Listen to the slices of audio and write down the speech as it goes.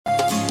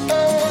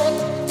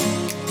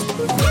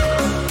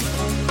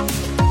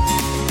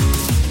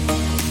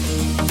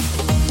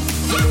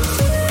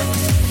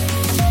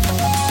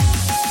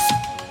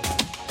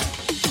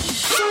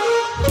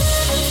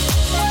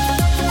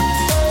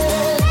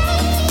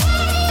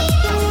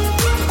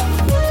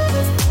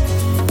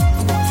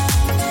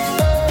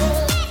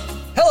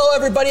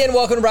everybody, and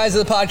welcome to Rise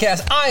of the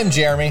Podcast. I'm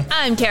Jeremy.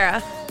 I'm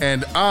Kara.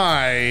 And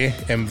I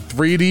am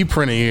 3D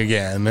printing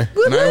again.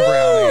 Woo-hoo! And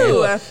I'm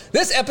Brownie.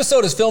 This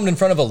episode is filmed in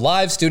front of a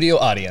live studio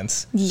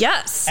audience.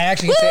 Yes. I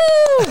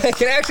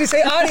can actually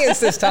say audience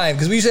this time,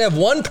 because we usually have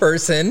one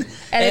person.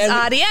 And it's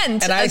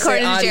audience, and I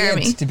according say to Jeremy.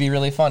 audience to be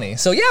really funny.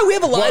 So yeah, we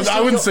have a live studio. I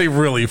wouldn't say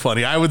really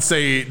funny. I would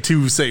say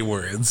to say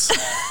words.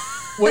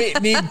 We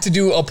need to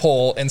do a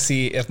poll and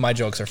see if my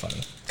jokes are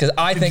funny. Because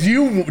I think...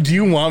 Do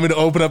you want me to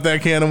open up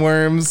that can of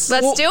worms?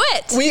 Let's do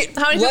it.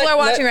 How many people are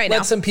watching right now?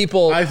 Let some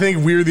people... I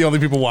think we're the only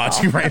people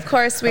watching right now. Of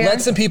course we are.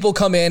 Let some people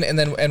come in, and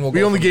we'll go.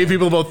 We only gave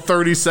people about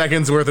 30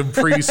 seconds worth of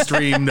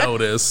pre-stream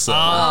notice. So.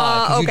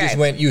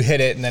 Okay. You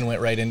hit it and then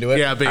went right into it?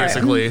 Yeah,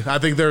 basically. Right. I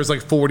think there's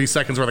like 40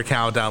 seconds worth of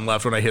countdown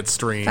left when I hit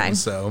stream. Fine.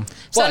 So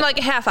I'm like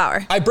a half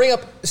hour. I bring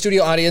up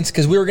studio audience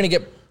because we were going to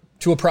get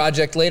to a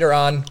project later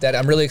on that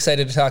I'm really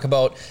excited to talk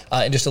about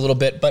in just a little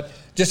bit, but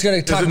just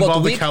going to talk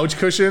about the couch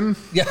cushion.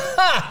 Yeah,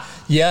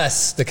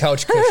 yes, the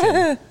couch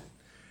cushion,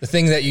 the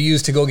thing that you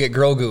use to go get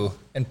Grogu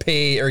and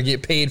pay or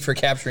get paid for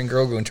capturing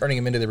Grogu and turning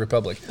him into the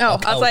Republic. Oh,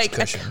 I was like,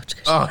 cushion.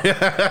 Oh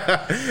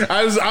yeah,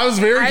 I was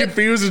very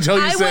confused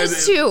until you said. I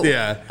was too.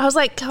 Yeah, I was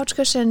like couch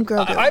cushion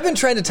Grogu. I've been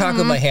trying to talk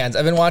with my hands.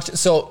 I've been watching.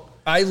 So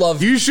I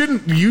love. You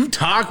shouldn't. You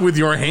talk with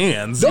your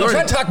hands. No, I'm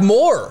trying to talk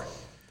more.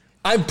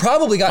 I've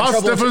probably got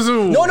in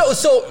trouble. No.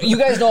 So you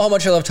guys know how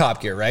much I love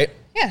Top Gear, right?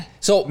 Yeah.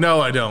 So no,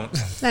 I don't.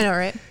 I know,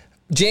 right?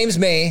 James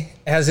May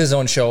has his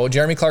own show.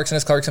 Jeremy Clarkson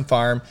has Clarkson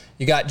Farm.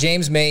 You got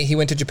James May. He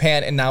went to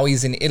Japan, and now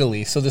he's in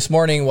Italy. So this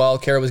morning, while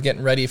Kara was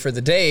getting ready for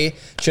the day,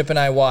 Chip and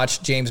I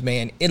watched James May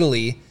in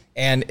Italy,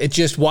 and it's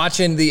just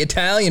watching the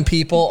Italian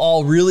people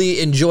all really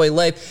enjoy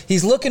life.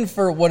 He's looking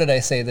for, what did I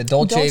say? The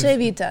Dolce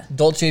Vita.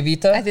 Dolce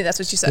Vita? I think that's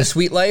what you said. The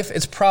sweet life?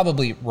 It's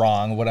probably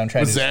wrong, what I'm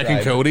trying to describe. Zach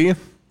and Cody?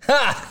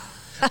 Ha!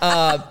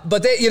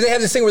 But they have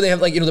this thing where they have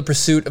like, the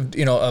pursuit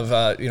of,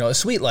 a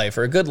sweet life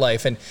or a good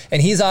life. And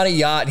he's on a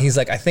yacht and he's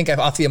like, I think I'm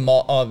off the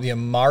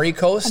Amalfi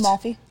coast.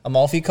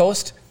 Amalfi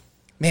coast.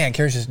 Man,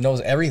 Kara just knows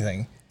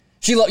everything.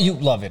 You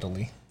love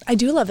Italy. I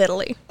do love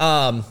Italy.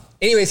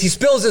 Anyways, he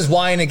spills his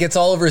wine and gets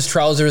all over his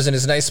trousers and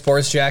his nice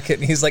sports jacket.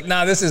 And he's like,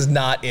 nah, this is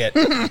not it.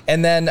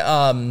 And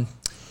then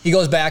he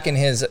goes back and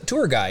his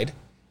tour guide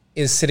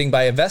is sitting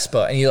by a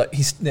Vespa.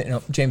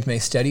 And James May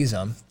steadies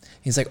him.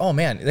 He's like, oh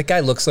man, that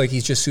guy looks like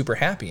he's just super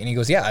happy. And he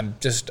goes, yeah,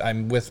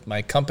 I'm with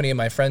my company and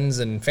my friends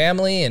and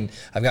family, and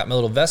I've got my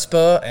little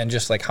Vespa, and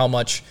just like how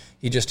much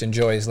he just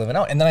enjoys living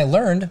out. And then I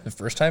learned the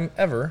first time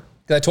ever,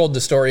 because I told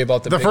the story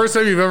about the first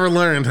time you've ever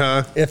learned,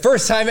 huh? The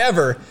first time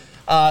ever,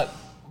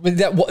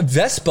 that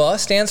Vespa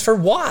stands for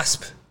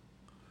wasp.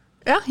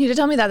 Yeah, you did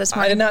tell me that this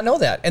morning. I did not know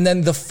that. And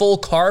then the full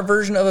car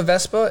version of a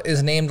Vespa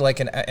is named like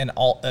an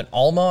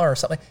Alma or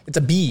something. It's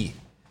a bee.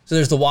 So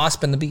there's the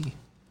wasp and the bee.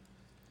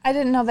 I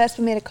didn't know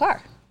Vespa made a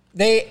car.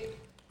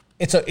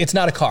 It's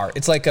not a car.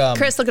 It's like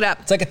Chris, look it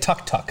up. It's like a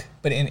tuk-tuk,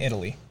 but in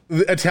Italy.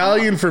 The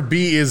Italian for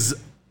bee is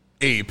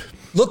ape.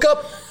 Look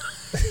up.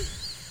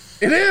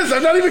 It is.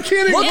 I'm not even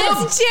kidding.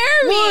 It's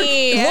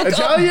Jeremy. Look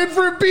Italian up.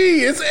 for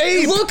bee is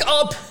ape. Look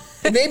up.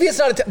 Maybe it's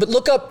not but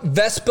look up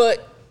Vespa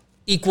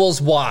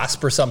equals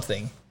wasp or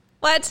something.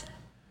 What?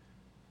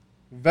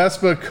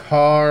 Vespa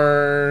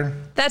car.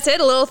 That's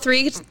it. A little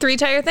three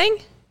tire thing.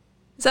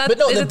 Is that?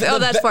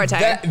 That's four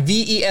tire.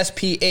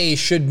 VESPA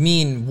should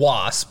mean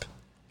wasp.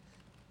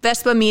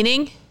 Vespa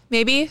meaning,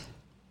 maybe?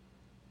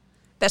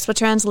 Vespa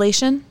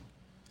translation?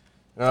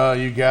 Oh,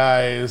 you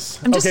guys.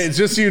 It's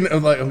just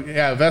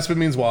Vespa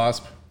means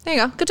wasp. There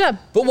you go. Good job.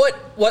 But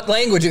what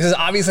language? Because it's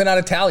obviously not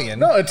Italian.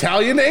 No,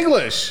 Italian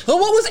English. Well,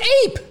 what was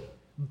ape?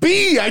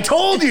 Bee, I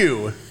told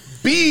you.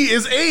 Bee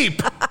is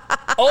ape.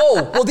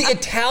 Oh, well, the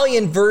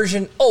Italian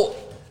version. Oh.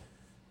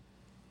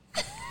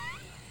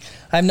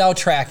 I'm now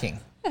tracking.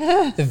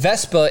 The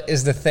Vespa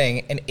is the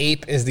thing, and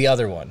ape is the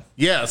other one.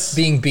 Yes.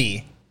 Being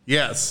bee.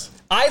 Yes.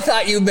 I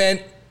thought you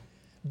meant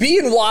bee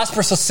and wasp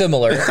are so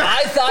similar.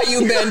 I thought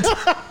you meant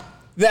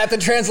that the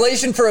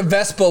translation for a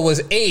Vespa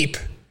was ape,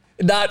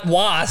 not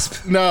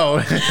wasp.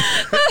 No.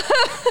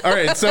 All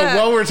right. So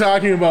while we're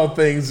talking about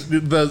things,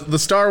 the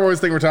Star Wars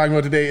thing we're talking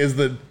about today is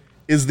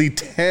the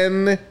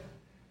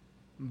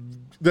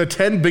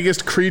 10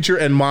 biggest creature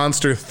and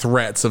monster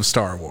threats of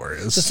Star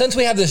Wars. So since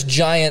we have this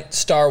giant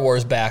Star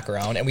Wars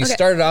background, and we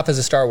started off as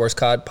a Star Wars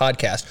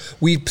podcast,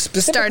 we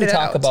specifically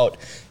talk about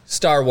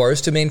Star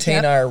Wars to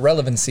maintain our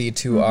relevancy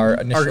to our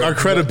initial our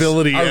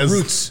credibility, our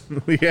roots.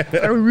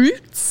 Our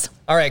roots.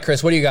 All right,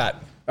 Chris, what do you got?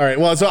 All right.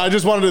 Well, so I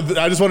just wanted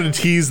to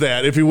tease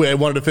that if you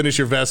wanted to finish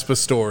your Vespa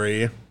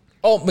story.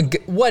 Oh,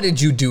 what did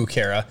you do,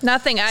 Kara?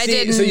 Nothing. I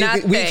did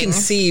nothing. We can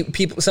see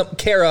people.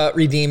 Kara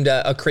redeemed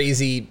a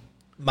crazy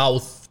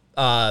mouth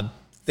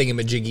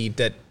thingamajiggy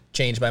that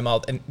changed my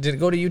mouth. And did it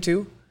go to you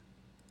too?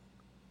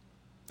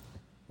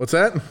 What's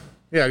that?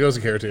 Yeah, it goes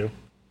to Kara too.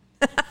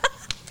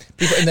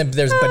 And then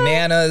there's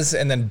bananas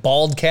and then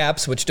bald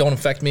caps, which don't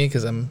affect me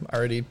because I'm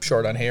already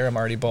short on hair. I'm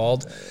already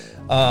bald.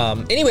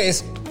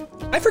 Anyways,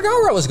 I forgot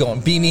where I was going.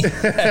 B means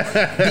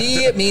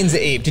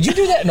ape. Did you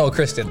do that? No,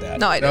 Chris did that.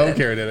 No, I didn't. No,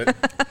 Kara did it.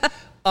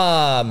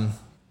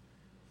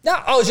 No,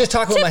 I was just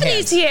talking with my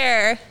hands. Tiffany's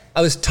here.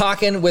 I was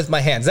talking with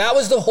my hands. That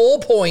was the whole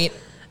point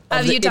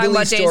of the you talking Italy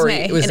about James story.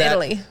 May It was in that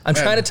Italy. I'm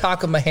trying to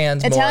talk with my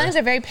hands Italians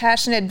more. are very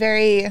passionate,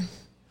 very...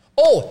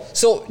 Oh,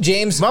 so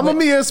James... Mamma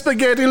mia,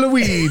 spaghetti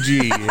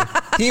Luigi.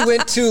 He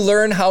went to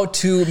learn how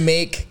to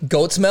make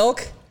goat's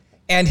milk,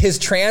 and his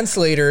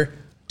translator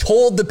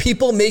told the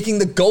people making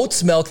the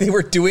goat's milk they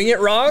were doing it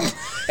wrong,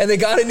 and they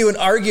got into an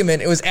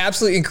argument. It was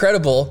absolutely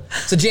incredible.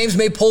 So James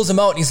May pulls him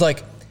out, and he's like,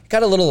 it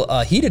got a little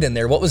heated in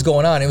there. What was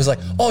going on? It was like,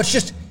 oh, it's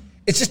just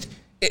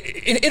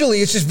in Italy,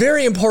 it's just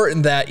very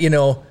important that,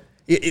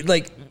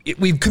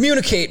 we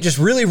communicate just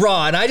really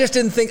raw, and I just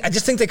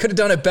think they could have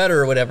done it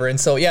better or whatever. And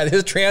so, yeah,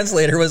 his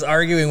translator was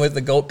arguing with the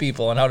goat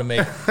people on how to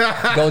make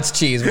goat's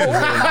cheese, which was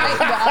really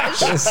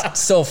good. It was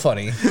so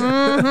funny.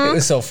 It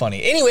was so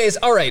funny. Anyways,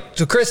 all right.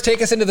 So, Chris,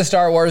 take us into the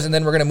Star Wars, and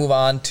then we're going to move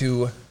on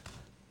to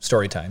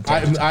story time.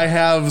 I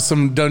have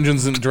some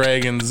Dungeons and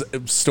Dragons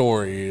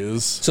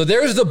stories. So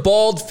there's the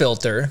bald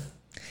filter,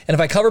 and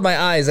if I cover my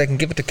eyes, I can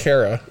give it to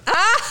Kara.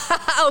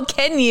 Oh,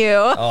 can you?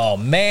 Oh,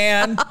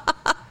 man.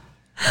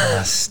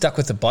 Stuck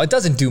with the ball. It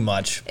doesn't do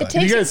much. But.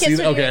 Can you guys see?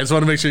 Okay, I just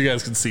want to make sure you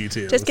guys can see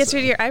too. Just gets rid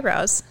of your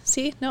eyebrows.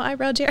 See? No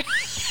eyebrow, Jerry.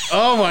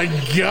 Oh my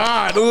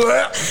God.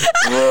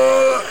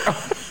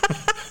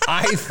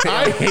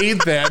 I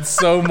hate that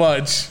so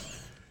much.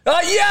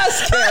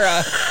 Yes,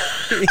 Kara.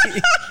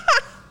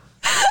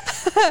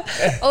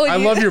 I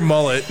love your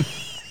mullet.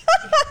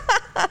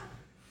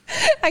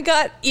 I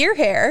got ear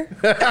hair.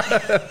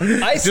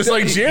 Just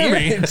like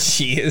Jeremy.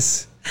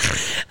 Jeez.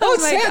 Oh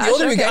it's my sad. gosh, The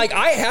older we okay. get, like,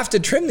 I have to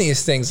trim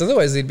these things,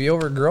 otherwise they'd be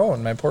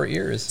overgrown. My poor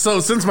ears. So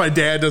since my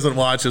dad doesn't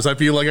watch this, I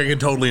feel like I can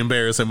totally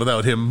embarrass him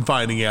without him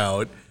finding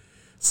out.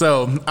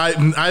 So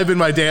I've been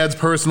my dad's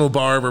personal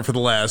barber for the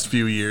last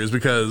few years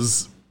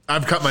because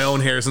I've cut my own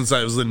hair since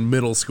I was in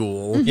middle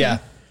school. Yeah.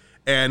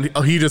 And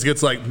he just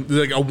gets like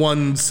a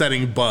one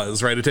setting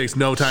buzz, right? It takes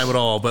no time at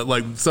all. But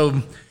like,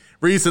 so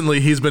recently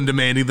he's been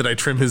demanding that I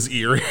trim his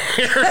ear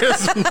hair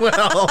as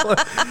well.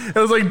 I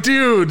was like,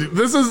 dude,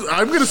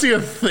 I'm going to see a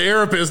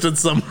therapist at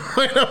some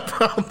point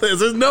about this.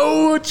 There's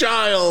no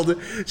child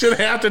should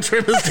have to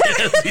trim his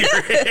dad's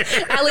ear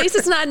hair. At least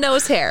it's not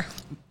nose hair.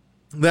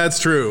 That's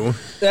true.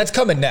 That's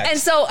coming next. And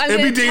so I'm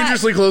It'd going be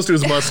dangerously close to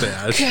his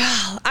mustache.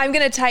 I'm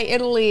going to tie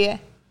Italy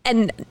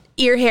and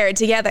ear hair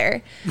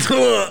together.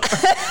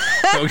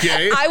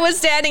 Okay. I was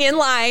standing in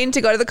line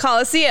to go to the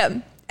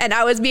Coliseum, and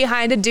I was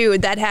behind a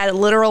dude that had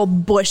literal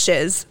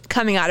bushes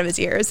coming out of his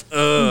ears.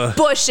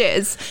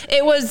 Bushes.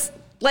 It was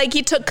like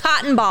he took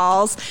cotton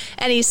balls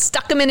and he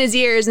stuck them in his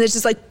ears, and it's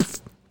just like...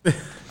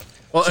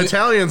 Well,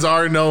 Italians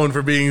are known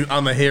for being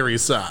on the hairy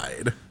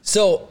side.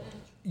 So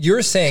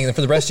you're saying that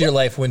for the rest of your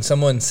life, when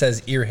someone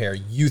says ear hair,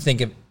 you think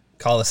of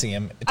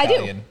Coliseum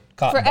Italian I do.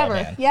 cotton ball Forever.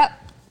 man. Yep.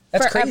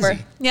 That's Forever.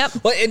 crazy. Yep.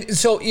 Well, and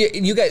so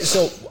you guys,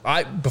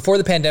 before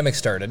the pandemic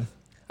started,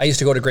 I used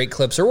to go to Great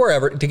Clips or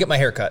wherever to get my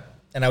hair cut,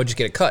 and I would just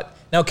get it cut.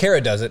 Now Kara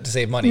does it to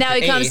save money. Now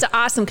But he comes to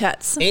awesome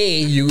cuts.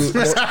 you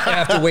don't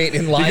have to wait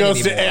in line He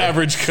goes anymore. to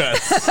average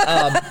cuts.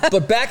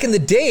 But back in the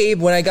day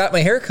when I got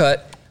my hair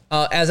cut,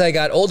 as I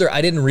got older,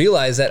 I didn't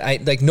realize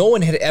that no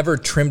one had ever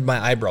trimmed my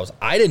eyebrows.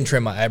 I didn't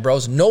trim my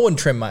eyebrows. No one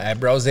trimmed my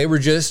eyebrows. They were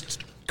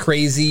just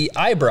crazy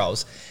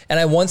eyebrows. And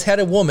I once had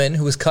a woman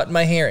who was cutting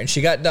my hair, and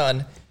she got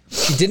done.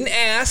 She didn't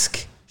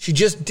ask. She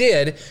just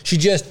did. She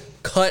just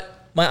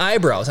cut my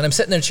eyebrows. And I'm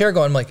sitting in a chair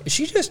going, I'm like, did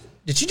she just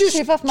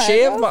Shave off my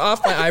eyebrows?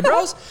 off my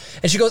eyebrows?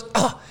 And she goes,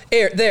 oh,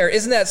 there,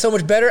 isn't that so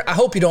much better? I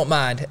hope you don't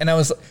mind. And I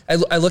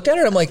looked at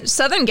her and I'm like,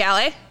 Southern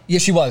Galley. yeah,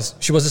 she was.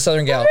 She was a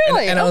Southern gal.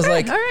 really? And I was Okay.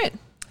 like, All right.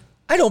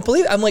 I don't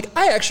believe it. I'm like,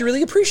 I actually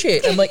really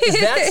appreciate it. I'm like, is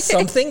that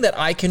something that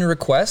I can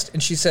request?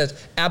 And she says,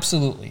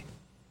 absolutely.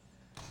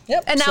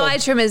 Yep. And now So- I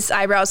trim his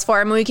eyebrows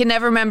for him. We can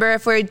never remember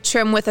if we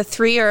trim with a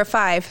 3 or a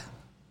 5.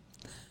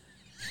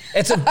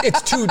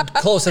 It's too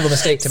close of a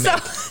mistake to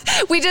make.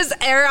 So we just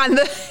err on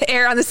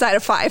the side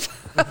of 5.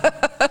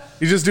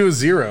 You just do a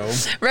 0.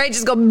 Right?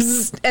 Just go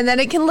bzzz, and then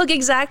it can look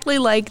exactly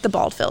like the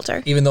bald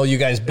filter. Even though you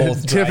guys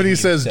both. Tiffany dry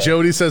says, heat, so.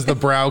 Jody says the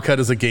brow cut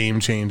is a game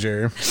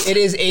changer. It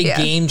is a Yeah.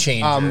 game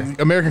changer.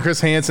 American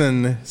Chris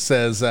Hansen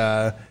says,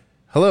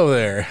 hello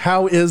there.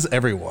 How is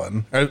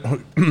everyone?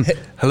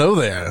 Hello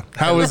there.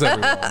 How is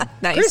everyone?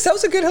 Nice. Chris, that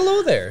was a good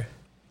hello there.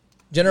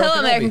 General Hello,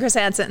 Kenobi. American Chris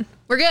Hansen.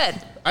 We're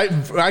good.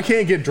 I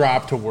can't get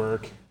dropped to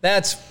work.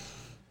 That's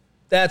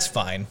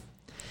fine.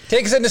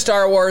 Take us into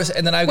Star Wars,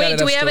 and then I've got Wait, do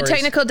enough we have a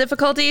stories. technical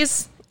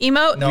difficulties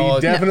emote? No. We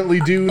definitely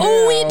do now.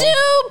 Oh,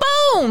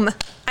 we do. Boom.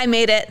 I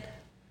made it.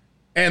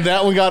 And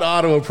that one got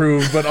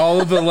auto-approved, but all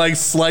of the like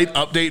slight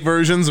update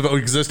versions of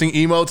existing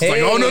emotes, it's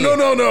like, oh,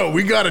 Hey. no.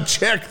 We got to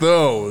check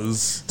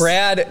those.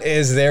 Brad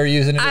is there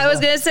using it. I was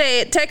going to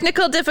say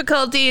technical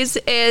difficulties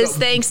is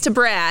thanks to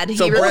Brad.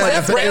 So, He Brad,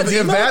 requested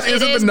if it. that It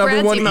isn't is the number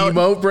Brad's one emote.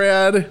 emote,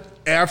 Brad,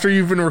 after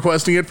you've been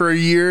requesting it for a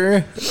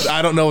year,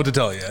 I don't know what to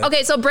tell you.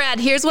 Okay, so Brad,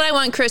 here's what I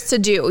want Chris to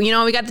do. You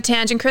know, we got the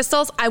tangent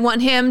crystals. I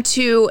want him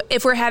to,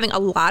 if we're having a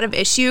lot of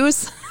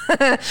issues,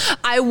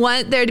 I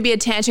want there to be a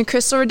tangent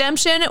crystal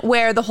redemption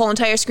where the whole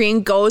entire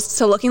screen goes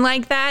to looking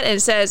like that and it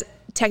says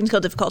technical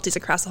difficulties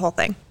across the whole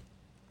thing.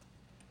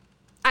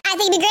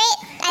 think it'd be great.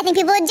 I think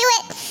people would do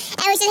it.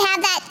 And we should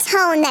have that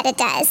tone that it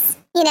does.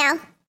 You know?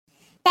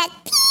 That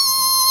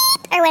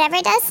beep or whatever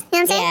it does. You know what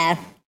I'm saying? Yeah.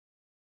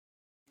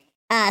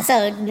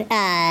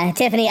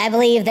 Tiffany, I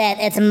believe that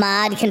it's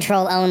mod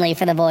control only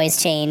for the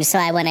voice change, so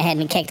I went ahead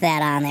and kicked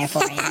that on there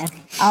for you. So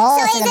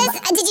is this,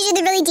 did you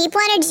do the really deep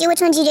one, or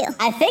which one did you do?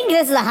 I think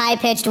this is a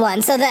high-pitched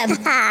one. So I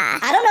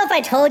don't know if I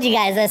told you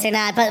guys this or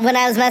not, but when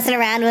I was messing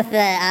around with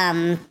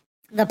the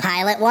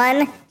pilot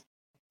one,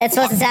 it's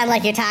supposed to sound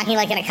like you're talking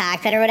like in a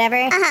cockpit or whatever.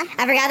 I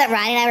forgot that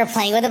Ryan and I were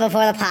playing with it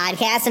before the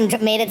podcast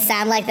and made it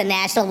sound like the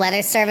National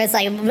Weather Service,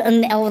 like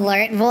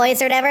alert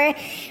voice or whatever,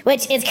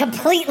 which is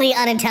completely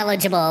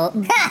unintelligible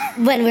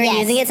when we're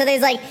using it. So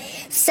there's like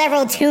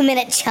several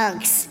 2-minute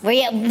chunks where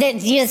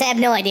you just have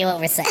no idea what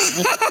we're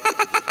saying.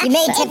 You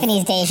made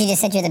Tiffany's day. She just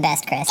said you're the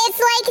best, Chris. It's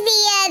like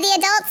the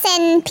adults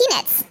in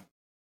Peanuts.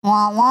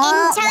 Wah,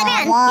 wah, In Charlie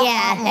Brown. wah,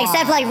 Yeah, wah.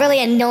 except like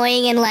really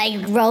annoying and like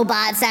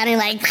robot sounding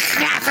like. It's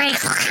probably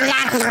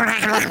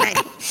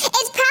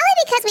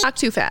because we Talk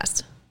too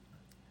fast.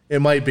 It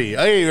might be.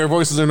 Hey, our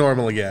voices are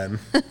normal again.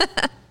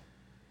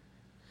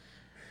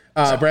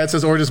 Brad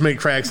says, or just make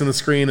cracks in the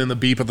screen and the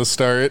beep at the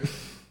start.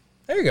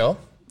 There you go.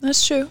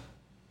 That's true.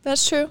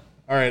 That's true.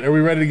 All right, are we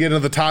ready to get into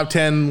the top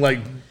 10 like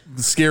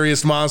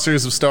scariest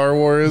monsters of Star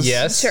Wars?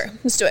 Yes. Sure.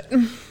 Let's do it.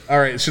 All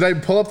right, should I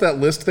pull up that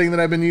list thing that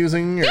I've been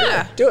using? or-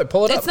 Yeah. Do it.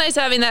 Pull it It's up. nice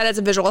having that as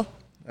a visual.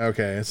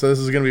 Okay, so this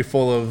is going to be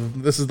full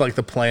of, this is like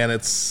the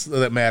planets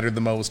that mattered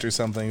the most or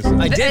something. So.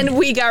 I did. And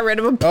we got rid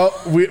of them. Oh,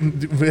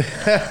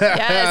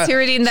 Yes, you're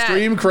reading that.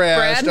 stream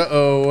crashed. Brad?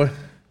 Uh-oh.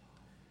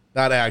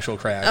 Not actual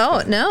crash. Oh,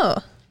 but no.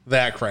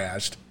 That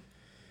crashed.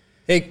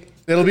 Hey,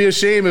 It'll be a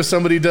shame if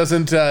somebody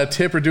doesn't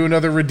tip or do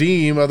another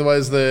redeem.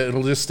 Otherwise,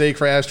 it'll just stay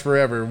crashed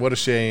forever. What a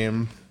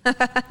shame.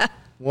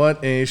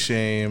 What a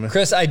shame.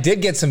 Chris, I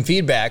did get some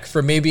feedback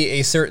from maybe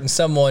a certain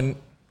someone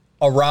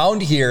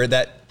around here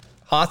that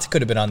Hoth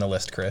could have been on the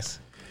list, Chris.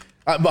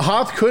 But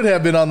Hoth could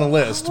have been on the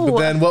list, but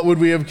then what would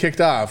we have kicked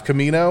off?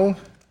 Camino?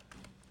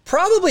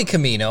 Probably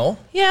Camino.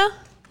 Yeah.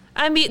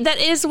 I mean, that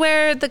is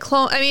where the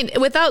clone... I mean,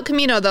 without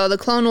Camino, though, the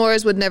Clone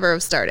Wars would never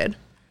have started.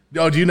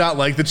 Oh, do you not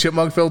like the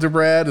chipmunk filter,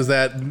 Brad? Is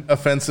that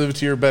offensive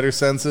to your better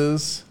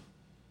senses?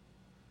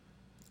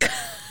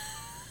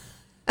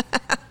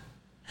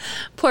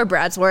 Poor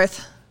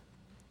Bradsworth.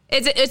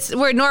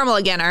 We're normal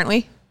again, aren't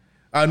we?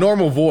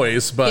 Normal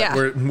voice, but Yeah.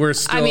 we're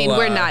still. I mean,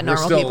 we're not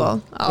normal still,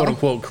 people. Oh. Quote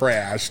unquote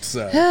crashed.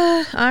 So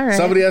All right.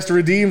 somebody has to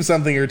redeem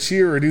something or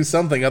cheer or do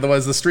something.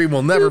 Otherwise, the stream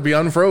will never be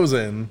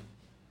unfrozen.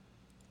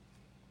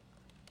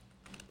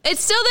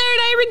 It's still there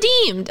and I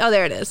redeemed. Oh,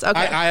 there it is. Okay.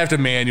 I have to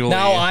manually.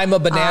 Now I'm a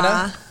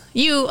banana.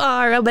 You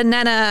are a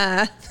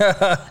banana.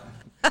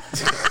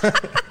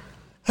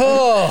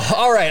 Oh,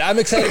 all right. I'm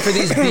excited for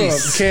these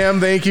beasts. Cam,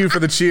 thank you for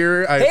the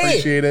cheer. I Hey.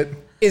 appreciate it.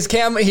 Is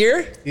Cam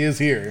here? He is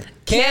here.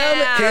 Cam.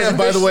 Yeah. Cam,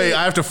 by the way,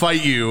 I have to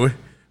fight you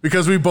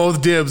because we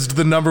both dibsed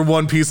the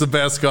 #1 piece of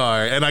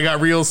Beskar, and I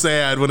got real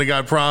sad when it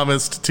got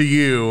promised to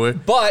you.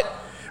 But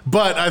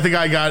But I think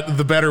I got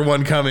the better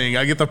one coming.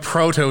 I get the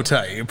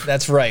prototype.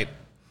 that's right.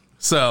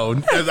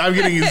 So I'm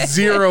getting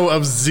 0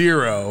 of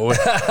 0.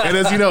 And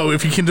as you know,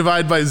 if you can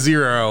divide by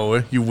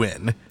 0, you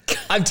win.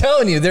 I'm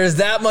telling you, there's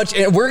that much.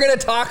 And we're going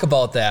to talk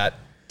about that.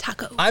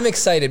 Taco. I'm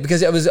excited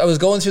because I was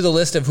going through the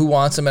list of who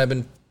wants them. I've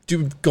been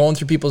going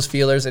through people's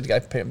feelers. I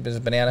picked a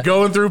banana.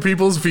 Going through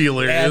people's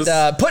feelers.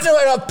 And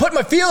putting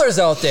my feelers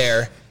out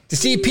there to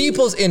see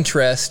people's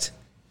interest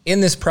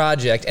in this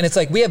project. And it's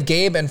like we have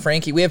Gabe and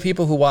Frankie. We have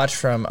people who watch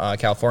from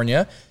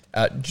California,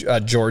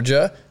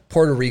 Georgia,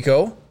 Puerto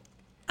Rico.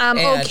 And-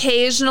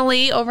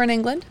 Occasionally over in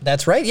England.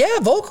 That's right. Yeah,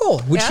 Vocal,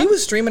 which Yeah. he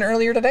was streaming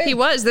earlier today. He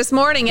was this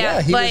morning Yeah,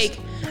 at he was- like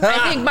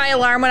I think my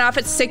alarm went off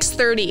at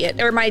 6:30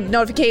 or my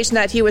notification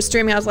that he was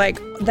streaming. I was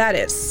like, that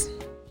is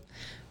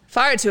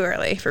far too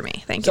early for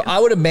me. Thank you. I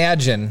would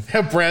imagine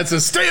Brad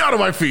says, stay out of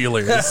my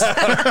feelers.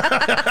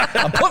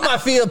 I'll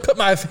put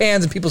my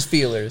hands in people's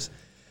feelers.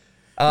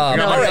 I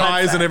got my all right.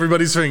 eyes in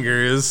everybody's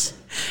fingers.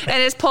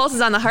 And his pulse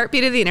is on the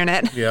heartbeat of the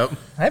internet. Yep.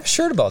 I have a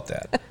shirt about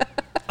that.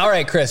 All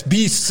right, Chris,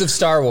 Beasts of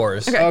Star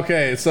Wars. Okay.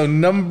 Okay, so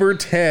number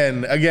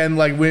 10. Again,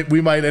 like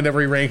we might end up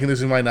re-ranking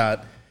this, we might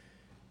not.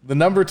 The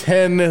number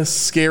 10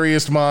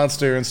 scariest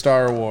monster in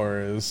Star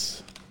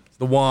Wars.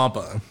 The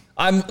Wampa.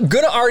 I'm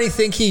gonna already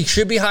think he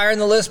should be higher on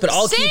the list, but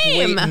I'll keep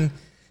Same. waiting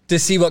to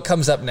see what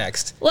comes up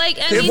next. Like,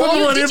 I The mean,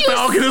 Millennium did you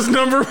Falcon is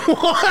number 1.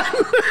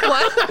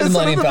 what? The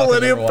Millennium The Falcon,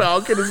 Millennium number one.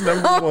 Falcon is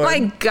number Oh 1. my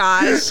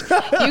gosh.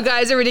 You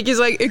guys are ridiculous.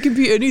 Like, it could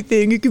be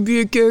anything. It could be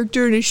a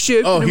character in a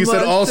ship. Oh, and a he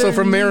said also monster.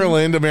 from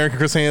Maryland. American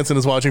Chris Hansen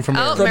is watching from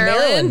Maryland. From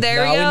Maryland,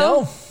 there now we we go.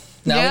 know.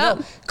 Now Yep.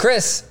 we know.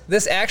 Chris,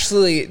 this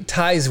actually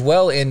ties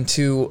well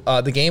into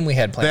the game we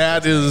had planned.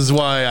 That is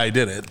why I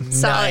did it.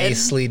 Solid.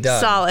 Nicely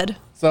done. Solid.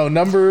 So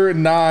number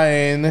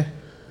 9,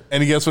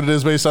 any guess what it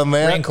is based on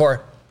that?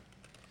 Rancor.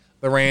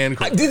 The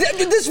Rancor.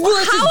 This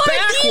list How is are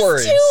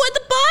backwards. these two at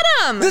the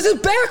bottom? This is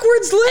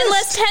backwards list.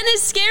 Unless 10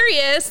 is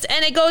scariest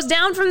and it goes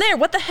down from there.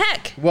 What the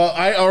heck? Well,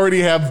 I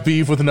already have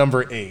beef with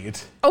number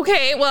 8.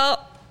 Okay,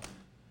 well,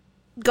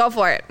 go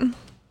for it.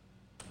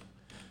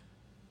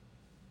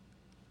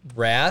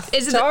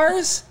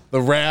 Rathtars? The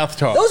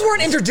Rathtar. Those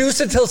weren't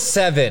introduced until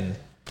 7.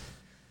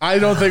 I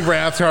don't think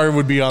Rathtar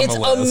would be on It's the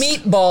a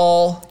list.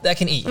 meatball that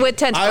can eat you. With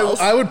tentacles.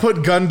 I would put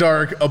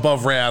Gundark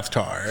above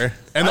Rathtar.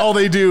 And all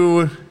they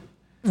do...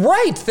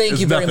 Right, thank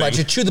It's you very nothing. much.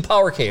 It chewed the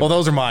power cable. Well,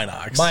 those are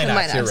Minox.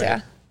 Minox, you're right.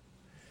 yeah.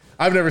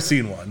 I've never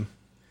seen one.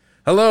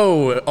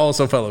 Hello,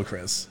 also fellow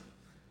Chris.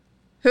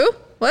 Who?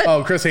 What?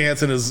 Oh, Chris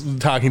Hansen is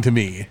talking to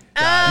me.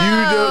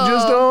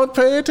 Just don't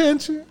pay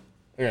attention.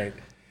 All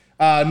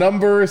right.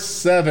 Number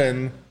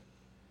 7.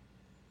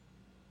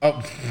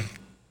 Oh,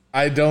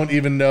 I don't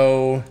even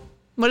know.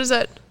 What is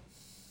it?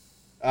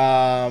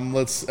 I'm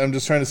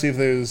just trying to see if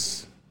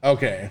there's.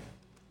 Okay.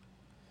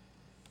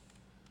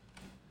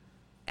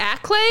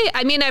 Acklay?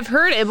 I mean, I've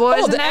heard it, but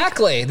Oh, the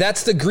Acklay.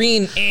 That's the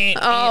green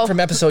ant from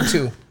episode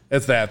 2.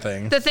 It's that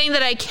thing. The thing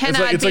that I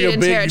cannot it's like beat a in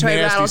big, territory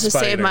nasty battle to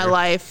save my spider.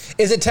 life.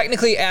 Is it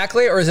technically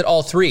Acklay or is it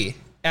all 3?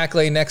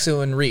 Acklay,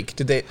 Nexu, and Reek.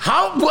 Did they?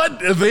 How? What?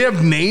 They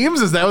have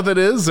names? Is that what that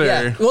is? Or?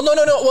 Yeah. Well, no.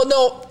 Well,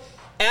 no.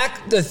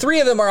 The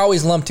 3 of them are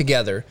always lumped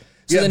together.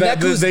 So Yeah, the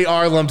Neku's, they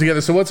are lumped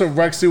together. So what's a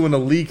Rexu and a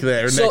Leek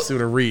there? So- Nexu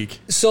and a Reek.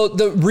 So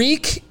the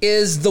Reek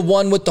is the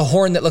one with the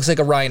horn that looks like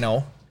a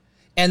rhino.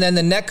 And then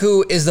the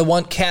Neku is the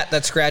one cat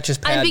that scratches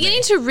Padme. I'm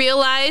beginning to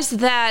realize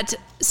that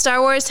Star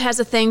Wars has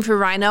a thing for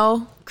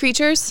rhino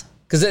creatures.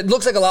 Because it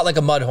looks like a lot like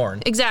a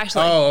mudhorn. Exactly.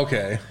 Oh,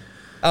 okay.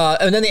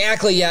 And then the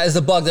Acklay, is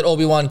the bug that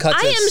Obi-Wan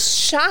cuts. I am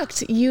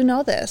shocked you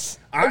know this.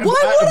 Why would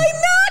I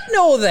not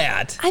know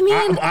that? I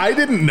mean, I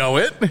didn't know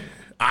it.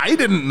 I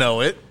didn't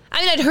know it.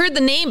 I'd heard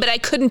the name, but I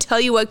couldn't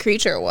tell you what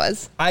creature it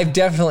was. I've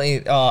definitely.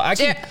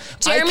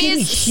 Jeremy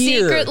is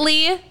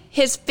secretly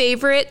his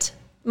favorite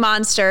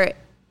monster,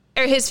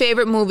 or his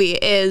favorite movie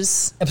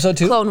is Episode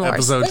 2? Clone Wars.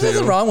 Episode There's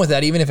nothing 2. wrong with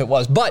that, even if it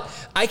was. But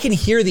I can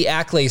hear the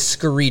Acklay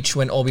screech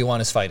when Obi-Wan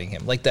is fighting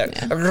him. Like that.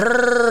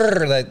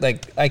 Yeah.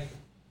 Like I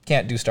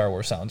can't do Star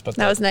Wars sounds, but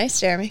That was nice,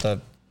 Jeremy. That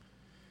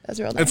was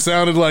real nice. It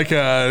sounded like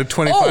a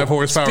 25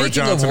 horsepower speaking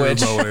Johnson of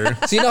which, motor.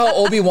 So you know how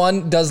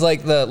Obi-Wan does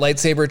like the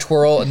lightsaber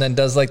twirl and then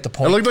does like the It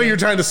point? looked like you're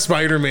trying to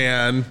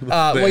Spider-Man.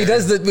 Well, he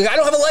does I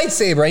don't have a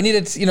lightsaber. I need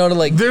it, to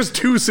like. There's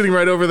 2 sitting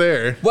right over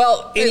there.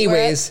 Well,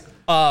 anyways,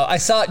 I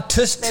saw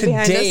just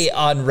today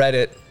on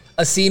Reddit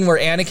a scene where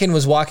Anakin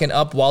was walking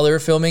up while they were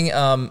filming,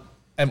 and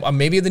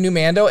maybe the new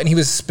Mando, and he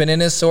was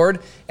spinning his sword,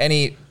 and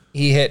he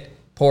hit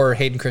poor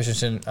Hayden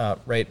Christensen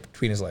right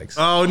between his legs.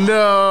 Oh, no.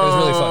 It was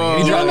really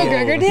funny. Ewan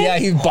McGregor did? Yeah,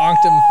 he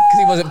bonked him because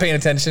he wasn't paying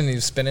attention. He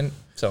was spinning.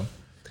 So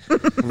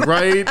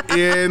Right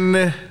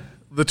in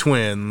the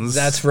twins.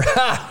 that's right.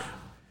 How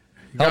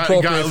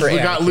appropriate for we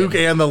got Anakin. Luke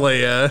and the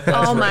Leia.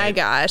 Oh my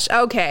gosh.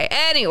 Okay.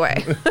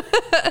 Anyway.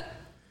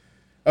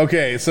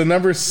 Okay, so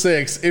number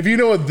 6. If you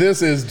know what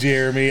this is,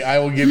 Jeremy, I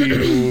will give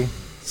you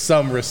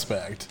some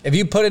respect. If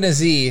you put in a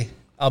Z,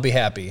 I'll be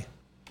happy.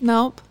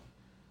 Nope.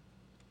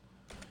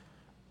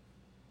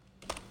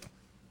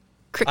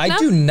 I Krykna?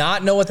 do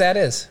not know what that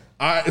is.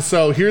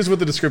 So here's what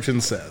the description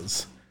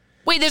says.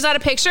 Wait, there's not a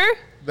picture?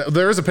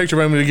 There is a picture,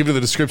 but I'm going to give you the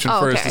description Oh,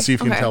 first okay. to see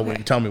if you can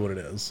Okay. tell me what it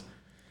is.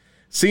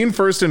 Seen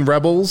first in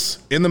Rebels,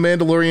 in The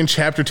Mandalorian,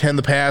 Chapter 10,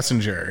 The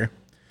Passenger.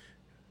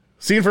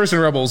 Seen first in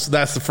Rebels,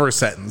 that's the first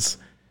sentence.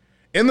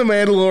 In The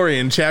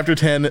Mandalorian, Chapter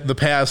 10, The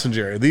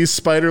Passenger, these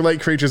spider-like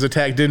creatures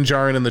attack Din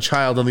Djarin and the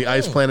child on the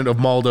ice planet of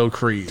Maldo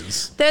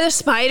Kreese. They're the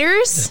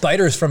spiders?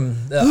 Spiders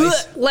from the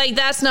ice. Like,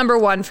 that's number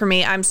 1 for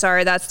me. I'm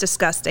sorry. That's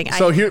disgusting.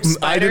 So here, I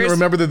spiders- didn't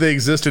remember that they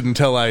existed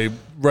until I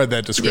read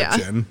that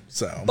description.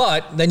 So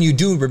But then you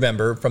do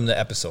remember from the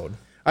episode.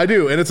 I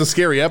do, and it's a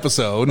scary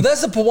episode. But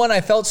that's the one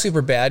I felt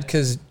super bad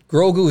because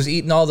Grogu's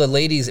eating all the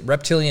ladies'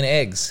 reptilian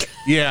eggs.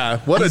 Yeah,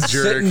 what a He's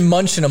jerk. sitting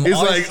munching them. He's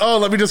all- like, oh,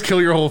 let me just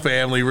kill your whole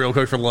family real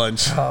quick for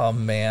lunch. oh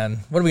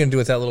man, what are we gonna do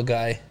with that little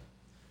guy?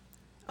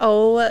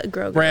 Oh,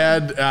 Grogu.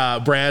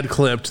 Brad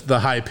clipped the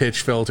high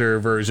pitch filter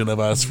version of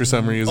us for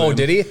some reason. Oh,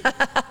 did he?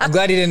 I'm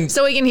glad he didn't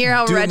So we can hear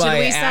how do wretched my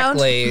we sound?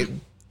 Acklay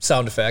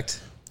sound effect.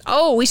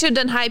 Oh, we should have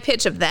done high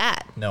pitch of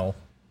that. No.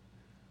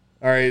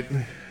 All right.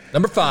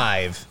 Number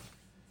 5,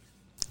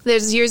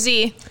 There's your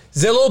Z.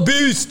 Zillow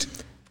Beast.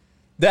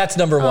 That's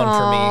number 1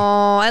 for me.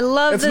 Oh, I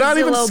love It's the not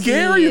even Zillow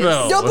scary, Beast.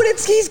 though. No, but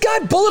he's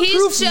got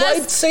bulletproof,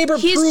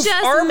 lightsaber-proof He's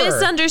just armor.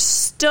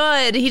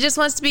 misunderstood. He just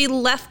wants to be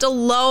left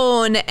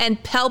alone,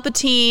 and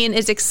Palpatine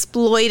is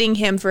exploiting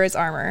him for his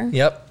armor.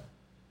 Yep.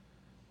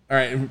 All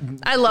right.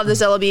 I love the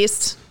Zillow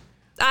Beast.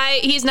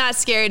 He's not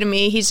scary to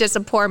me. He's just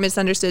a poor,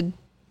 misunderstood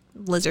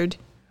lizard.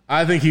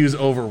 I think he was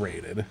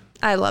overrated.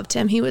 I loved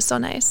him. He was so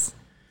nice.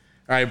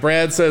 All right.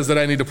 Brad says that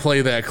I need to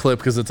play that clip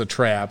because it's a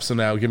trap. So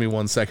now give me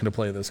 1 second to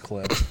play this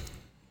clip.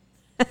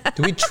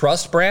 Do we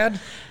trust Brad?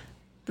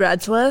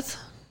 Brad Smith.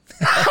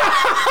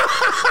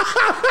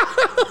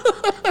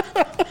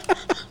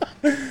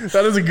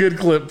 That is a good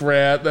clip,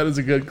 Brad. That is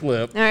a good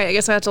clip. All right, I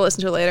guess I have to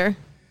listen to it later.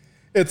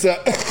 It's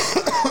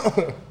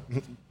a.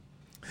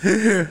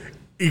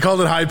 He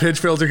called it high pitch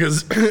filter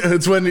because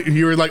it's when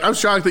you were like, I'm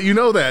shocked that you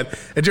know that.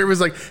 And Jeremy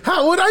was like,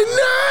 how would I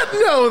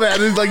not know that?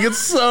 And he's like, it's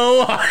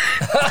so high.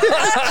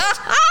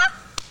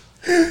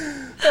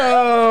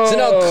 So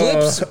now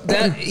clips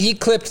that he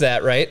clipped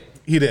that, right?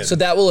 He did. So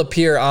that will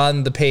appear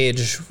on the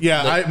page.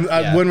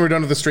 Yeah, when we're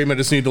done with the stream, I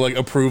just need to like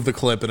approve the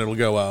clip and it'll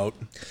go out.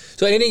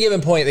 So at any given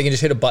point, they can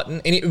just hit a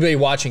button. Anybody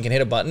watching can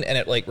hit a button and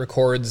it like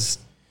records.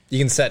 You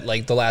can set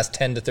like the last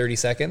 10 to 30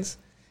 seconds,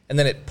 and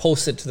then it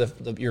posts it to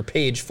your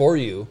page for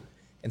you,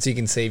 and so you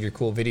can save your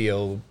cool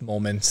video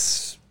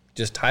moments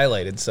just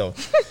highlighted. So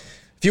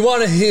if you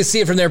want to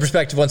see it from their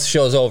perspective once the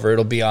show's over,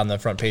 it'll be on the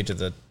front page of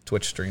the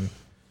Twitch stream,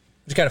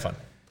 which is kind of fun.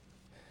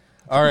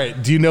 All right,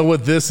 do you know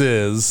what this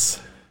is?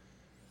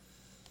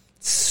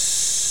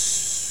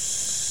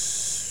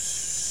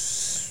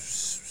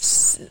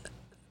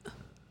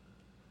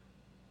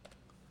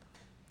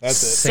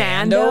 That's it.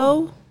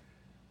 Sando?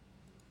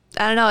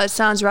 I don't know. It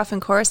sounds rough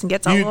and coarse and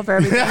gets all over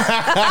everything.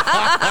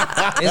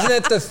 Isn't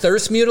it the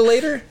thirst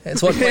mutilator?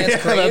 It's what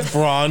plants crave. That's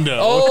Brondo.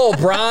 Oh,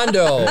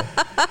 Brondo.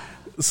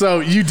 So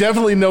you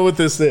definitely know what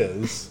this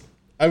is.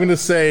 I'm going to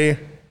say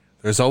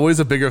there's always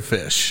a bigger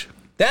fish.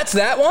 That's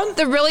that one?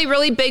 The really,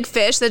 really big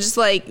fish that just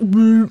like...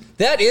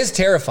 That is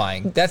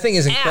terrifying. That thing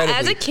is incredible.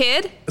 As a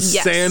kid,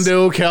 yes.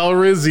 Sando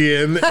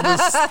Calrissian,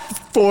 the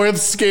fourth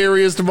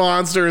scariest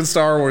monster in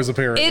Star Wars,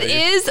 apparently. It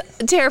is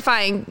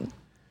terrifying.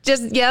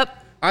 Just, yep.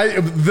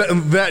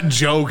 That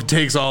joke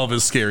takes all of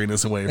his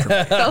scariness away from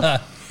me.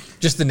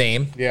 Just the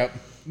name? Yep.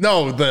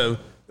 No,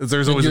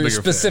 there's always a bigger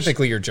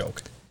specifically fish. your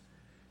joke.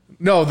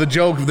 No, the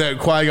joke that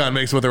Qui-Gon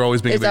makes with there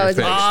always being a bigger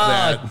fish.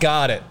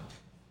 Got it.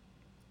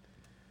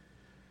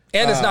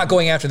 And it's not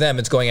going after them,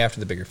 it's going after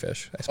the bigger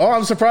fish.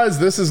 I'm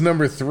surprised this is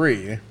number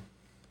 3.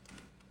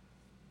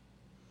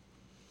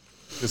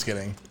 Just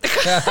kidding.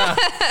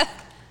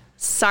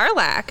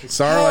 Sarlacc.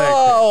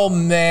 Oh,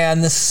 man,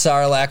 the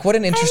Sarlacc. What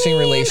an interesting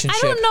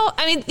relationship. I don't know.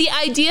 I mean, the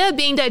idea of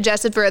being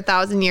digested for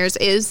 1,000 years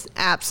is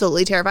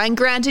absolutely terrifying.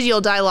 Granted,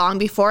 you'll die long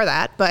before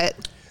that, but...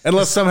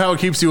 Unless somehow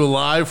it keeps you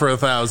alive for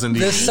 1,000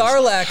 years. The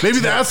Sarlacc. Maybe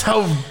that's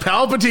how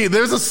Palpatine.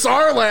 There's a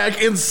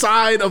Sarlacc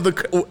inside of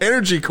the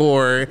energy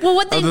core. Well,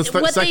 what they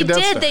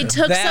did, they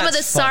took some of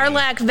the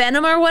Sarlacc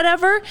venom or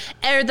whatever,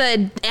 or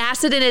the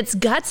acid in its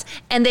guts,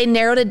 and they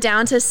narrowed it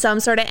down to some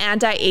sort of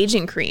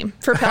anti-aging cream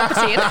for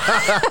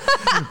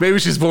Palpatine. Maybe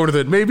she's bored with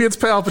it. Maybe it's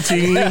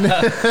Palpatine.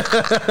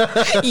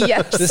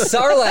 Yes. The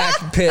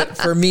Sarlacc pit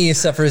for me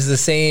suffers the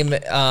same,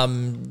 as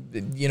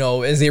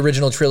the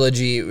original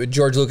trilogy.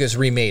 George Lucas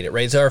remade it,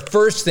 right? So our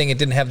first thing, it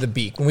didn't have the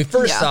beak. When we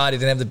first saw it, it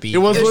didn't have the beak. It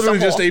was literally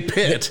just a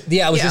pit.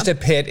 Yeah, it was just a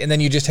pit, and then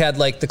you just had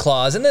like the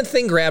claws, and then the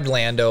thing grabbed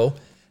Lando.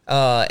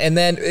 And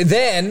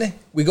then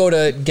we go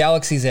to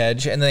Galaxy's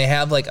Edge, and they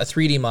have like a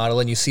 3D model,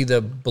 and you see the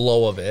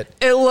below of it.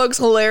 It looks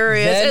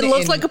hilarious. Then it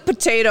looks like a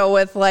potato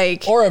with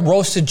like... Or a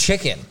roasted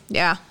chicken.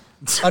 Yeah.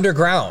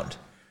 Underground.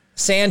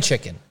 Sand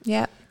chicken.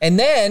 Yeah. And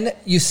then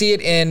you see it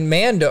in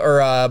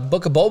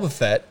Book of Boba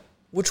Fett,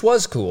 which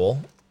was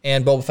cool,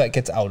 and Boba Fett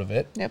gets out of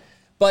it. Yep.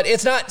 But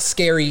it's not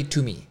scary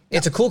to me. No.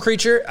 It's a cool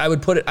creature. I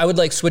would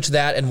like switch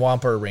that and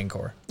Wampa or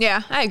Rancor.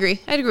 Yeah, I agree.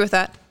 I'd agree with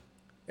that.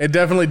 It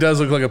definitely does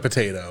look like a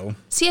potato.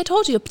 See, I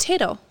told you, a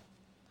potato.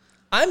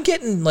 I'm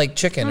getting like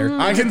chicken or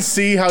I can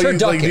see how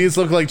these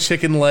look like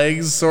chicken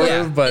legs, sort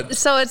of, but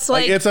so it's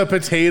like it's a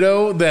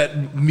potato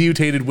that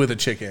mutated with a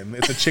chicken.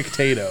 It's a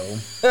chick-tato.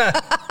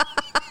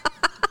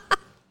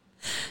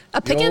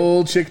 A picken? The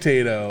old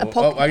chick-tato.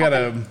 I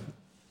gotta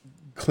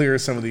clear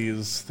some of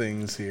these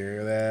things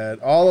here.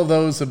 That all of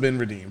those have been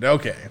redeemed.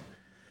 Okay,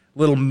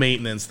 little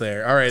maintenance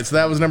there. All right, so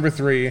that was number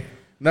 3.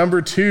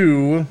 Number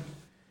 2.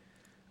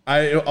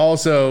 You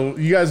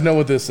guys know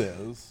what this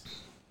is.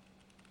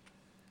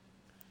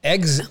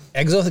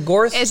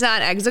 Exogorth? It's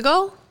not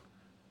Exegol?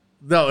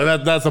 No,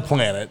 that's a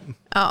planet.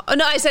 Oh,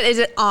 no, I said, is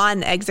it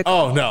on Exegol?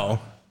 Oh, no.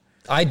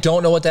 I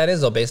don't know what that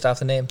is, though, based off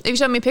the name. If you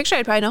showed me a picture,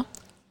 I'd probably know.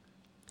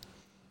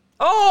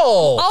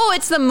 Oh,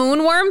 it's the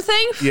moonworm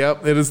thing?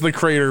 Yep, it is the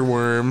crater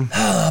worm.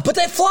 But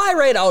they fly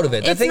right out of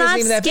it. That It's thing not isn't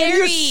even that big.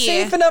 scary.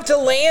 You're safe enough to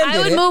land I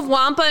in would it. move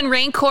Wampa and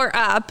Rancor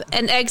up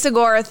and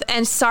Exegorth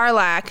and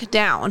Sarlacc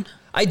down.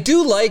 I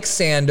do like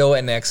Sando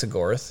and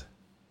Exogorth.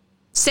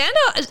 Sando,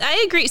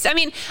 I agree. I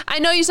mean, I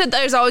know you said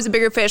there's always a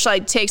bigger fish,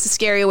 like, takes the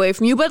scary away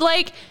from you, but,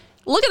 like,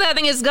 look at that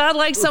thing. It's got,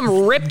 like,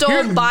 some ripped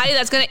old body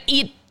that's going to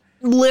eat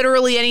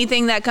literally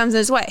anything that comes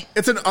in its way.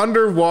 It's an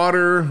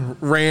underwater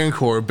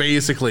Rancor,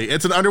 basically.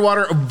 It's an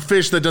underwater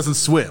fish that doesn't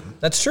swim.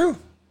 That's true.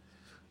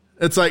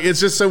 It's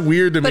just so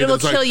weird to me. But it will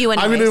it's kill you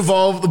anyways. I'm going to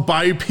evolve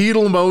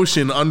bipedal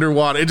motion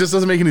underwater. It just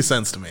doesn't make any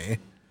sense to me.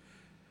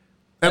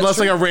 Unless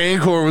like a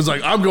Rancor was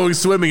like, I'm going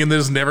swimming and then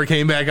just never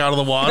came back out of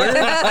the water.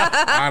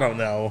 I don't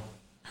know.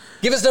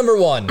 Give us number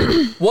 1.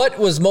 What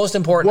was most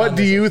important? What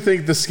do you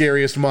think the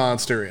scariest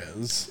monster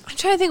is? I'm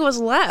trying to think what's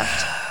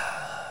left.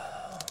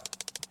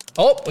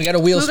 Oh, we got a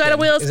wheel spin. Who got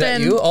a wheel Is that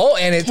spin? you? Oh,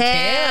 and it's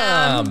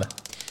Cam. Cam.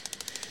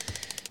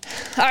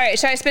 All right,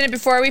 should I spin it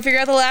before we figure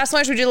out the last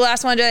one? Or should we do the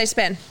last one? Did I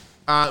spin?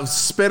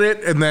 Spit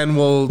it and then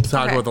we'll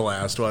talk Okay. about the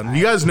last one.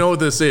 You guys know what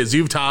this is.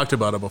 You've talked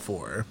about it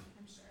before.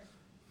 I'm sure.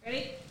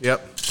 Ready?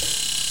 Yep.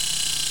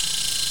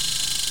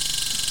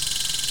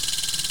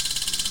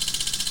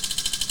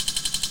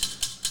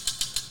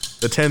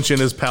 The tension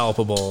is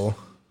palpable.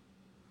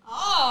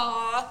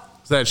 Oh.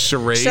 Is that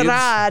charades?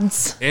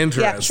 Charades.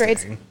 Interesting. Yeah,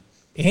 charades.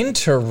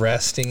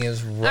 Interesting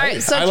is right. All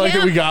right, so I like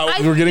that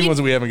Cam, we're getting ones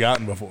that we haven't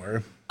gotten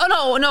before.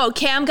 Oh, no.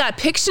 Cam got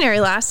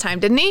Pictionary last time,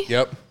 didn't he?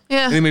 Yep.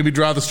 Yeah. And he made me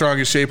draw the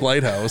strongest shaped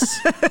lighthouse.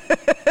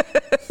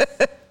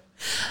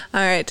 All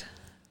right.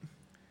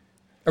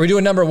 Are we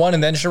doing number 1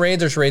 and then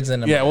charades, or charades and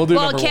then number Yeah, we'll do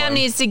Well, number Cam 1.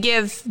 needs to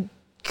give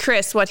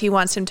Chris what he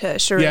wants him to Yeah,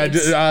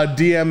 charades.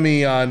 DM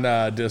me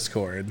on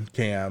Discord,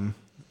 Cam,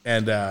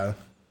 and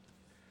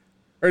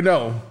or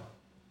no,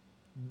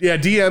 yeah,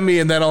 DM me,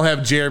 and then I'll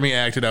have Jeremy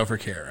act it out for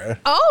Kara.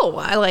 Oh,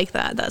 I like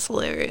that. That's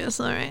hilarious.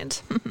 All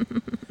right.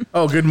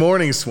 Oh, good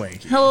morning,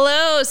 Swanky.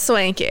 Hello,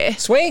 Swanky.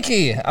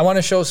 Swanky. I want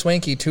to show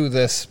Swanky to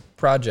this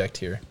project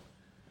here.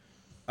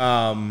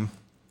 All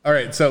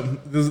right, so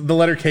the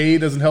letter K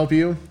doesn't help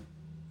you.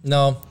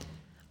 No.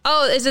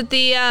 Oh, is it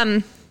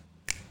the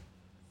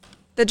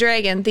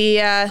dragon?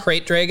 The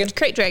Crate Dragon?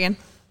 crate dragon.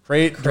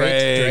 Great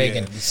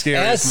Dragon.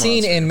 Scariest As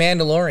seen monster. in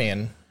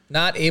Mandalorian.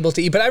 Not able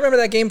to eat. But I remember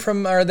that game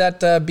or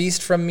that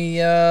beast from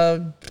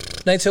the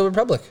Knights of the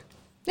Republic.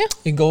 Yeah.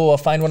 You can go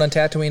find one on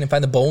Tatooine and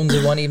find the bones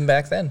of one even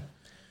back then.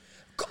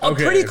 A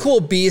Okay. pretty cool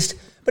beast,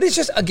 but it's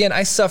just, again,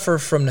 I suffer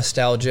from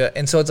nostalgia.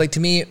 And so it's like,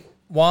 to me,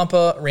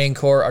 Wampa,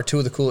 Rancor are two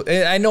of the coolest.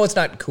 I know it's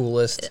not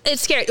coolest.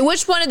 It's scary.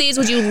 Which one of these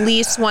would you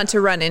least want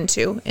to run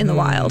into in the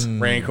wild?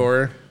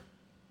 Rancor.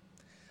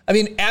 I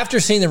mean, after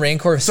seeing the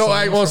Rancor So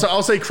scene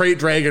I'll say Crate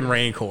Dragon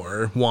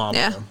Rancor Wampa.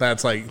 Yeah.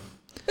 That's like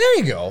there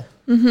you go.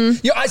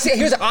 Mm-hmm. I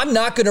see. I'm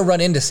not going to run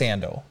into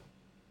Sando.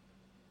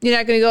 You're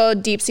not going to go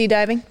deep sea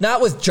diving? Not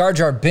with Jar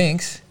Jar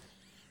Binks.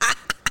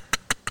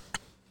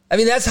 I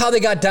mean, that's how they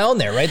got down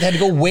there, right? They had to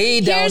go way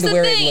down Here's to the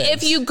where thing. it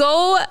lives.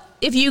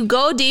 If you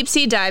go deep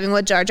sea diving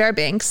with Jar Jar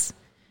Binks,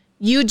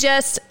 you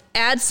just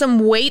add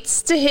some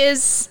weights to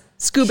his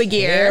scuba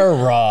gear.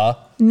 Kara.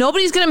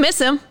 Nobody's going to miss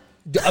him.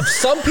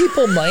 Some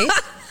people might.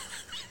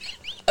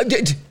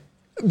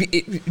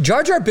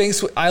 Jar Jar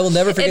Binks, I will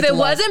never forget. If it the line.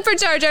 wasn't for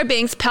Jar Jar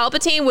Binks,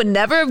 Palpatine would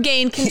never have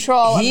gained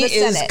control He of the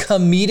is Senate.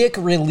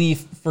 comedic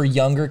relief for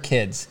younger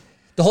kids.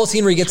 The whole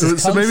scene where he gets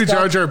his so tongue maybe stuck.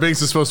 Jar Jar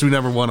Binks is supposed to be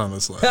number 1 on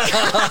this list.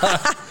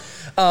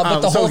 But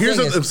the whole thing is,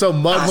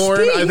 Mudhorn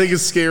Speed. I think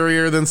is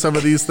scarier than some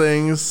of these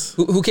things.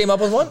 who came up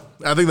with one?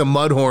 I think the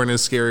Mudhorn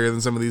is scarier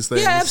than some of these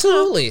things. Yeah,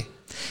 absolutely.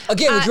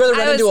 Again, would you rather I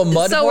run into a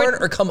was- so Mudhorn we're-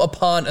 or come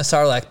upon a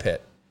Sarlacc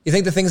pit? You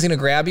think the thing's gonna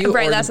grab you?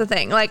 Right, or that's the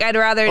thing. Like, I'd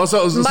rather.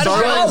 Also,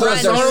 Mudhorn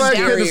runs Sarlacc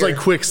down. pit is like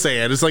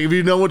quicksand. It's like if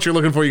you know what you're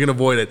looking for, you can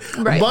avoid it.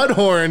 Right.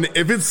 Mudhorn,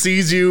 if it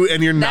sees you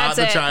and you're not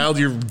That's the it. child,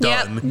 you're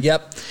done.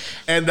 Yep.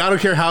 And I don't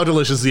care how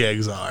delicious the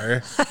eggs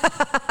are.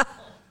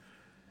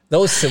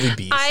 Those silly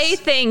beasts. I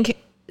think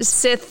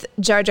Sith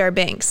Jar Jar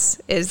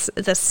Binks is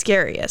the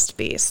scariest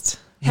beast.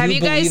 Have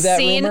you guys believe that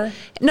seen? rumor?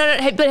 No,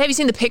 but have you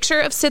seen the picture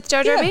of Sith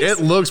Jar Jar Binks?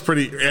 It looks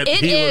pretty.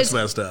 He is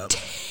looks messed up.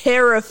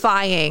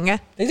 Terrifying.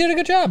 They did a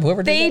good job.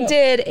 Whoever did They that up.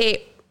 did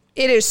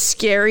it is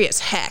scary as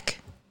heck.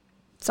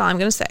 That's all I'm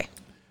gonna say.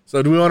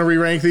 So, do we want to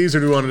re-rank these,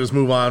 or do we want to just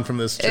move on from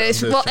this?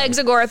 Well,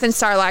 Exegorth and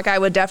Sarlacc, I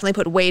would definitely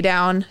put way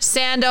down.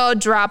 Sando,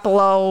 drop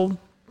below.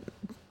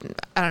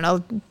 I don't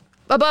know,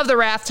 above the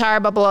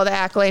Rathtar, but below the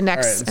Accolade All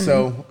next. right,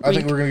 so I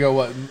think we're gonna go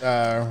what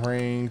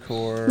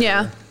Rancor.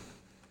 Yeah.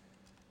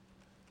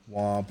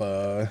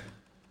 Wampa.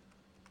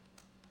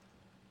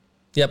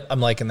 Yep, I'm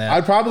liking that.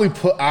 I'd probably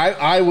put.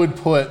 I would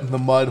put the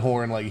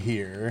Mudhorn like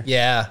here.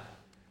 yeah.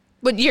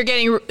 But you're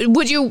getting.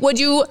 Would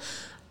you?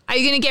 Are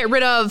you gonna get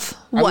rid of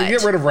I what? would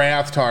get rid of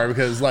Rathtar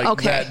because like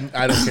Okay. that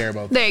I don't care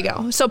about. There you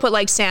go. So put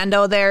like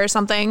Sando there or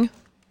something.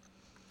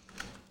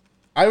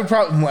 I would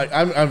probably like.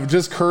 I'm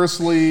just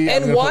Cursely. I'm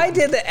And gonna why put-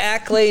 did the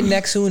Acklay,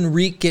 Nexu, and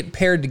Reek get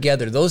paired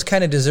together? Those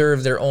kind of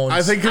deserve their own.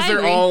 I think because I they're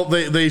agree. all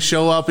they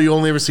show up, but you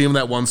only ever see them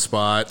that one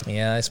spot.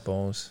 Yeah, I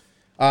suppose.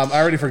 I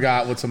already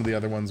forgot what some of the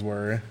other ones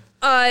were.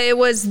 It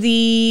was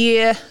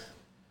the.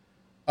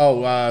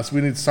 Oh, so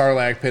we need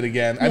Sarlacc Pit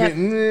again. I Yep.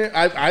 mean,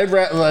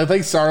 I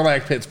think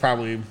Sarlacc Pit's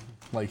probably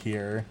like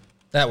here.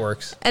 That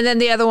works. And then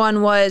the other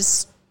one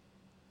was.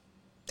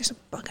 There's a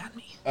bug on me.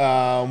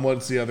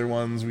 What's the other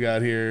ones we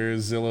got here?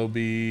 Zillo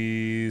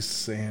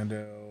Beast,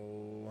 Sando.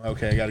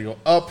 Okay, I got to go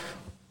up.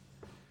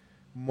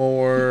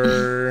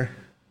 More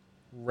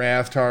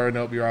Rathtar.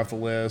 Nope, you're off the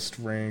list.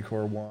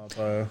 Rancor,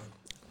 Wampa.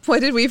 What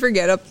did we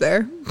forget up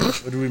there?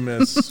 What did we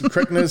miss?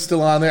 Krykna's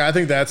still on there. I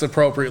think that's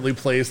appropriately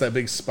placed. That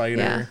big spider.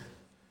 Yeah.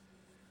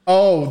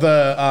 Oh,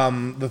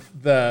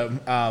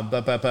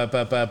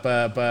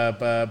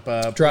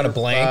 Drawing a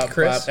blank,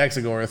 Chris?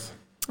 Exegorth.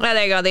 Oh,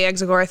 there you go. The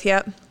Exegorth.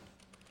 Yep.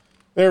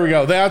 There we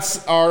go.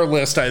 That's our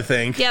list, I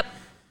think. Yep.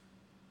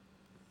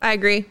 I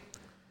agree.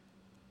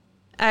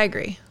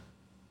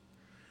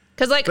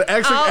 Because like The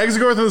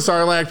Exegorth and the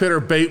Sarlacc Pit are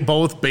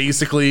both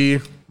basically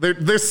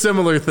they're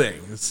similar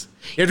things.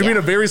 You have to be in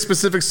a very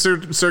specific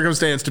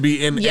circumstance to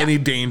be in Yeah. any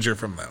danger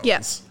from those.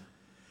 Yes.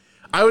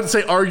 I would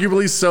say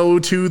arguably so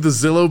to the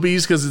Zillo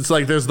Beast because it's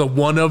like there's the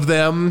one of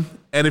them,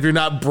 and if you're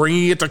not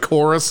bringing it to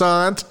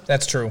Coruscant,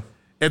 That's true.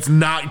 It's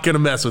not gonna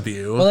mess with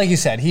you. Well, like you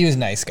said, he was a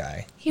nice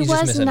guy. He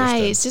was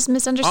nice, just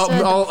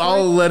misunderstood.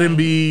 I'll let him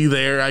be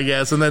there, I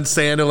guess. And then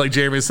Sando, like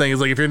Jeremy's saying,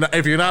 is like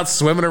if you're not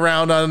swimming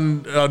around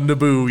on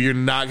Naboo, you're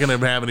not gonna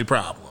have any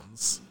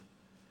problems.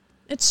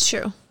 It's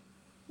true.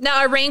 Now,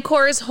 are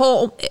Rancors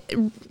whole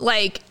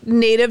like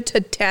native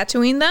to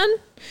Tatooine then?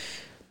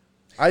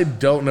 I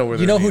don't know where.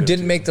 You know who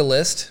didn't make the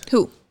list?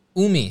 Who?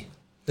 Umi,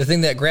 the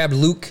thing that grabbed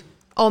Luke.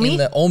 Omi?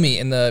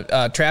 In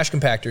the trash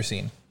compactor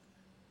scene.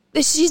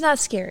 She's not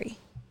scary.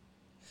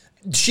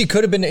 She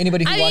could have been to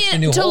anybody who watched the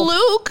New to Hope.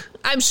 Luke,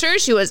 I'm sure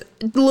she was.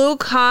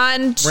 Luke,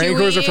 Han, Chewie,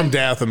 Rancors are from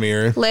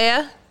Dathomir.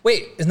 Leia.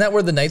 Wait, isn't that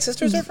where the Night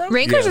Sisters are from?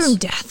 Rancors are Yes. from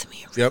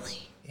Dathomir. Yep.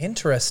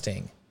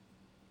 Interesting.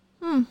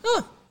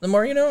 Huh. The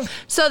more you know.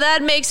 So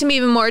that makes him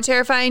even more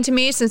terrifying to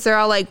me since they're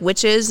all like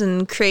witches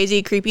and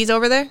crazy creepies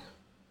over there.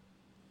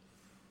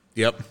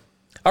 Yep.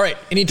 All right.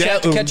 Any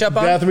chat to catch up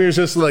on? Dathomir is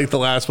just like the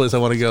last place I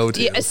want to go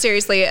to. Yeah,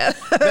 seriously. Yeah.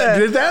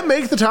 Did that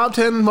make the top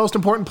 10 most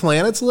important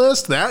planets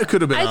list? That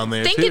could have been on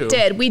there I think too. it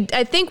did.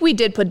 I think we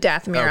did put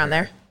Dathomir on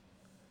there.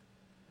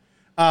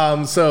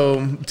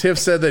 So Tiff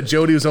said that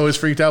Jody was always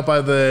freaked out by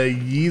the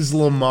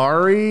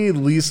Salamiri.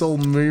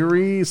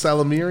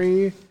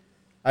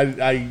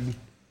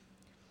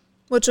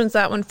 Which one's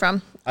that one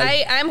from?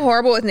 I'm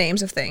horrible with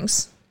names of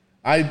things.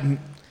 I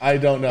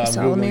don't know. I'm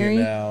Googling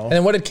it now. And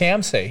then what did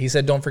Cam say? He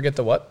said, don't forget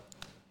the what?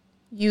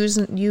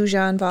 Yuuzhan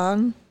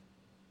Vong.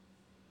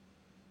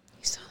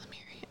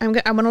 I'm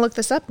going to look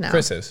this up now.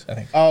 Chris is, I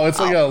think. Oh, it's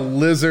like a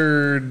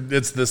lizard.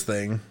 It's this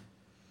thing.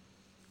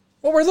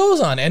 What were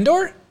those on?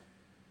 Endor?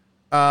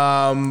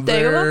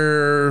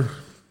 They're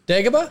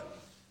Dagobah?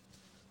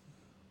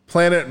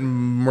 Planet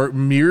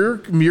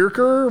Merkur.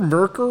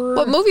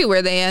 What movie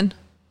were they in?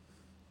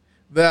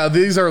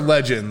 These are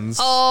legends.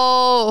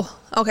 Oh,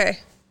 okay.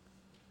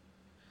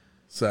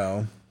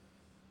 So.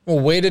 Well,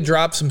 way to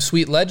drop some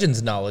sweet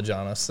Legends knowledge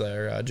on us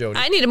there, Jody.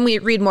 I need to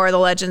read more of the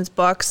Legends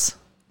books.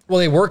 Well,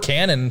 they were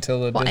canon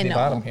until the Disney I know.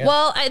 bottom. Yeah.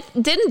 Well,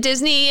 didn't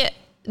Disney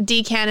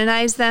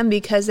decanonize them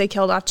because they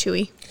killed off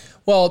Chewie?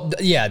 Well,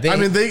 yeah. They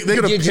could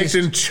have picked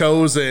and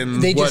chosen.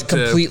 They just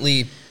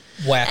completely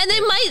whacked. And they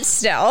might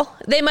still.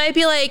 They might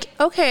be like,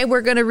 okay, we're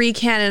going to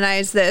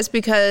recanonize this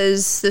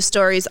because the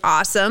story's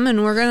awesome,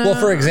 and we're going to. Well,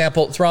 for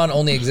example, Thrawn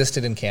only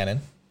existed in canon,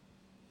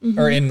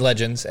 or in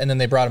Legends, and then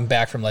they brought him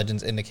back from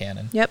Legends into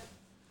canon. Yep.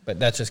 But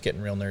that's just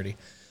getting real nerdy.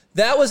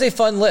 That was a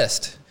fun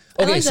list.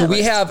 Okay, like so that we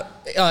list. have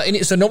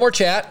so no more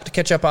chat to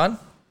catch up on.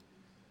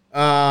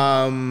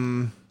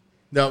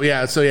 No,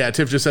 yeah. So yeah,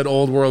 Tiff just said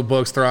old world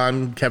books.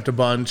 Thrawn kept a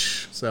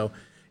bunch. So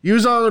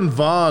Yuuzhan and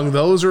Vong,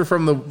 those are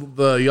from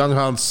the Young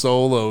Han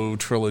Solo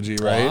trilogy,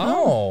 right?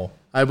 Oh,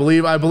 I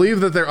believe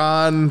that they're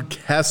on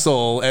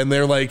Kessel, and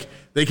they're like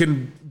they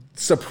can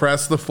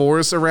suppress the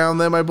Force around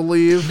them. I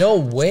believe. no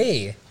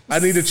way. I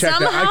need to check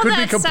that. I Somehow could be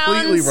that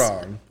completely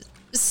sounds- wrong.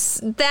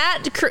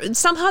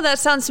 Somehow that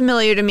sounds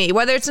familiar to me,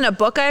 whether it's in a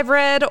book I've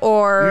read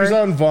or.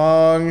 Yuuzhan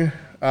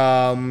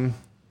Vong,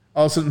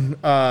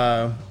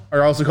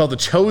 are also called the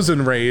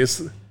Chosen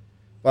Race,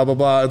 blah, blah,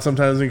 blah, and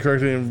sometimes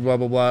incorrectly, blah,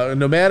 blah, blah. A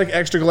nomadic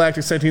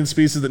extragalactic sentient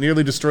species that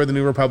nearly destroyed the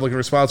New Republic and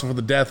responsible for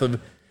the death of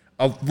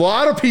a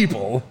lot of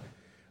people.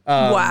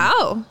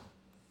 Wow.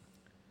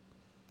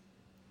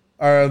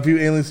 Are a few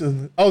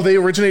aliens. Oh, they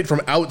originate from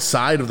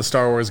outside of the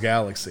Star Wars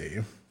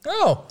galaxy.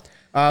 Oh,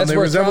 that's They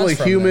where resemble a Thrawn's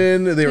from,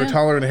 human. They were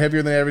taller and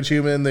heavier than the average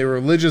human. They were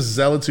religious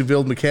zealots who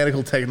viewed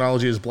mechanical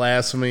technology as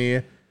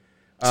blasphemy.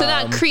 So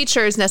not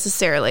creatures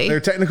necessarily. Their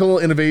technical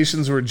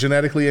innovations were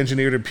genetically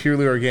engineered and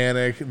purely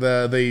organic.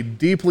 They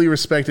deeply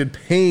respected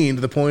pain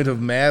to the point of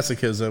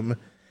masochism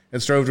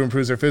and strove to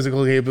improve their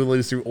physical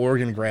capabilities through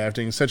organ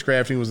grafting. Such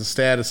grafting was a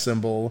status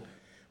symbol.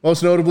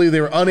 Most notably,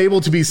 they were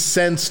unable to be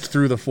sensed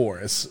through the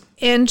Force.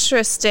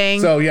 Interesting.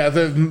 So yeah,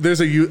 I'm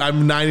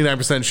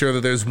 99% sure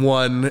that there's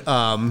one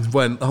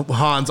when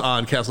Han's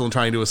on Kessel and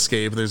trying to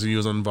escape. There's a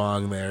Yuuzhan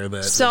Vong there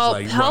that. So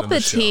is, like, running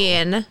the show.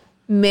 Palpatine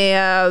may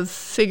have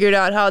figured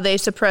out how they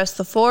suppress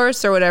the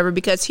Force or whatever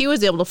because he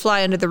was able to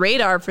fly under the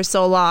radar for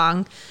so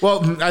long.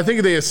 Well, I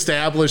think they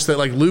established that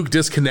like Luke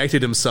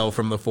disconnected himself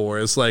from the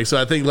Force. Like, so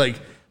I think like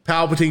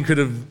Palpatine could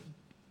have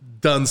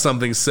done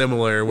something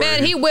similar. Where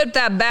Man, he whipped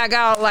that back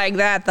out like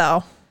that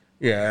though.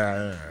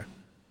 Yeah.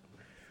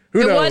 Who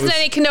It knows? wasn't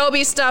any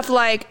Kenobi stuff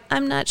like,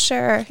 I'm not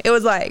sure. It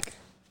was like,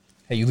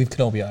 Hey, you leave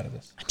Kenobi out of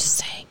this. I'm just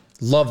saying.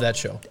 Love that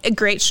show. A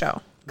great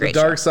show. The Great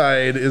dark show.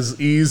 side is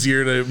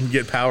easier to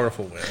get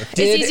powerful with. It's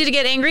easy to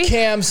get angry.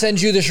 Cam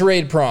send you the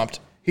charade prompt.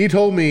 He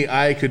told me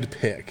I could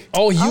pick.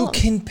 Oh, you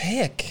can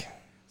pick.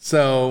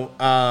 So,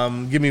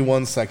 give me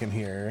 1 second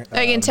here.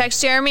 I can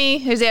text Jeremy.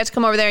 Or does he have to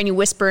come over there and you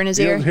whisper in his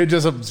ear? He'll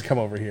just come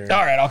over here.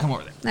 All right, I'll come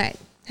over there. All right.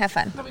 Have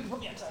fun.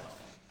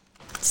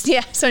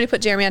 Yeah, somebody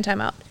put Jeremy on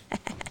timeout.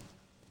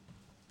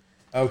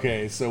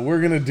 Okay, so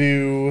we're gonna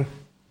do.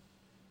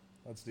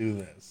 Let's do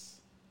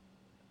this.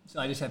 So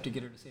I just have to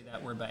get her to say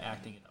that word by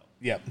acting it out.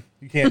 Yep,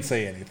 you can't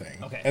say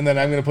anything. Okay. And then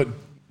I'm gonna put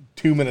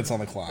 2 minutes on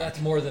the clock. That's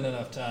more than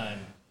enough time.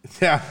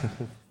 Yeah,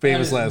 famous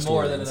That is last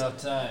more words. than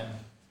enough time.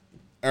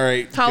 All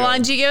right. How go.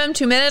 long do you give him?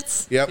 2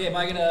 minutes? Yep. Where am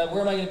I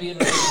gonna be?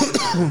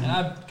 And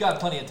I've got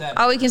plenty of time.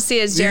 All we can see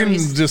is You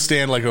Jeremy's. can just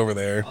stand like over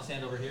there. I'll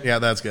stand over here. Yeah,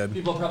 that's good.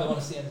 People probably want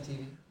to see on the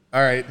TV.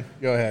 All right,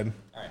 go ahead.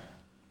 All right.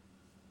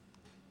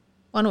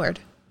 One word.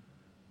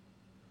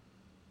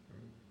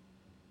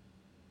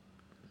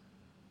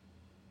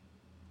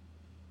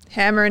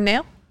 Hammer and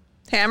nail?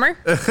 Hammer?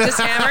 Just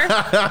hammer?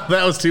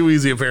 That was too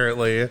easy,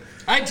 apparently.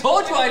 I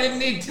told you I didn't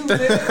need 2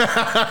 minutes.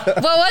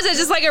 What was it?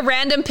 Just like a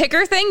random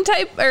picker thing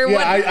type? Or Yeah,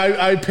 what?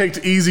 I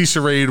picked easy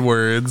charade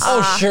words.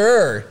 Oh,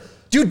 sure.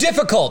 Do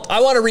difficult. I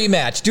want a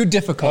rematch. Do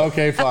difficult.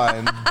 Okay,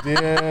 fine.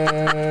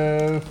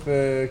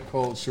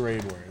 Difficult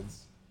charade words.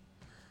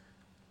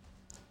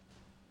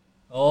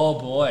 Oh,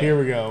 boy. Here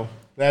we go.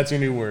 That's your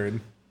new word.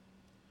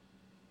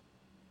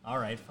 All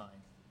right, fine.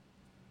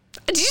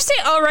 Did you say,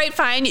 all right,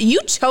 fine? You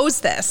chose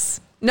this.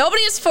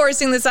 Nobody is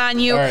forcing this on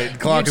you. All right,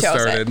 clock You has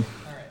chose started. it.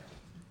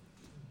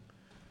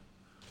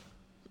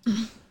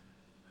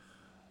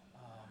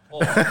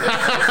 All right.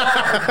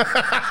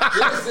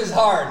 This is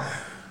hard.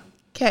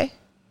 Okay.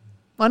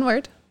 One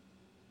word.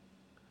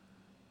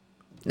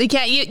 You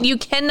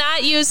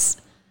cannot use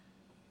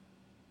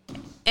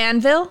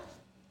anvil,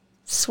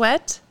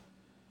 sweat,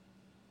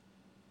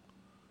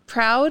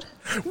 proud.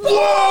 Whoa,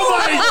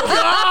 my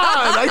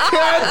God! I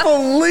can't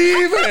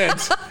believe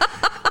it!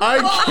 I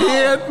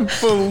can't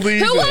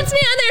believe Who it. wants me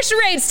on their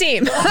charades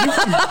team?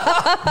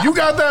 You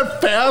got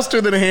that faster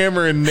than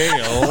hammer and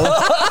nail.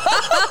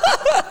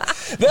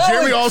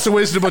 Jeremy also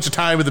wasted a bunch of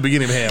time at the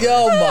beginning of hammer.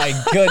 Oh, my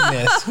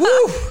goodness.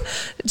 Woo.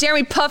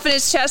 Jeremy puffing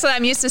his chest, and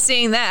I'm used to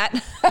seeing that.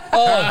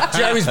 Oh,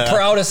 Jeremy's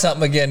proud of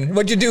something again.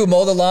 What'd you do?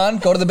 Mow the lawn?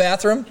 Go to the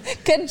bathroom?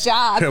 Good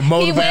job. Mow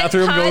the He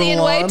bathroom, went go to potty the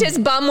and wiped lawn. his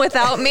bum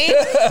without me.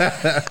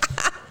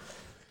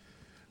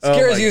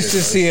 Scare's my used to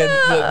goodness. seeing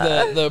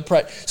the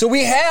pride. So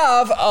we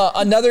have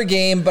another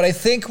game, but I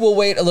think we'll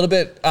wait a little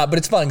bit. But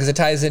it's fun because it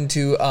ties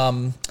into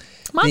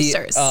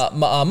Monsters.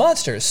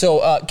 monsters.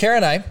 So Kara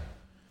and I,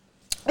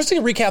 let's take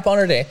a recap on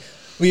our day.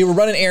 We were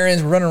running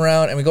errands, we're running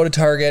around, and we go to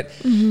Target.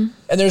 And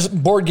there's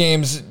board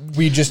games.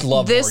 We just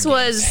love. This board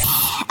games.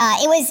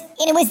 was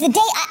It was the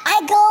day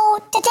I go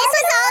to. This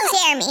was all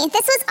Jeremy.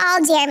 This was all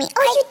Jeremy.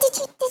 Oh, did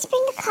you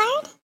bring the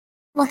card?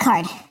 What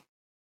card?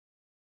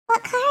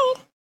 What card?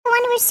 The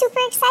one we're super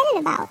excited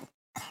about.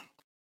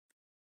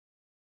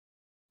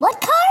 What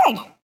card?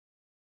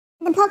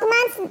 The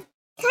Pokemon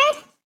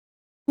card?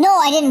 No,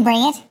 I didn't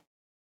bring it.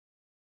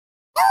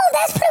 No,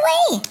 that's put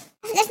away.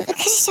 We could have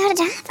showed it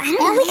off. I don't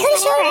No, know. we could have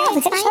showed it off.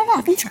 We could have showed it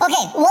off.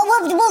 Okay,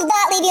 we'll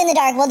not leave you in the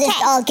dark. We'll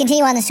just I'll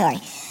continue on the story.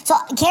 So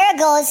Kara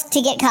goes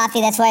to get coffee.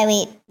 That's why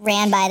we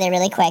ran by there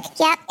really quick.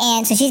 Yep.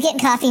 And so she's getting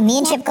coffee. Me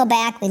and Chip go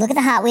back. We look at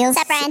the Hot Wheels.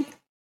 What's up, Brian?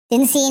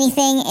 Didn't see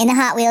anything in the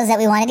Hot Wheels that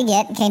we wanted to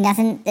get. Okay,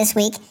 nothing this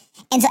week.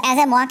 And so as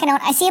I'm walking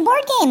out, I see a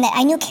board game that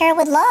I knew Kara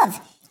would love.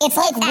 It's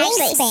like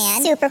actually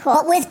Wingspan, super cool.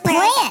 but with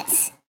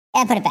plants.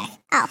 Yeah, put it back.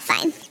 Oh,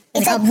 fine.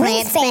 It's like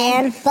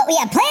Wingspan, but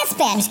yeah, Plant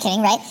Span. Just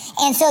kidding, right?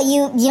 And so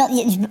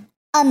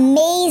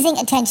amazing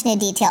attention to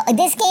detail. Like,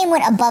 this game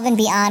went above and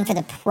beyond for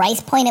the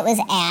price point it was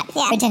at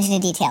for attention to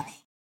detail.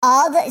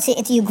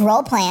 You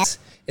grow plants.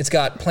 It's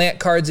got plant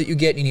cards that you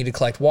get. You need to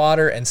collect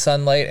water and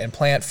sunlight and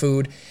plant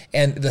food.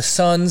 And the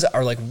suns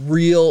are like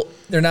real.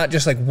 They're not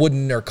just like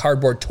wooden or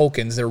cardboard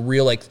tokens. They're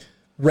real like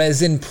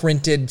resin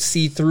printed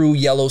see-through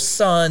yellow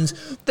suns,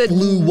 The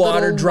blue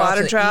water little drops. water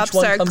and each drops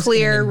one are comes in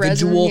clear an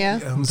resin, individual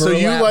yeah. So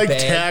you burlap like bag.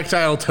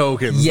 tactile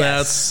tokens.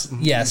 Yes.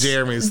 That's Yes.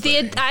 Jeremy's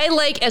thing. I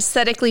like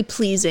aesthetically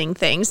pleasing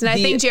things, and I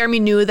The- think Jeremy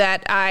knew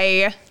that.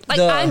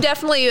 I'm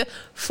definitely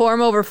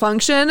form over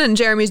function, and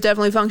Jeremy's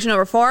definitely function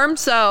over form.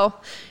 So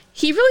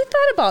he really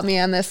thought about me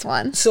on this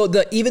one. So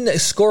even the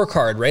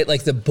scorecard, right?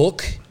 Like the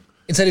book,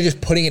 instead of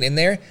just putting it in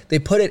there, they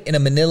put it in a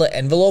manila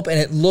envelope, and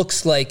it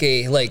looks like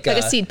a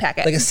seed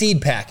packet. Like a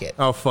seed packet.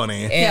 Oh,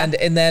 funny. And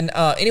then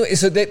anyway,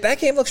 so that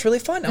game looks really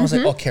fun. I was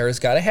like, oh, Kara's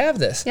got to have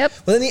this. Yep.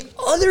 Well, then the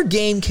other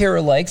game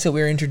Kara likes that we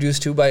were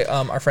introduced to by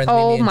our friends Mimi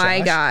Oh and my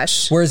Josh,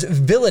 gosh. was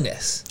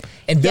Villainous.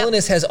 And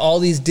Villainous has all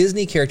these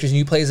Disney characters, and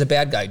you play as a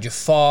bad guy.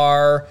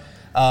 Jafar,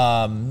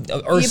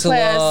 Ursula. You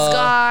play as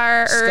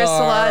Scar,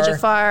 Ursula,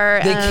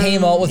 Jafar. They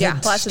came out with a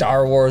lots of-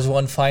 Star Wars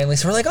one finally.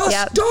 So we're like, oh,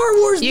 Yep. Star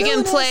Wars You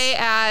can Villainous. play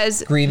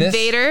as Grievous,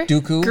 Vader,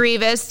 Dooku.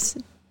 Grievous,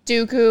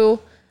 Dooku,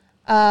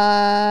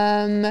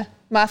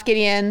 Moff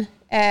Gideon,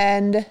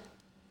 and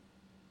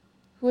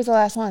who was the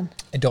last one?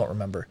 I don't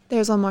remember.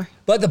 There's one more.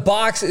 But the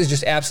box is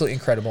just absolutely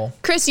incredible.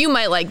 Chris, you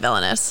might like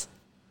Villainous.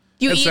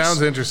 It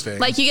sounds interesting.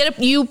 Like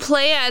you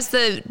play as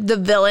the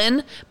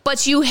villain,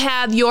 but you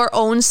have your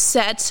own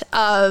set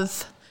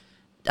of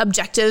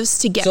objectives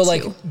to get So to.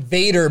 like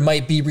Vader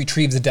might be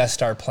retrieve the Death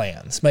Star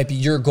plans. Might be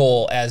your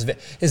goal as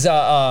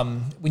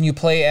when you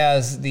play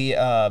as the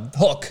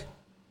Hook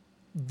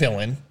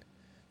villain,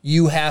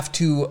 you have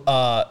to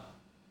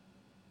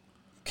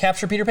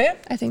capture Peter Pan?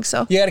 I think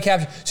so. You got to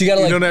capture. So you got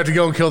to You like. don't have to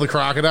go and kill the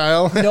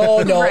crocodile.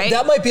 No, Right?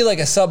 that might be like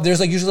a sub. There's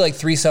like usually like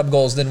 3 sub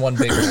goals, then 1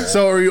 big goal.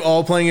 So are you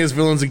all playing as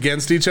villains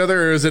against each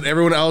other, or is it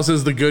everyone else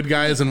is the good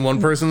guys and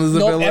one person is the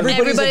no, villain?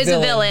 Everybody's a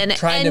villain,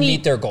 trying to and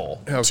meet their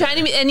goal.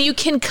 And you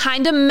can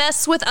kind of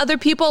mess with other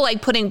people,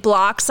 like putting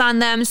blocks on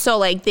them, so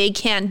like they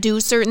can't do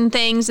certain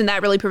things, and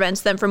that really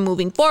prevents them from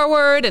moving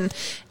forward. And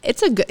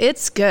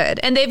it's good.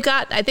 And they've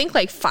got, I think,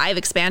 like 5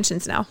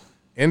 expansions now.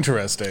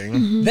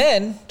 Interesting.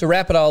 Then, to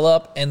wrap it all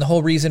up, and the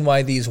whole reason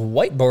why these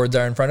whiteboards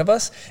are in front of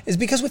us is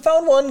because we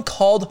found one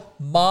called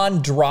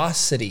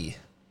Monstrosity.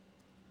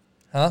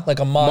 Huh? Like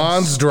a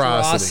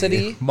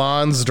monstrosity.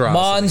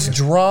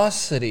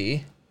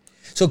 Monstrosity.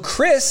 So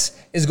Chris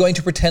is going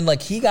to pretend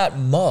like he got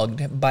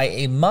mugged by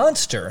a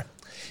monster.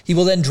 He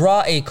will then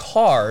draw a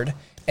card,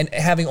 and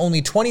having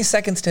only 20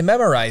 seconds to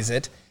memorize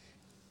it,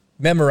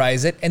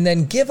 and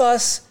then give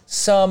us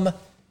some...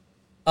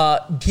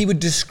 he would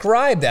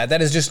describe that.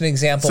 That is just an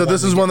example. So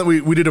this is one that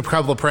we did a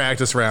couple of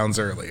practice rounds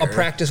earlier. A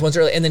practice ones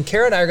earlier. And then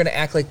Kara and I are going to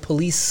act like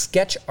police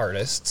sketch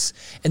artists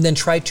and then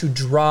try to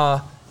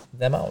draw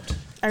them out.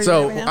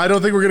 So I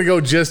don't think we're going to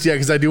go just yet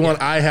because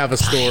I have a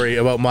story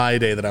about my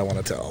day that I want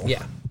to tell.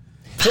 Yeah.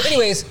 So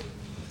anyways,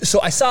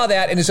 so I saw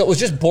that and so it was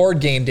just board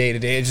game day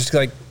today. It just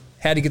like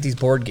had to get these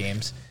board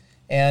games.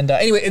 And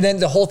anyway, and then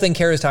the whole thing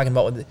Kara's talking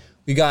about,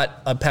 we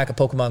got a pack of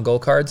Pokemon Go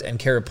cards and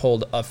Kara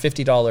pulled a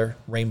 $50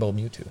 Rainbow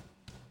Mewtwo.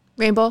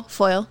 Rainbow,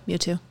 foil,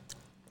 Mewtwo.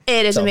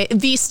 It is amazing.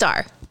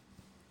 V-Star.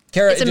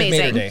 Kara, it's it just made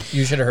her amazing. day.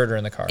 You should have heard her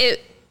in the car.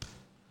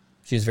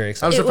 She was very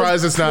excited. I'm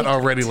surprised it's not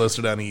already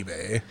listed on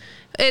eBay.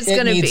 It's It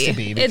going to needs be. to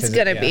be It's because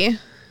going to yeah. be.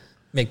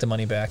 Make the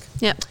money back.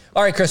 Yep.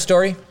 All right, Chris,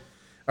 story.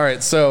 All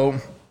right, so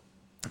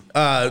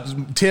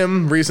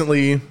Tim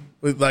recently,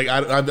 like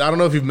I don't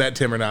know if you've met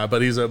Tim or not,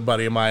 but he's a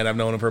buddy of mine. I've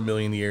known him for a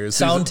million years.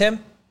 Sound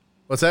Tim?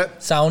 What's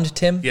that? Sound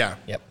Tim? Yeah.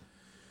 Yep.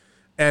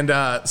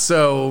 And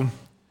so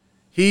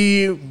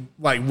he,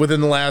 like,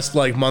 within the last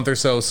like month or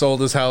so, sold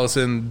his house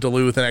in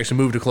Duluth and actually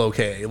moved to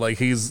Cloquet. Like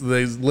he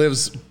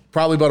lives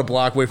probably about a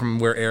block away from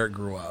where Eric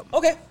grew up.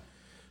 Okay.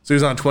 So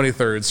he's on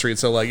 23rd Street.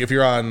 So like if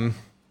you're on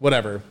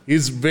whatever,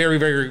 he's very,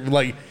 very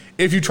like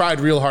if you tried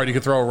real hard, you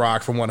could throw a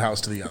rock from one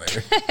house to the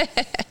other.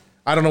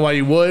 I don't know why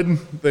you would.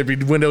 There'd be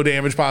window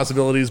damage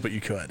possibilities, but you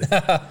could.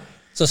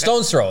 So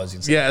stone's throw, as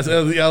you'd say. Yeah, it's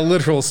a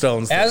literal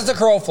stones. As the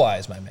crow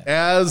flies, my man.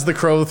 As the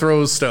crow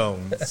throws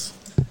stones.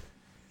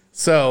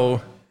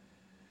 So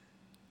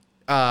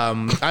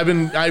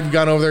I've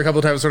gone over there a couple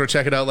of times to sort of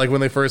check it out, like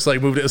when they first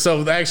like moved it.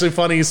 So actually,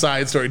 funny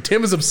side story.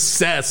 Tim is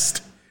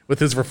obsessed with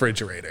his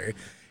refrigerator.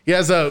 He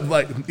has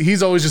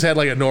he's always just had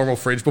like a normal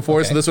fridge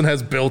before, so this one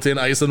has built-in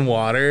ice and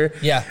water.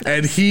 Yeah.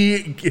 And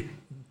he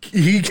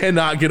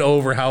cannot get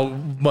over how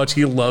much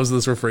he loves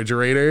this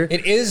refrigerator.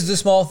 It is the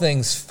small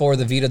things for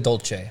the Vita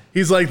Dolce.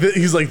 He's like,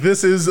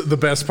 this is the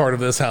best part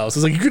of this house.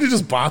 It's like, you could have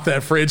just bought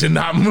that fridge and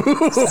not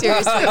moved.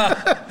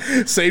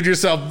 Seriously. Saved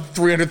yourself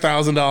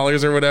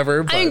 $300,000 or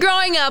whatever. I mean,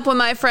 growing up, when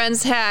my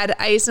friends had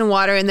ice and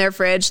water in their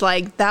fridge,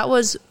 like that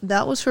was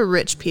for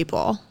rich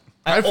people.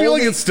 I feel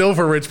like it's still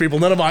for rich people.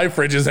 None of my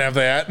fridges have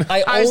that.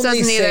 Ours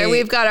doesn't either.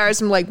 We've got ours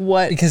from like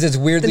what? Because it's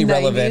weirdly the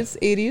relevant.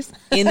 90s, 80s.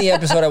 In the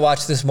episode I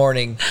watched this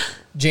morning,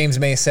 James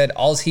May said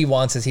all he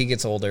wants as he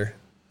gets older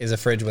is a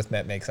fridge with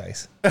Met Makes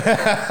Ice.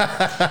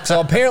 So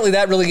apparently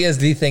that really is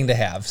the thing to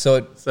have. So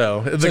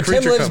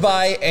Tim lives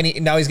by,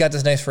 and now he's got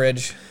this nice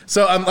fridge.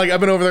 So I've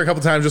been over there a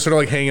couple times, just sort of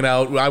like hanging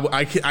out.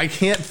 I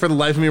can't for the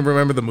life of me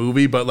remember the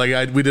movie, but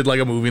like we did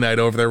like a movie night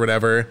over there,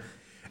 whatever.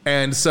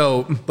 And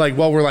so like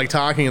while we're like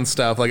talking and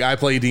stuff, like I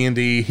play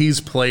D&D, he's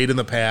played in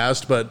the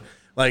past, but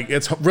like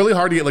it's really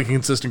hard to get like a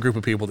consistent group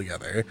of people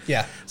together.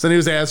 Yeah. So then he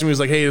was asking me, he was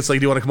like, hey, it's like,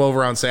 do you want to come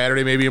over on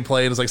Saturday maybe and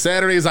play? And it's like,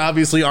 Saturdays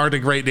obviously aren't a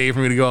great day for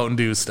me to go out and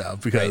do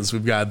stuff because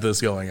we've got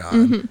this going on.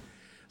 Mm-hmm.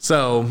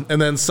 So,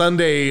 and then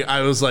Sunday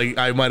I was like,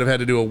 I might have had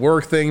to do a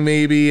work thing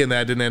maybe, and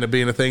that didn't end up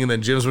being a thing. And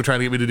then Jim's were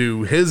trying to get me to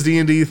do his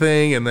D&D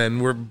thing. And then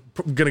we're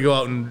going to go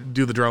out and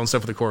do the drone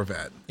stuff with the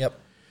Corvette. Yep.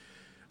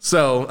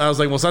 So I was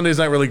like, well, Sunday's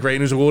not really great. And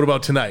he was like, well, what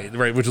about tonight?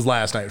 Right. Which was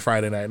last night,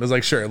 Friday night. And I was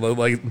like, sure.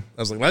 Like, I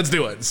was like, let's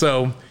do it.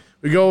 So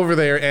we go over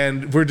there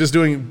and we're just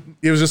doing,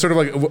 it was just sort of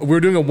like, we were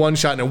doing a one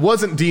shot, and it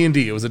wasn't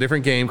D&D. It was a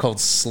different game called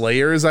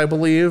Slayers, I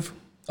believe.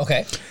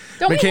 Okay.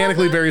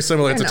 Mechanically very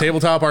similar. It's a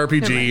tabletop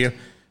RPG,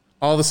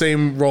 all the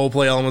same role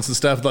play elements and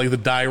stuff. Like the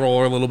die roll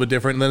are a little bit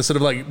different. And then instead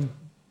of like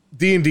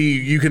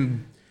D&D, you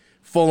can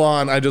full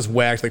on, I just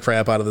whacked the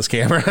crap out of this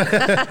camera.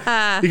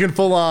 You can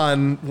full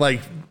on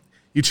like,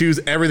 you choose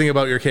everything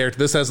about your character.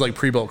 This has like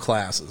pre-built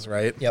classes,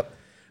 right? Yep.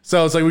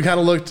 So it's like we kind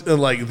of looked at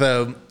like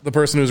the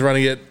person who's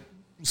running it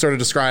sort of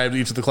described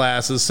each of the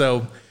classes.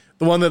 So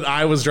the one that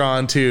I was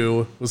drawn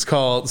to was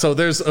called, so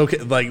there's, okay,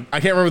 like I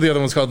can't remember the other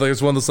one's called.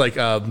 There's one that's like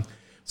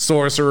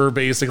sorcerer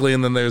basically,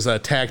 and then there's a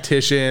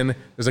tactician,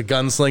 there's a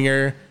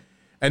gunslinger.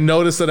 And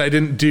notice that I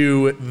didn't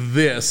do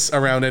this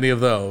around any of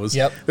those.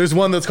 Yep. There's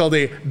one that's called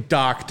a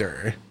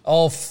doctor.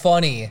 Oh,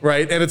 funny.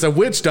 Right? And it's a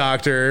witch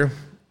doctor.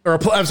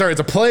 It's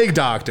a plague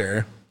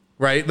doctor,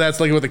 right? That's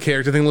like what the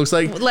character thing looks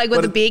like. Like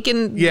with the beak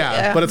and...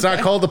 Yeah, but it's not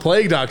called the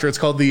Plague Doctor. It's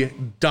called the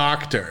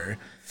Doctor.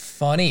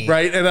 Funny.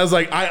 Right? And I was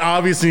like, I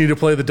obviously need to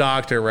play the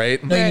Doctor,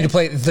 right? No, you need to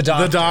play the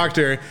Doctor. The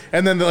Doctor.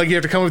 And then like you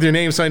have to come up with your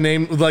name. So I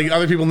named, like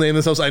other people name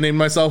themselves. I named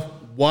myself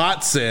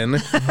Watson.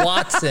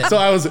 Watson. So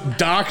I was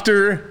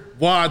Dr.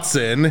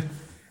 Watson.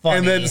 Funny.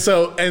 And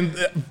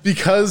then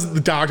because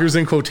the doctor's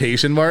in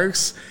quotation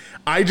marks,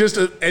 I just,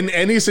 in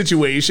any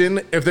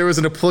situation, if there was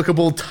an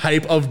applicable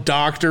type of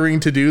doctoring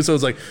to do, so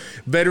it's like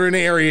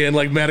veterinarian,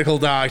 like medical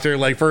doctor,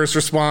 like first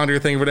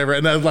responder thing, whatever,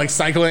 and then like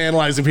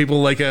psychoanalyzing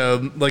people like a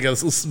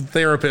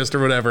therapist or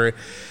whatever.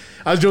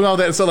 I was doing all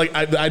that. So like,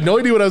 I had no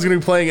idea what I was going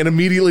to be playing, and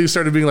immediately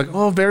started being like,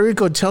 oh, very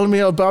good. Tell me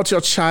about your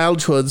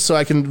childhood so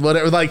I can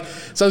whatever. Like,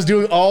 so I was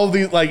doing all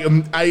these, like,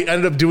 I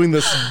ended up doing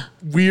this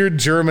weird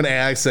German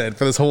accent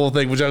for this whole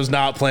thing, which I was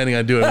not planning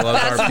on doing while I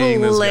was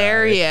RPing this guy.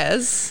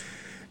 Hilarious.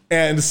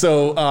 And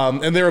so,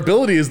 and their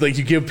ability is like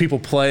you give people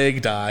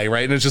plague die,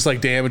 right? And it's just like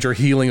damage or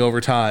healing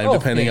over time,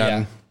 depending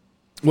on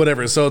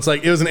whatever. So it's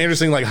like, it was an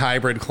interesting like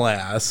hybrid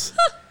class.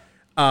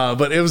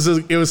 But it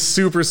was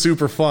super,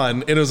 super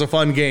fun. And it was a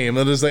fun game.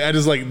 And it was like, I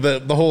just like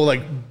the whole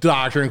like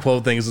doctor and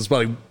quote things is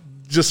probably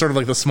just sort of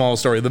like the small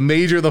story.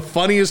 The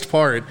funniest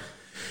part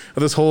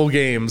of this whole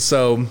game.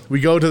 So we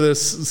go to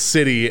this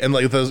city, and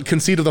like the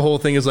conceit of the whole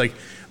thing is like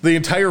the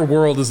entire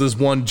world is this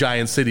one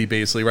giant city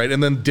basically, right?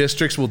 And then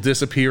districts will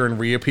disappear and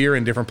reappear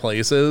in different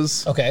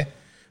places. Okay.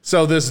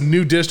 So this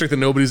new district that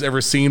nobody's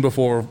ever seen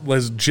before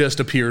has just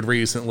appeared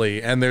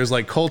recently, and there's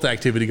like cult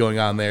activity going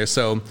on there.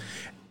 So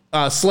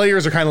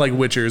slayers are kind of like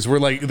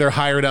witchers. They're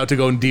hired out to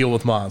go and deal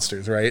with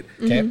monsters, right?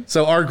 Okay.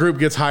 So our group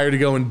gets hired to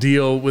go and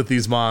deal with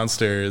these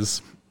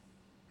monsters.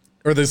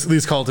 Or these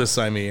cultists,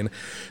 I mean.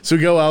 So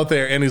we go out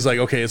there, and he's like,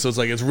 okay, so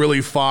it's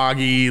really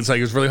foggy. It's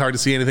really hard to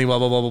see anything, blah,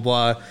 blah, blah, blah,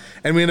 blah.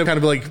 And we end up kind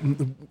of like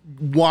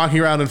walking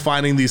around and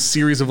finding these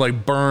series of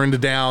like burned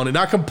down, and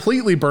not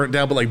completely burnt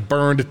down, but like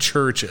burned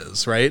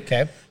churches, right?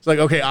 Okay. It's like,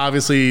 okay,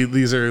 obviously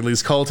these are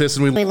these cultists,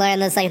 and we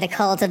learn this, like the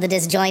cult of the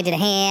disjointed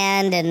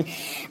hand, and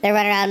they're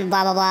running around and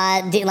blah, blah,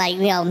 blah,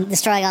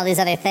 destroying all these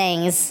other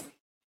things.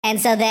 And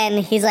so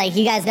then he's like,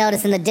 you guys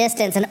notice in the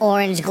distance an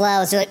orange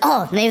glow. So you're like,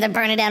 oh, maybe they're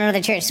burning down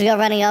another church. So we go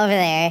running over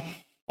there.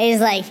 And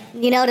he's like,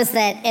 you notice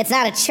that it's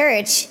not a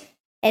church.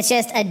 It's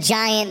just a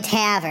giant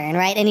tavern,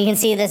 right? And you can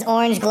see this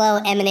orange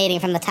glow emanating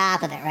from the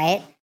top of it,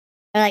 right?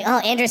 We're like,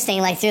 oh, interesting,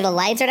 like through the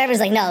lights or whatever.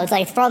 It's like, no, it's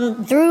like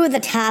through the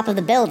top of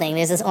the building,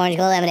 there's this orange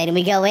glow emanating.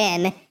 We go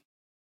in,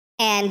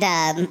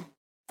 and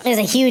there's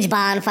a huge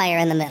bonfire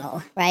in the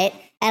middle, right?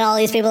 And all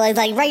these people, it's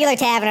like regular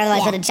tavern,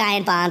 otherwise with a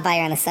giant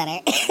bonfire in the center.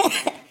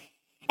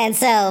 And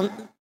so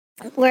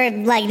we're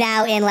like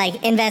now in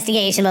like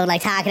investigation mode,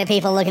 like talking to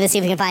people, looking to see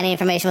if we can find any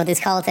information with these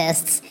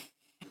cultists.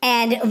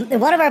 And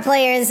one of our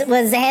players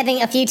was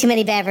having a few too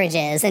many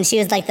beverages, and she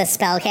was like the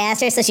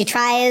spellcaster. So she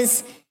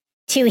tries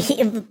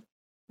to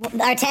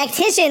our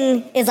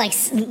tactician is like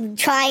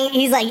trying,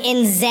 he's like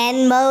in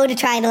Zen mode,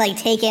 trying to like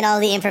take in all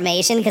the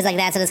information, because like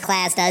that's what his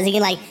class does. He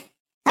can like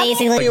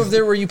basically. How many of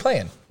there were you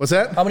playing? What's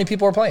that? How many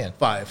people were playing?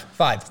 Five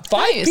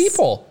Nice.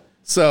 people.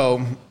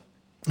 So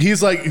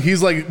he's like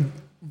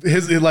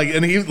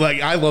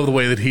I love the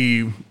way that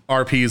he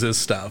RPs his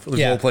stuff,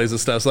 role plays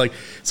his stuff.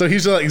 So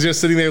he's just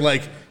sitting there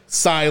like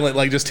silent,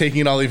 like just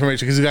taking in all the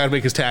information, because he's got to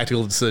make his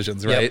tactical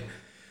decisions, right? Yep.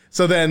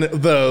 So then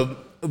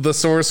the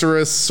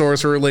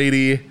sorcerer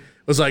lady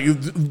was like,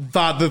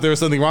 thought that there was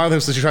something wrong with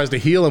him, so she tries to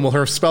heal him. Well,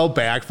 her spell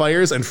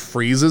backfires and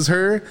freezes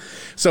her.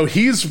 So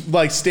he's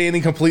like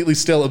standing completely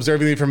still,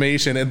 observing the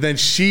information, and then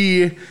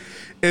she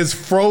is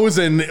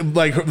frozen,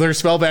 like their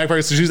spell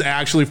backfires, so she's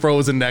actually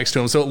frozen next to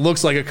him. So it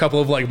looks like a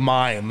couple of like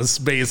mimes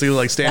basically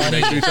like standing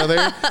next to each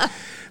other.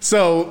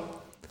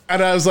 So,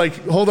 and I was like,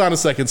 hold on a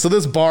second. So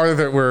this bar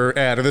that we're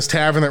at, or this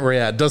tavern that we're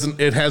at,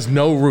 it has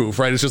no roof,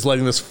 right? It's just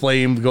letting this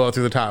flame go out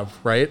through the top,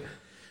 right?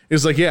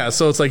 It's like, yeah,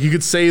 so it's like you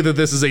could say that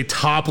this is a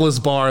topless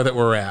bar that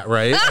we're at,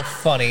 right?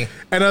 Funny.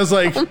 And I was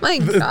like, oh my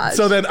gosh.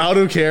 So then out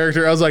of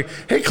character, I was like,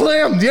 hey,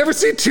 Clam, do you ever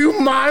see two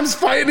mimes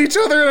fighting each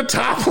other in a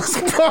topless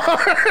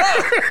bar?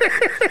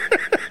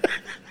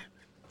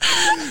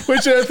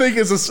 Which I think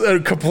is a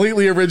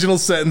completely original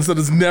sentence that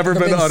has never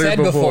been uttered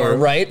before.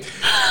 Right?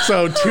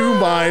 So two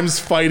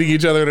mimes fighting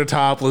each other in a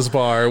topless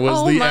bar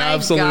was the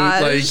absolute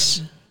like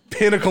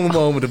pinnacle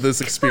moment of this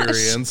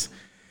experience.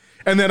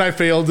 And then I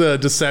failed the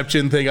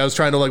deception thing. I was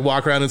trying to like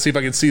walk around and see if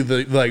I could see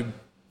the like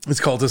these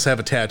cultists have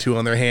a tattoo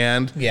on their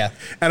hand. Yeah.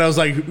 And I was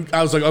like,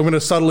 I'm going to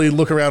subtly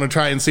look around and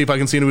try and see if I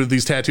can see any of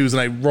these tattoos. And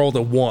I rolled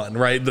a 1,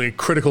 right? The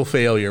critical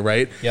failure,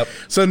 right? Yep.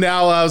 So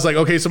now I was like,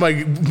 okay, so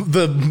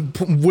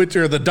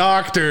the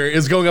doctor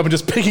is going up and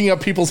just picking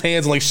up people's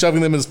hands and like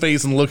shoving them in his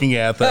face and looking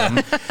at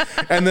them.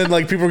 And then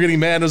like people were getting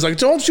mad. I was like,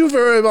 don't you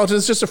worry about it.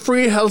 It's just a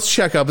free health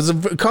checkup. It's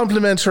a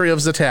complimentary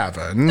of the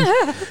tavern.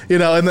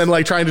 And then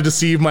like trying to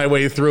deceive my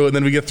way through it. And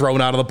then we get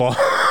thrown out of the bar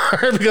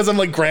because I'm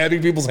like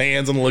grabbing people's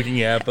hands and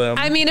looking at them.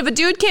 I mean, if a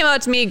dude came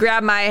out to me,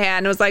 grabbed my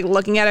hand, and was like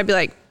looking at it, I'd be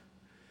like,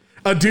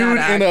 a dude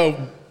in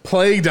a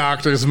Plague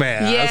Doctor's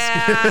mask.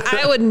 Yeah,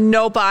 I would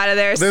nope out of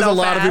there. There's so a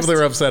lot of fast. people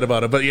that are upset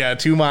about it, but yeah,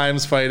 2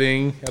 mimes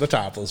fighting at a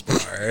topless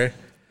bar.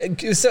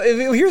 So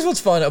here's what's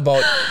fun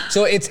about.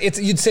 So it's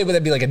you'd say would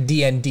that be like a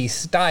D&D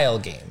style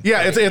game?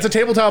 Yeah, it's a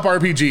tabletop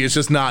RPG. It's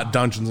just not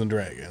Dungeons and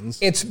Dragons.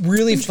 It's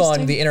really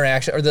fun, the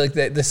interaction or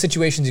the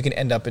situations you can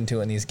end up into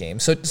in these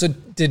games. So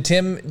did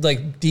Tim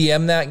like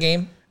DM that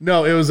game?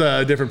 No, it was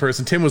a different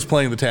person. Tim was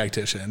playing the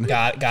tactician.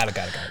 Got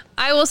it.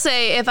 I will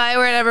say, if I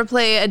were to ever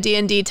play a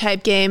D&D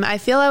type game, I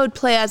feel I would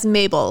play as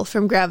Mabel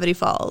from Gravity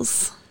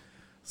Falls.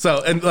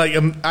 So, and like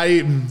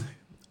I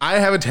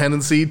have a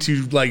tendency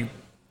to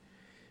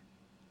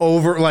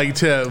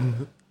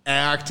to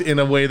act in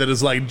a way that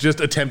is like just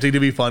attempting to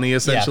be funny,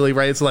 essentially,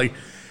 right? So like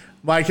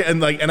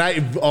and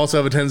I also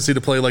have a tendency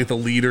to play like the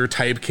leader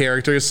type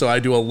characters, so I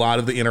do a lot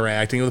of the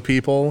interacting with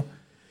people.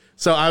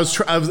 So I was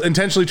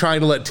intentionally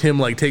trying to let Tim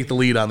like take the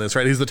lead on this,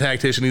 right? He's the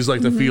tactician, he's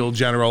like the field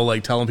general,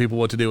 like telling people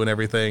what to do and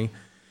everything.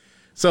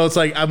 So it's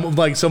like I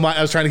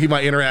was trying to keep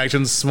my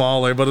interactions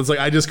smaller, but it's like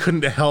I just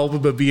couldn't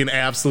help but be an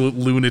absolute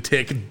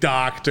lunatic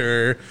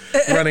doctor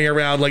running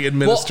around like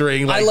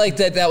administering. Well, I like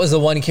that was the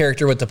one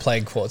character with the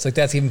plague quotes. Like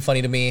that's even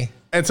funny to me.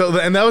 And so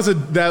that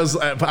was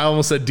I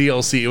almost said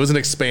DLC. It was an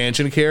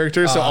expansion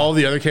character, so all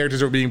the other characters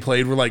that were being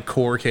played were like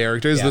core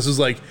characters. Yeah. This was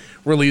like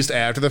released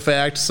after the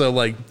fact, so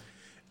like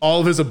all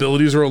of his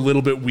abilities are a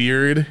little bit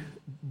weird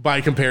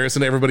by comparison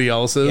to everybody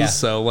else's. Yeah.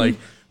 So like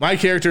my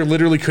character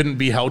literally couldn't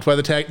be helped by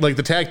the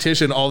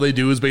tactician. All they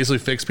do is basically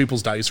fix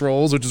people's dice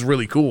rolls, which is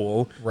really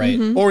cool. Right.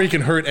 Or he can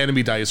hurt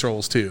enemy dice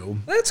rolls too.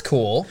 That's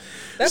cool.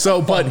 That's So,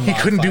 a but fun he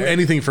couldn't do modifier.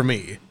 anything for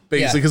me, basically,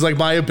 Yeah. because like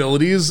my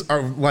abilities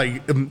are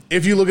like,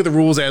 if you look at the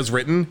rules as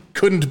written,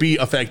 couldn't be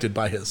affected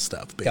by his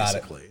stuff, Got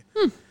it. basically.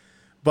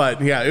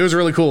 But yeah, it was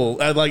really cool.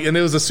 And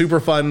it was a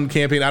super fun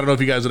campaign. I don't know if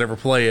you guys would ever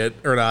play it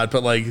or not,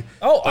 but like,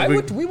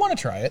 We want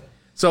to try it.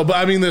 So, but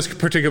I mean, this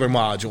particular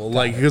module,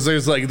 like, because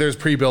there's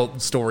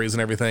pre-built stories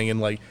and everything,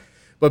 and like,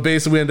 but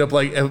basically we end up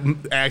like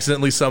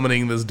accidentally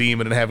summoning this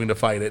demon and having to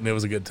fight it, and it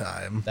was a good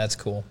time. That's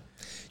cool.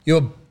 You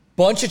have a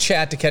bunch of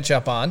chat to catch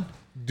up on.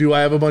 Do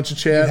I have a bunch of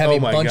chat? You have Oh a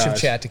my bunch gosh. of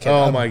chat to catch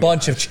Oh up. my A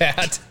bunch gosh. of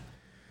chat.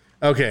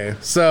 Okay,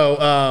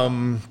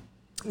 so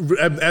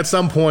at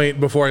some point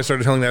before I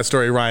started telling that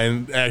story,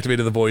 Ryan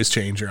activated the voice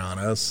changer on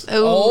us.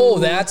 Oh,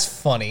 that's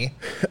funny.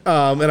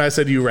 And I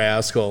said, "You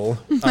rascal."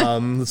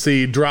 Let's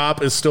see,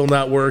 drop is still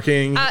not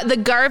working. The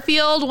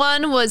Garfield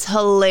one was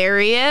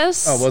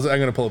hilarious. Oh, was it? I'm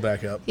gonna pull it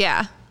back up.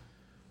 Yeah.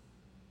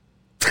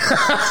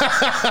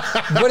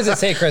 What does it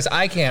say, Chris?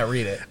 I can't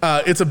read it.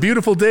 It's a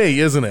beautiful day,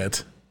 isn't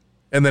it?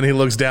 And then he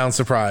looks down,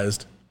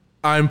 surprised.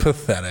 I'm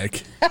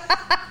pathetic.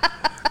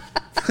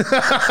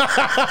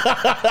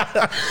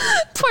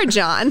 Poor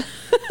John.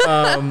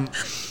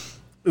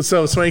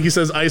 So Swanky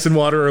says ice and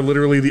water are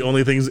literally the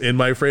only things in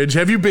my fridge.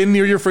 Have you been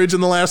near your fridge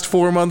in the last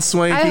 4 months,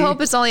 Swanky? I hope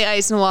it's only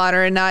ice and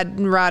water and not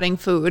rotting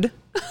food.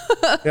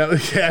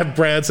 Yeah,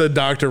 Brad said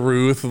Dr.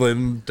 Ruth,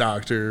 then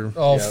Dr.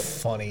 Oh, Yep.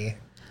 funny.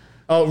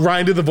 Oh,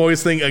 Ryan did the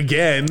voice thing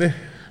again.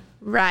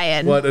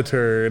 Ryan. What a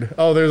turd.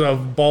 Oh, there's a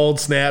bald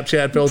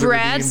Snapchat filter.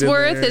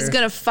 Bradsworth is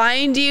going to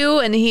find you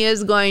and he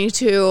is going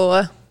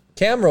to...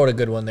 Cam wrote a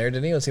good one there,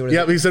 didn't he? Let's see what it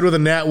Yep, he said with a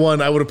nat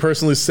 1, I would have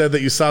personally said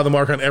that you saw the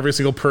mark on every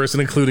single person,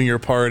 including your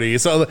party.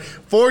 So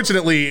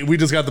fortunately, we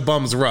just got the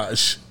bums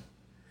rush.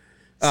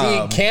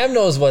 See, Cam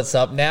knows what's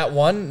up. Nat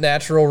 1,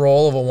 natural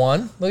roll of a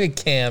 1. Look at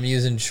Cam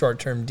using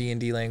short-term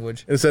D&D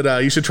language. It said,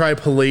 you should try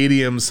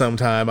Palladium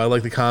sometime. I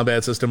like the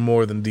combat system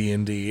more than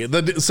D&D.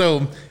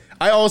 So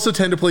I also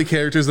tend to play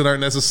characters that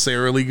aren't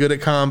necessarily good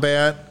at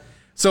combat.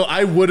 So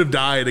I would have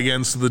died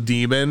against the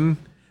demon,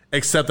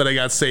 except that I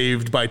got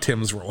saved by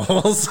Tim's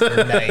rolls.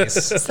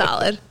 Nice.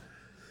 Solid.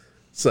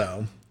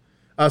 So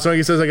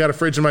he says, I got a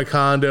fridge in my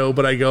condo,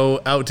 but I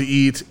go out to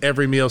eat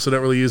every meal, so I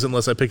don't really use it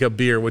unless I pick up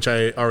beer, which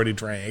I already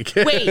drank.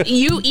 Wait,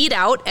 you eat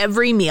out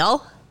every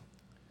meal?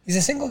 He's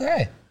a single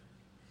guy.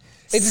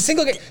 It's a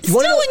single guy. Still,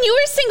 when you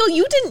were single,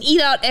 you didn't eat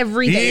out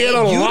every He day. ate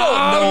a You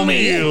lot don't know of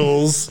me.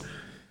 meals.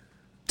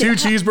 2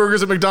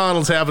 cheeseburgers at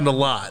McDonald's happened a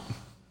lot.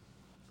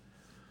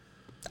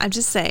 I'm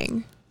just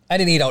saying. I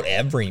didn't eat out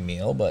every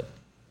meal, but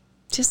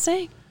Just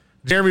saying.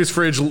 Jeremy's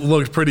fridge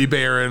looked pretty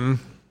barren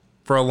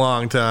for a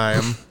long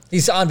time.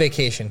 he's on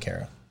vacation,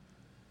 Kara.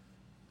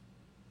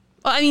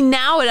 Well, I mean,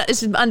 now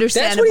it's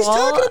understandable. That's what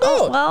he's talking about.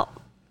 Oh,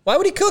 well, Why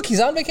would he cook? He's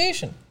on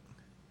vacation.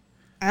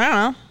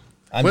 I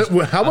don't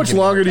know. How much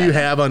longer do you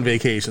have on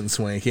vacation,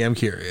 Swanky? I'm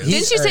curious.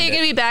 He's Didn't you say earned you're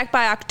going to be back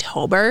by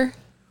October?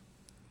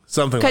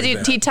 Something like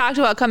Because that. he talked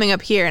about coming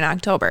up here in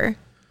October.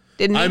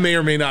 Didn't he? I may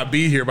or may not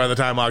be here by the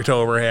time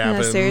October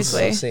happens.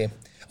 seriously. Let's see.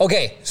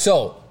 Okay,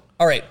 so,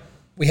 all right.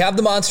 We have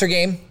the monster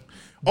game.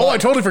 Oh, I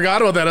totally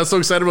forgot about that. I was so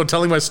excited about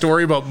telling my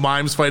story about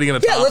mimes fighting in a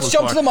Yeah, topless let's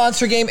jump bar. to the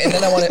monster game, and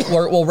then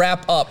we'll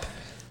wrap up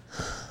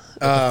with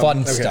the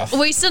fun stuff.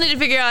 We still need to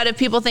figure out if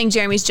people think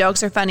Jeremy's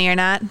jokes are funny or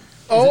not.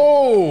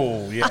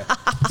 Oh, yeah.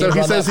 So he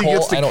run says that he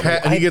gets poll? I don't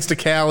know. he gets to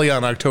Cali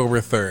on October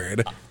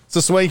 3rd. So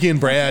Swanky and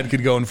Brad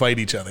could go and fight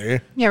each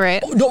other. Yeah,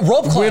 right. No,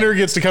 rope climb. Winner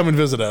gets to come and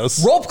visit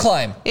us. Rope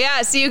climb.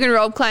 Yeah, so you can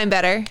rope climb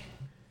better.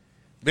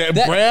 Yeah,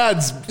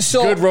 Brad's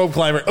good rope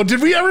climber. Oh,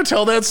 did we ever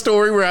tell that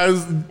story where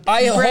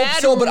I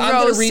hope so, but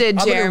I'm going to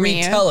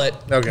Jeremy. retell it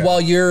while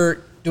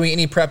you're doing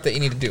any prep that you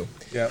need to do.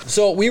 Yeah.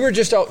 So we were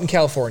just out in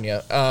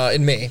California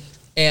in May,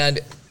 and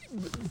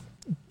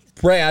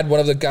Brad, one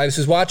of the guys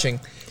who's watching,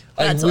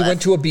 we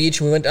went to a beach.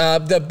 We went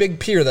the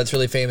big pier that's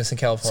really famous in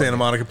California,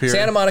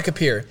 Santa Monica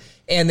Pier,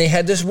 and they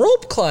had this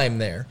rope climb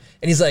there.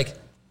 And he's like,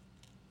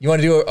 "You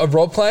want to do a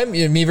rope climb?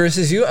 Me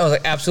versus you?" I was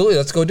like, "Absolutely,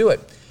 let's go do it."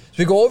 So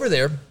we go over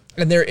there.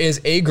 And there is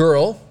a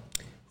girl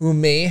who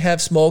may have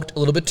smoked a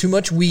little bit too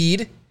much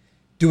weed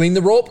doing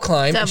the rope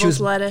climb. Devil's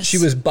lettuce. She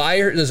was by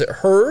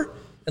her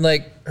and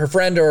like her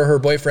friend or her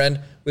boyfriend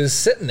was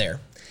sitting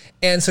there.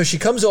 And so she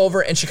comes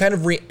over and she kind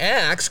of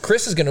reacts.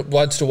 Chris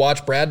wants to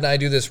watch Brad and I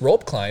do this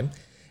rope climb.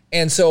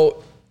 And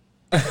so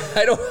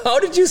how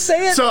did you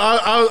say it?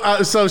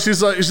 So so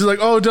she's like,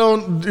 oh,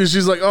 don't,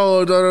 she's like,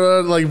 oh,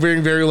 don't, like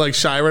being very like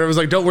shy. Whatever. I was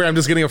like, don't worry, I'm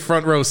just getting a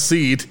front row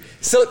seat.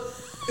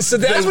 So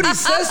that's what he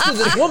says to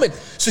this woman.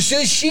 So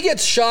she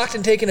gets shocked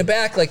and taken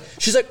aback. Like,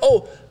 she's like,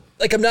 oh,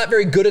 like I'm not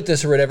very good at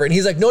this or whatever. And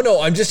he's like,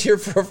 no, I'm just here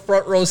for a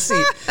front row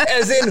seat.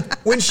 As in,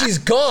 when she's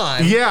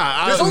gone,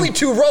 there's only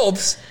 2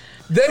 ropes.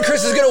 Then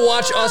Chris is going to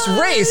watch us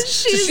race.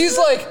 So she's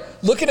like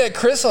looking at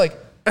Chris like,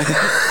 you're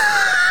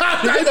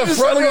in the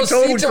front row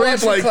seat to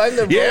watch him climb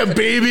the rope. Yeah,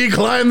 baby,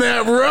 climb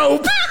that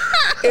rope.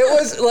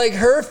 It was like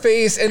her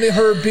face and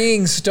her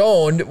being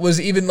stoned was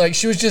even like,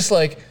 she was just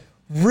like,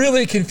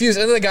 really confused,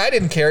 and the guy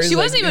didn't care. She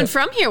wasn't even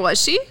from here,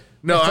 was she?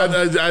 No,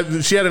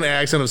 she had an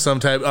accent of some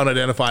type,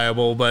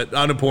 unidentifiable, but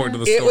unimportant to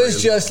the story. It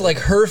was just like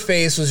her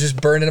face was just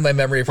burned into my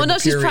memory from the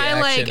pure she's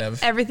probably reaction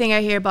like, everything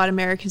I hear about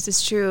Americans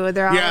is true.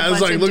 They're all I a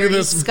was bunch like, of look at dirty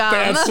this scum.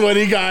 fat,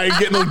 sweaty guy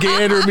getting a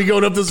gander and me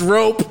going up this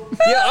rope.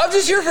 Yeah, I'm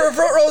just here for a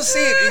front row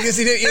seat because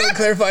he didn't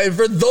clarify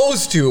for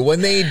those 2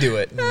 when they do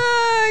it.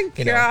 Oh,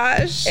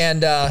 gosh.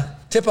 And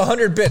tip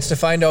 100 bits to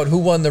find out who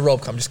won the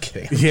rope climb. I'm just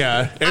kidding.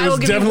 Yeah, it was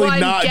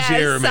definitely not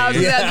Jeremy. I was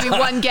going to give you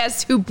one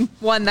guess who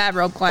won that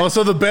rope climb.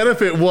 Also, the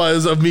benefit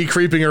of me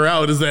creeping her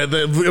out is that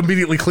they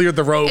immediately cleared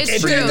the ropes.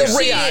 It's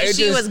true.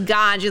 She was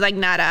gone. She's like,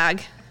 nah,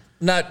 dog.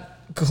 Not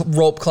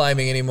rope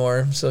climbing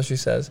anymore, so she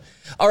says.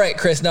 All right,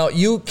 Chris, now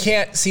you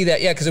can't see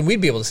that yet because then we'd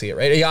be able to see it,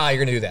 right? Yeah, you're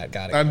going to do that.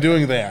 Got it. I'm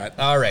doing that.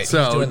 All right.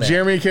 So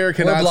Jeremy and Kara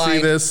cannot see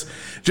this.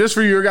 Just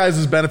for your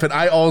guys' benefit,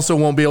 I also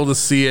won't be able to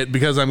see it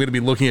because I'm going to be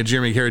looking at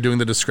Jeremy and Kara doing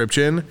the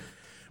description.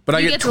 But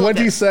I get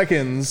 20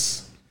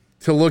 seconds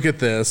to look at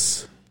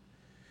this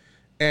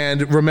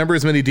and remember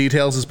as many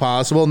details as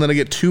possible. And then I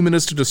get 2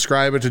 minutes to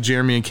describe it to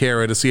Jeremy and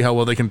Kara to see how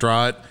well they can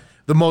draw it.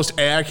 The most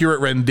accurate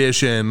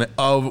rendition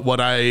of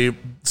what I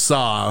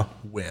saw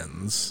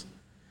wins.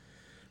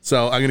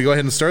 So I'm going to go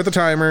ahead and start the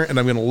timer, and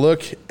I'm going to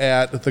look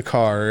at the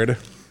card.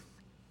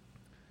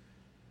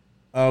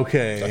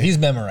 Okay. So he's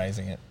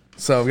memorizing it.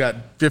 So I've got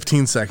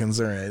 15 seconds.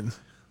 All right.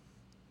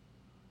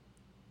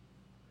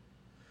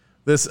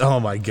 Oh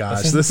my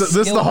gosh. This is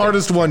the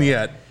hardest one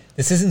yet.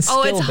 This isn't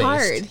skill-based. It's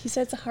hard. He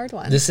said it's a hard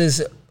one. This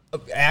is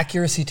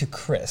accuracy to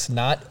Chris,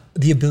 not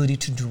the ability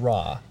to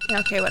draw.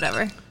 Okay,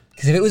 whatever.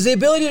 Because if it was the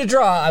ability to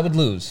draw, I would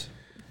lose.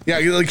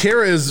 Yeah,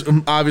 Kara is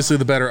obviously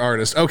the better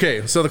artist.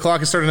 Okay, so the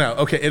clock is starting out.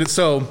 Okay,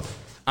 so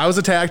I was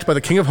attacked by the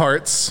King of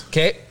Hearts.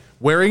 Okay.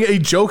 Wearing a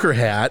Joker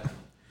hat.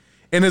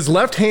 In his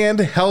left hand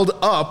held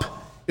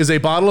up is a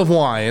bottle of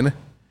wine.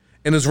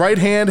 In his right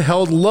hand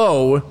held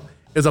low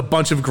is a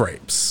bunch of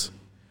grapes.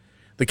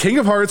 The King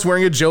of Hearts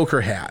wearing a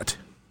Joker hat.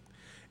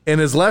 In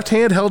his left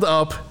hand held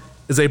up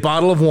is a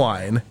bottle of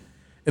wine.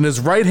 In his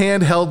right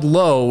hand held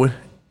low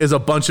is a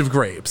bunch of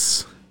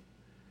grapes.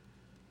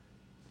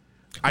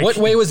 What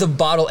way was the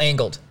bottle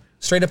angled?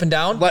 Straight up and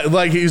down?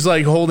 Like he's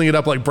like holding it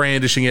up, like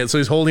brandishing it. So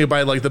he's holding it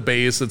by like the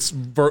base. It's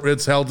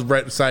held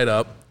right side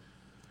up.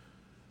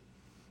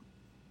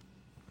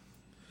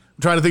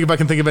 I'm trying to think if I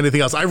can think of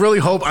anything else. I really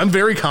hope, I'm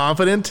very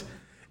confident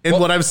in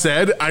what I've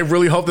said. I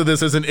really hope that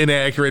this isn't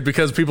inaccurate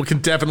because people can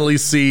definitely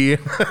see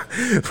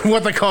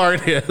what the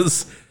card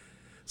is.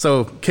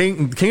 So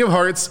King of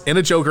Hearts in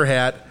a Joker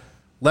hat,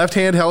 left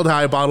hand held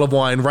high, bottle of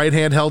wine, right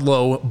hand held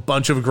low,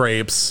 bunch of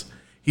grapes.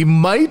 He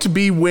might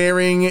be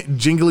wearing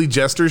jingly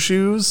jester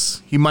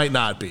shoes. He might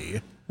not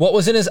be. What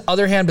was in his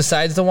other hand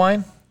besides the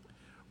wine?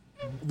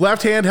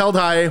 Left hand held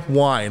high,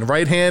 wine.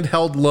 Right hand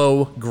held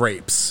low,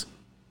 grapes.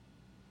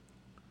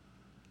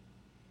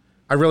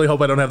 I really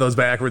hope I don't have those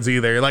backwards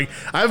either. Like,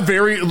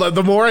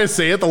 the more I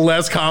say it, the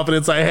less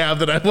confidence I have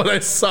that what I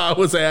saw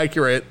was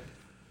accurate.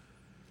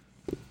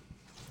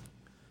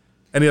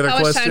 Any other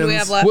questions? How much time do we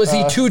have left? Was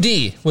he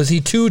 2D? Was he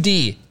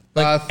 2D?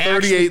 Like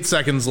 38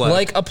 seconds left.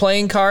 Like a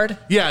playing card?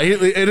 Yeah,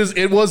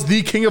 it was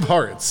the King of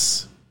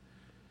Hearts.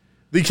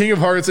 The King of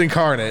Hearts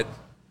incarnate.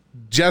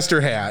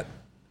 Jester hat.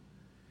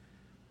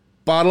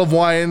 Bottle of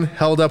wine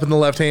held up in the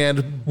left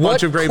hand.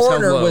 Bunch of grapes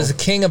held low. What corner was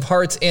King of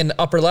Hearts in,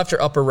 upper left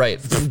or upper right?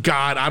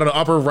 God, I don't know.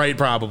 Upper right,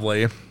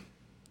 probably.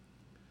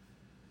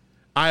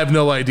 I have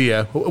no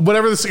idea.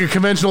 Whatever this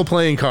conventional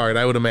playing card,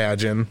 I would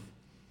imagine.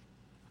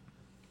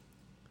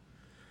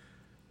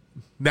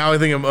 Now I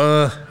think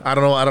I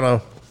don't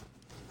know.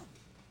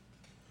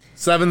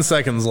 7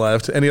 seconds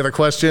left. Any other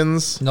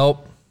questions?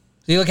 Nope.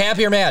 Do you look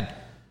happy or mad?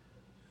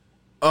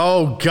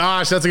 Oh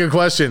gosh, that's a good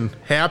question.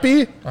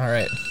 Happy? All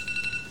right.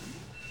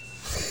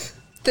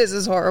 This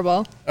is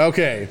horrible.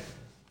 Okay.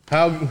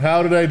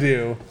 How did I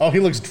do? Oh, he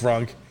looks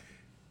drunk.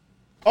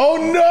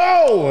 Oh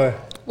no!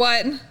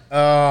 What?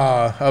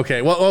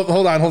 Okay. Well,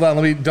 hold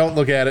on. Don't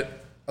look at it.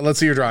 Let's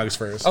see your drawings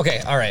first. Okay,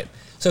 all right.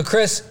 So,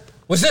 Chris,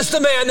 was this the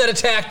man that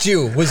attacked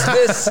you? Was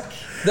this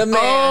the man?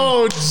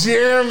 Oh,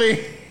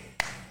 Jeremy.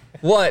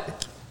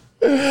 What?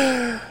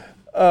 The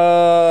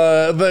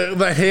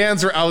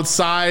hands are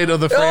outside of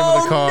the frame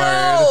of the card.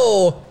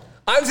 No!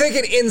 I'm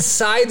thinking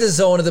inside the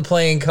zone of the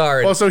playing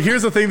card. Well, so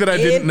here's the thing that I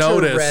didn't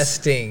notice.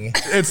 Interesting.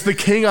 It's the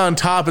king on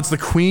top. It's the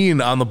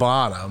queen on the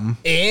bottom.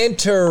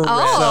 Interesting. So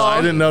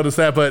I didn't notice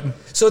that, but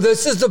So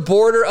this is the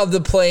border of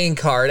the playing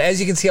card. As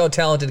you can see how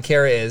talented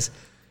Kara is.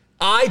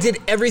 I did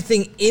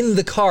everything in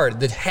the card.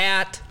 The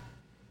hat,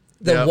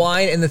 the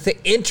wine, and the thing.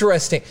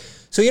 Interesting.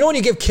 So you know when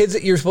you give kids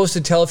that you're supposed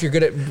to tell if you're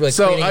good at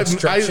creating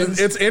instructions?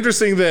 It's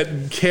interesting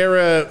that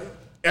Kara,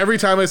 every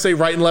time I say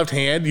right and left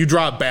hand, you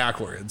draw it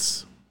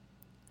backwards.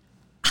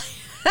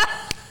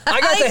 I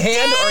got the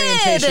hand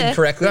orientation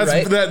correctly,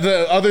 right?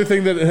 The other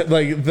thing that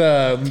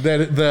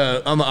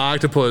the on the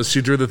octopus,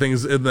 she drew the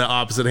things in the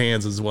opposite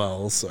hands as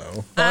well.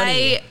 So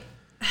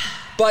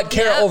but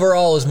Kara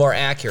overall is more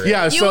accurate.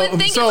 Yeah, You would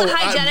think as a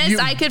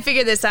hygienist, I could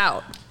figure this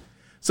out.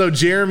 So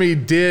Jeremy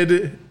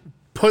did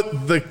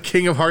put the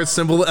King of Hearts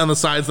symbol on the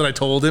sides that I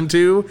told him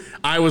to.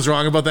 I was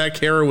wrong about that.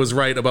 Kara was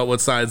right about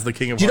what sides the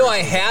King of Hearts. You know, I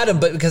had him,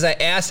 but because I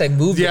asked, I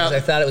moved it because I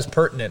thought it was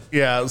pertinent.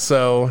 Yeah,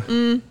 so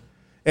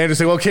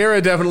interesting. Well,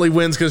 Kara definitely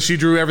wins because she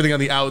drew everything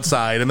on the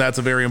outside, and that's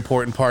a very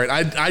important part.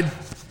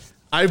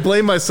 I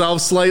blame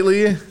myself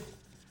slightly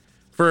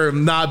for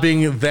not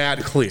being that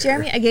clear.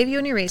 Jeremy, I gave you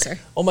an eraser.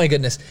 Oh my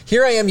goodness!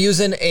 Here I am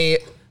using a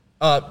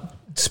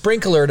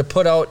sprinkler to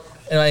put out,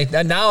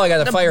 and now I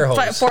got a fire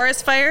hose.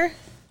 Forest fire.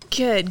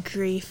 Good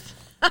grief!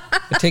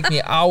 It take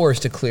me hours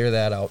to clear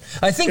that out.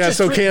 I think just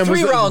Cam,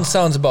 three rounds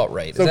sounds about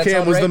right. So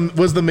Cam,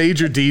 was the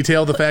major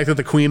detail the fact that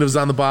the queen was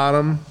on the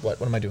bottom?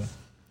 What am I doing?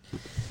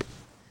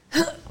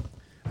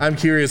 I'm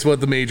curious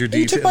what the major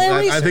detail.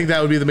 I think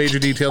that would be the major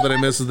detail that I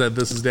missed is that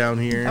this is down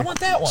here. I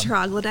want that one.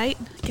 Troglodyte,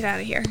 get out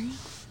of here.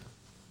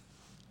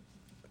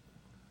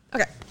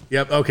 Okay.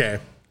 Yep. Okay.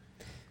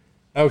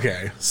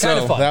 So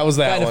Kinda fun. that was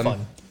that Kinda one.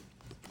 fun.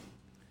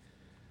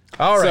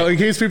 All right. So in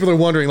case people are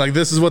wondering, like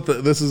this is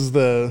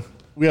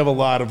we have a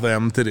lot of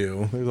them to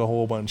do. There's a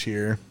whole bunch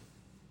here.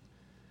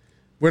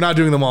 We're not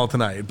doing them all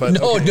tonight, but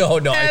no.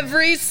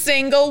 Every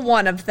single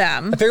one of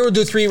them. I figure we'll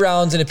do 3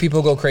 rounds, and if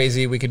people go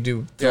crazy, we could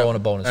throw in a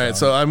bonus All right, round.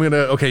 so I'm gonna.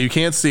 Okay, you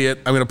can't see it.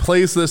 I'm gonna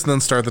place this and then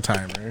start the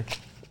timer.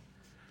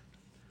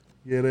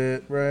 Get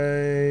it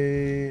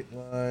right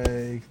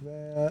like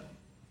that.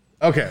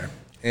 Okay,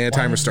 and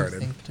timer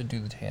started. To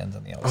do the hands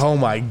on the outside. Oh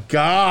my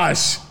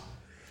gosh!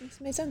 This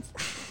made sense.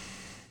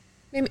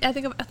 Maybe I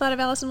thought of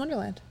Alice in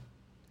Wonderland.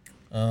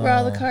 Where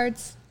all the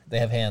cards. They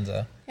have hands,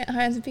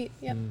 Hands and feet.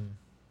 Yep.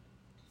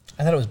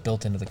 I thought it was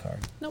built into the card.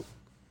 Nope.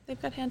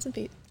 They've got hands and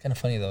feet. Kind of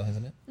funny though,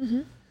 isn't it?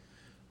 Mm-hmm.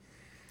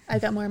 I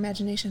got more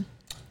imagination.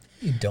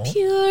 You don't.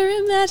 Pure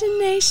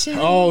imagination.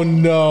 Oh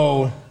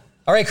no!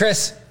 All right,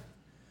 Chris.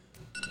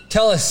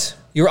 Tell us.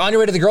 You were on your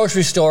way to the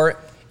grocery store,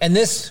 and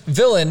this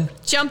villain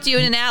jumped you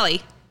in an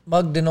alley.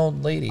 Mugged an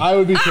old lady. I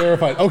would be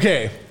terrified.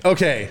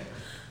 Okay.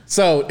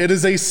 So it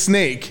is a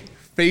snake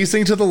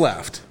facing to the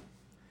left.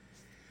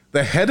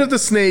 The head of the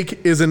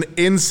snake is an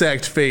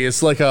insect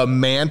face, like a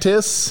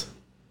mantis.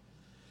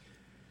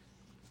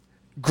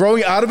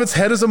 Growing out of its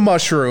head is a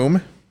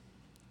mushroom.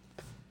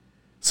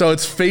 So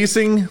it's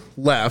facing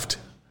left.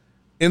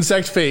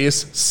 Insect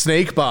face,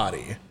 snake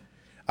body.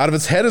 Out of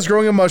its head is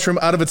growing a mushroom.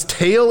 Out of its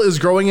tail is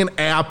growing an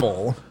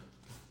apple.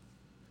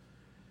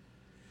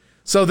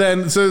 So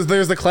there's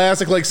the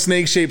classic like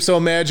snake shape. So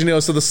imagine,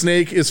 so the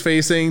snake is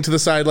facing to the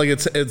side, like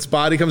its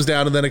body comes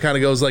down and then it kind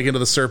of goes like into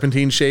the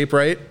serpentine shape,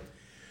 right?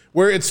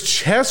 Where its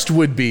chest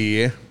would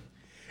be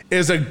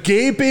is a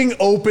gaping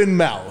open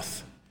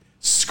mouth,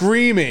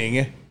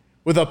 screaming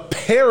with a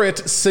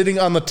parrot sitting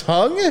on the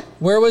tongue.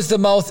 Where was the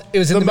mouth? It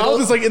was in the middle?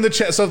 mouth is like in the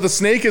chest. So if the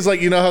snake is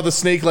like, you know how the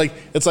snake like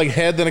it's like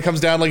head, then it comes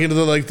down like into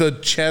the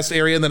chest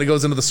area, and then it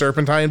goes into the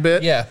serpentine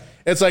bit. Yeah,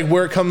 it's like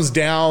where it comes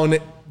down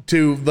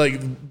to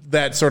like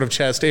that sort of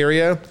chest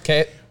area.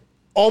 Okay,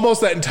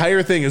 almost that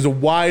entire thing is a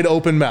wide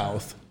open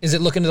mouth. Is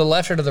it looking to the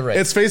left or to the right?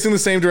 It's facing the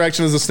same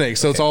direction as the snake,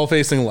 so it's all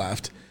facing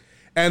left,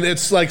 and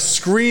it's like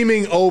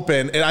screaming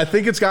open. And I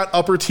think it's got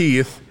upper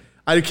teeth.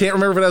 I can't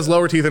remember if it has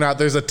lower teeth or not.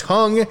 There's a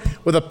tongue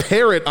with a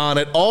parrot on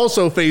it,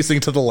 also facing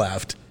to the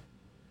left.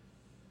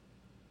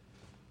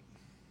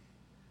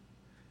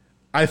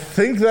 I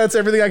think that's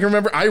everything I can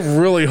remember. I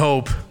really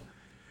hope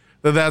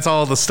that that's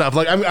all the stuff.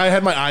 Like I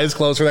had my eyes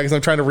closed for that because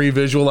I'm trying to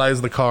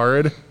revisualize the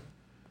card.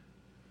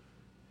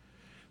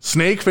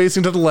 Snake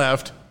facing to the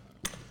left.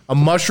 A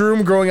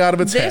mushroom growing out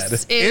of its head.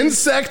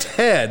 Insect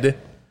head,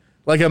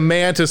 like a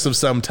mantis of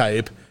some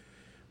type.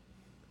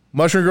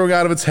 mushroom growing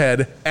out of its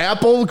head,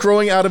 apple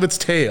growing out of its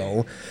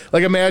tail.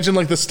 Like imagine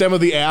like the stem of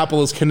the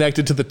apple is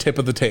connected to the tip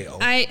of the tail.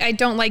 I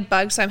don't like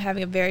bugs, so I'm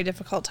having a very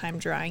difficult time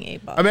drawing a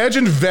bug.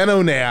 Imagine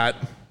Venonat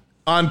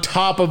on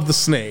top of the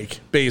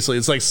snake, basically.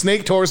 It's like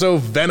snake torso,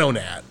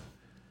 Venonat.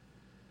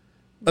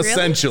 Really?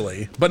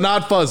 Essentially, but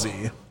not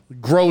fuzzy.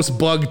 Gross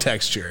bug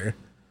texture.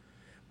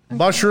 Okay.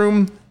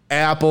 Mushroom,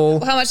 apple.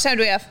 Well, how much time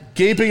do we have?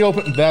 Gaping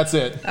open. That's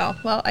it. Oh,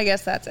 well, I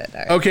guess that's it.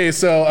 All right. Okay,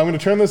 so I'm going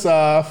to turn this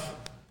off.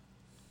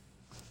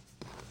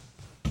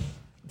 I'm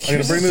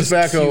going to bring this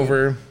back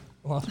over.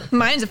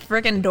 Mine's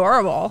freaking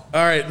adorable. All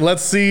right,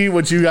 let's see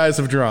what you guys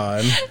have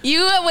drawn.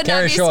 You would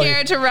not be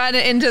scared to run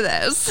into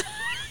this.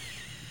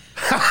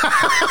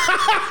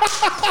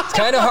 It's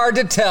kind of hard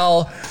to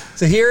tell.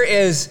 So here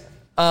is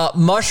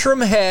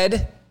mushroom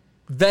head,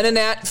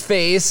 Venonat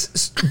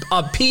face,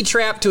 a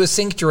P-trap to a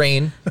sink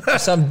drain for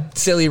some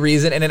silly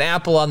reason, and an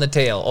apple on the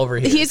tail over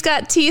here. He's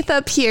got teeth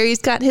up here.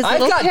 He's got his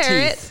little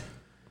parrot. Teeth.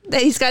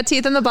 He's got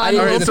teeth on the bottom.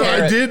 All right, so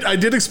I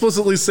did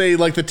explicitly say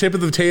like the tip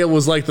of the tail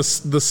was like the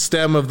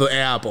stem of the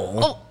apple.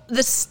 Oh,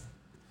 this.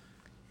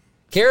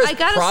 Kara's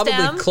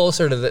probably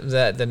closer to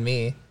that than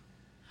me.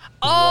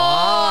 Oh,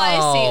 wow.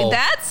 I see.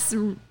 That's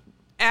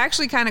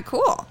actually kind of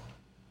cool.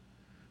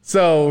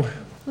 So,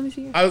 let me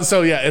see.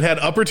 It had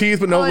upper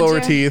teeth but no lower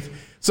teeth.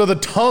 So the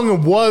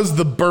tongue was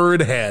the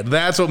bird head.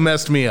 That's what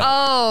messed me up.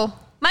 Oh,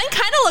 mine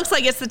kind of looks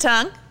like it's the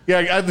tongue.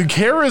 Yeah,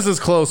 Kara's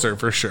is closer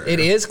for sure. It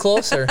is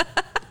closer.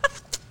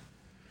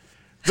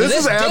 This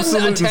is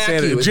absolute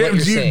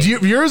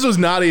insanity. Yours was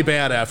not a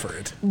bad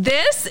effort.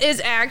 This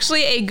is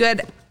actually a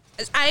good.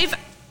 I have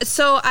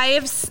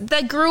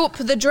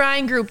the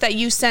drawing group that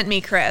you sent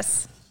me,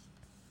 Chris,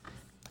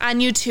 on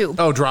YouTube.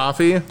 Oh,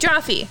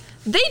 Drawfee.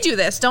 They do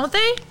this, don't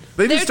they?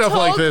 They do stuff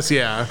like this,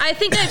 yeah. I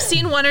think I've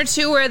seen one or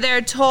two where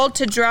they're told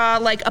to draw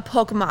like a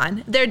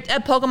Pokemon. A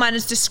Pokemon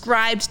is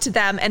described to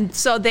them, and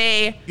so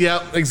they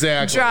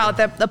exactly draw out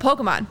the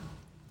Pokemon.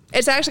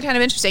 It's actually kind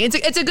of interesting.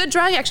 It's a good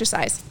drawing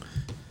exercise.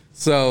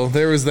 So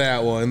there was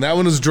that one. That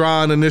one was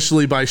drawn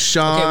initially by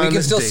Sean. Okay, we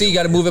can still see. You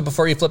got to move it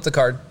before you flip the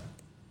card.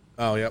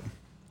 Oh, yep.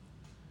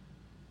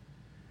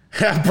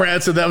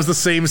 Brad said that was the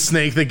same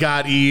snake that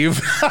got Eve.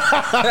 It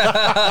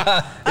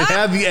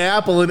had the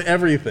apple and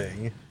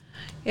everything.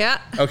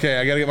 Yeah. Okay,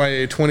 I got to get my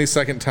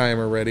 20-second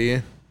timer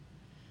ready.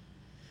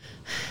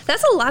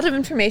 That's a lot of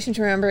information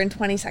to remember in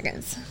 20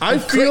 seconds. I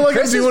feel like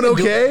I'm doing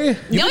okay.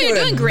 You're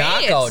doing great.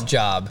 Knockout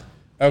job.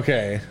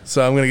 Okay,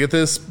 so I'm gonna get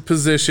this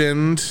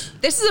positioned.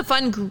 This is a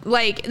fun,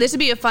 this would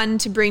be a fun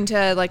to bring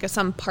to like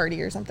some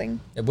party or something.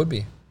 It would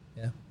be,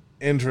 yeah.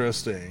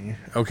 Interesting.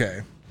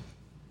 Okay.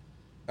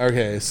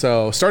 Okay,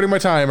 so starting my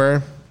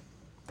timer.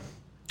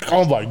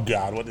 Oh my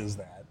God, what is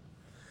that?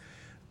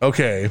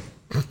 Okay.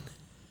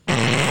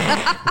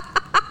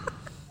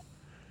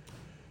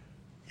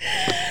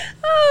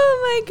 Oh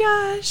my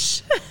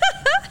gosh.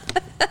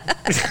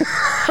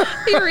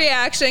 Your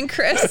reaction,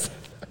 Chris.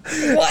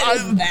 What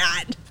is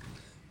that?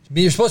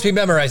 You're supposed to be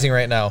memorizing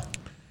right now.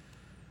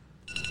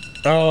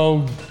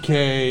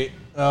 Okay.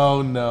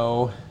 Oh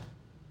no.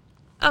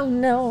 Oh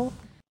no.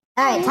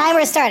 All right,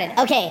 timer started.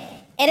 Okay,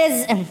 it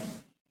is.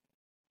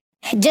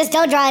 Just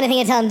don't draw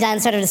anything until I'm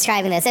done sort of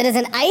describing this. It is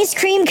an ice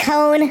cream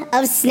cone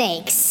of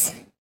snakes.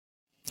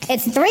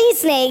 It's 3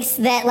 snakes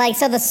that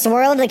so the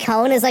swirl of the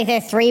cone is like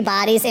their 3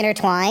 bodies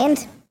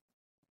intertwined.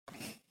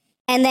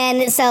 And then,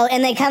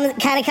 they kind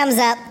of comes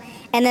up,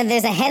 and then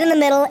there's a head in the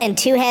middle and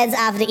 2 heads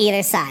off to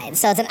either side.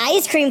 So it's an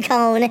ice cream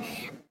cone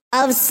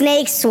of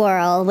snake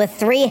swirl with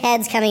 3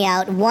 heads coming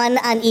out, 1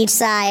 on each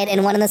side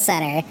and 1 in the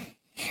center.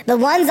 The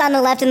ones on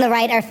the left and the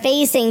right are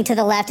facing to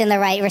the left and the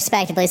right,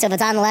 respectively. So if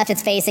it's on the left,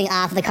 it's facing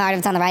off the card. If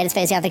it's on the right, it's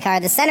facing off the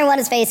card. The center one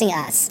is facing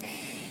us.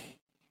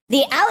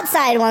 The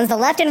outside ones, the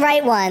left and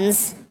right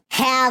ones,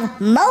 have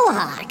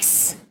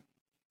mohawks.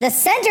 The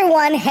center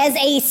one has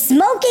a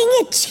smoking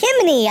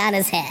chimney on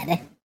his head.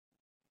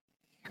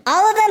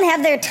 All of them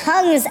have their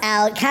tongues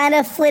out, kind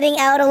of flitting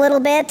out a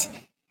little bit.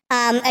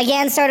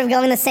 Again, sort of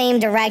going the same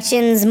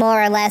directions,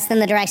 more or less, than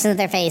the direction that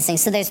they're facing.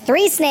 So there's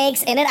 3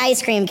 snakes in an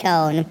ice cream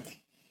cone.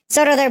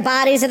 Sort of their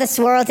bodies are the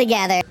swirl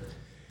together.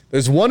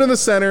 There's 1 in the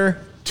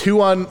center,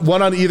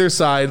 1 on either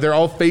side. They're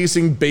all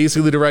facing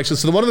basically the direction.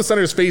 So the one in the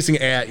center is facing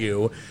at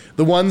you.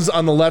 The ones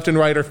on the left and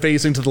right are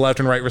facing to the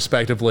left and right,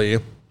 respectively.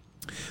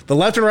 The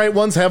left and right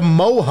ones have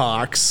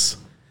mohawks.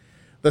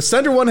 The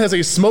center one has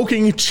a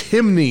smoking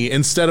chimney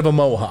instead of a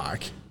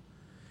mohawk.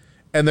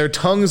 And their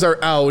tongues are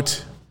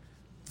out,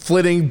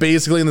 flitting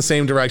basically in the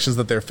same directions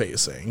that they're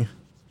facing.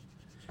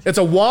 It's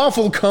a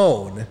waffle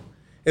cone.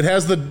 It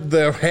has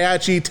the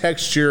hatchy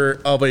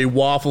texture of a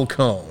waffle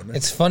cone.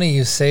 It's funny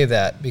you say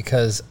that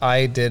because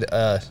I did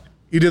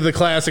You did the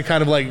classic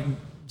kind of like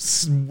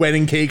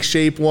wedding cake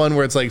shape one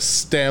where it's like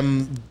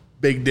stem,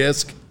 big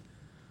disc.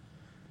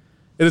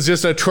 It is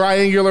just a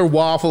triangular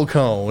waffle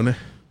cone.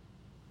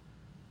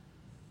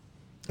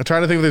 I'm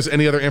trying to think if there's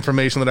any other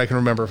information that I can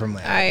remember from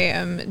that. I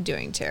am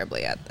doing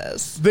terribly at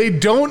this. They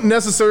don't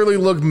necessarily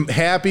look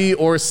happy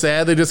or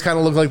sad. They just kind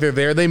of look like they're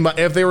there. They might,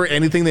 if they were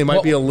anything, they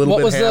might be a little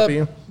bit happy.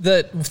 What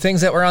was the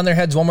things that were on their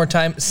heads one more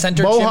time?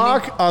 Center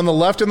Mohawk chimney? on the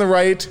left and the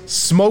right,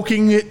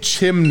 smoking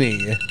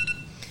chimney.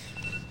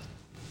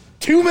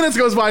 2 minutes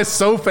goes by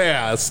so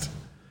fast.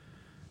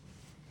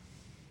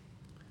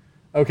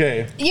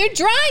 Okay. You're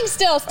drawing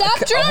still. Stop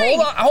drawing.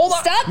 Hold on.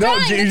 Stop No,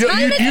 drawing.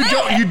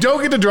 you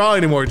don't get to draw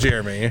anymore,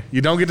 Jeremy.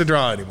 You don't get to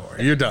draw anymore.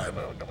 You're done.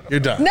 You're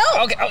done. No.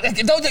 Okay,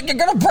 you're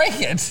gonna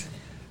break it.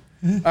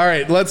 All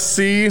right, let's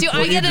see. Do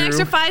I get an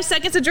extra 5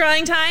 seconds of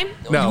drawing time?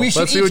 No, We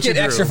should let's see each what you get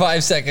drew. extra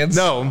 5 seconds.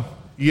 No,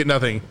 you get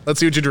nothing. Let's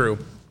see what you drew.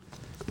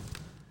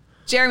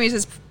 Jeremy's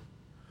is,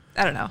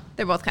 I don't know.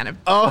 They're both kind of.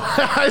 Oh,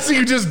 I see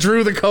you just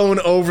drew the cone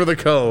over the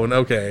cone.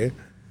 Okay.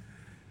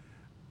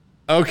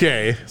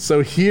 Okay, so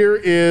here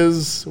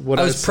is what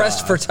I was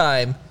pressed for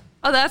time.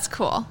 Oh, that's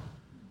cool.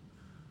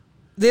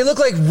 They look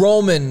like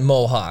Roman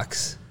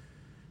mohawks.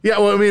 Yeah,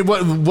 well, I mean,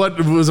 what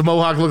does a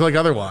mohawk look like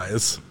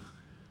otherwise?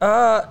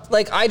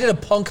 Like I did a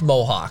punk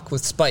mohawk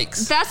with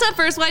spikes. That's the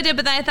first one I did,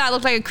 but then I thought it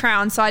looked like a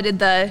crown, so I did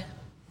the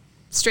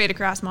straight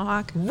across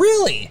mohawk.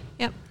 Really?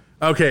 Yep.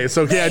 Okay,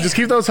 so yeah, just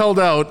keep those held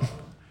out.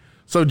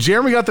 So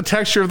Jeremy got the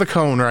texture of the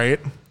cone, right?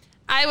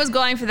 I was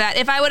going for that.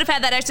 If I would have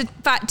had that extra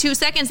 2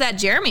 seconds that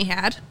Jeremy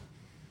had,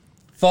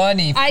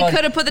 Funny. I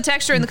could have put the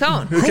texture in the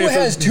cone. Who Okay,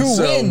 has two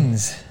so-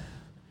 wins?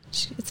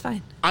 It's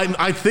fine.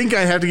 I think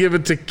I have to give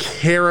it to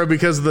Kara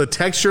because the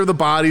texture of the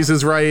bodies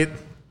is right.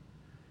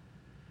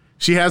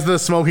 She has the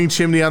smoking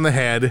chimney on the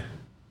head.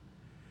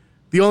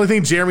 The only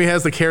thing Jeremy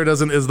has that Kara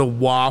doesn't is the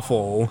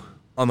waffle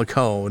on the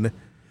cone.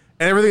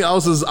 And everything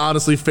else is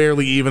honestly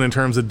fairly even in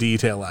terms of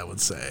detail, I would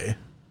say.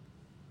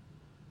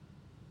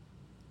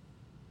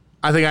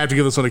 I think I have to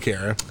give this one to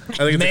Kara. I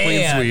think it's a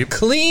clean sweep.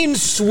 Clean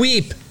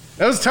sweep.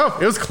 That was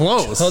tough. It was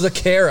close. So the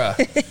Kara.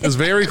 It was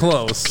very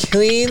close.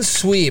 Clean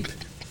sweep.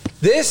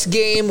 This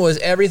game was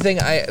everything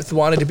I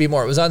wanted to be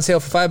more. It was on sale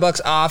for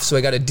 $5 off, so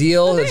I got a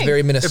deal. It's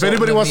very Minnesota. If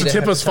anybody of wants me to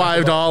tip have us talk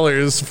about.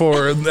 $5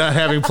 for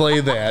having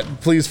played that,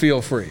 please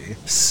feel free.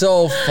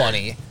 So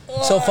funny.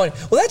 So funny.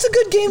 Well, that's a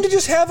good game to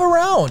just have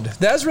around.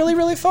 That's really,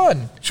 really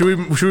fun. Should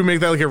we make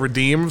that like a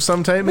redeem of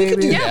some type? We Maybe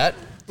could do that.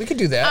 We could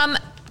do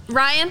that.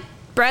 Ryan,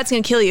 Brad's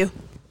gonna kill you.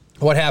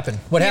 What happened?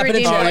 What happened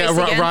in redeemed Oh chat? it.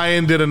 yeah, again?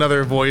 Ryan did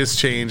another voice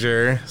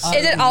changer.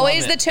 Is it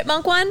always the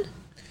chipmunk one?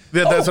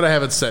 That's what I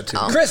have it set to.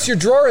 Chris, your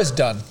drawer is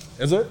done.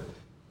 Is it?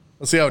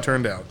 Let's see how it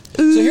turned out.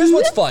 So here's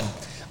what's fun.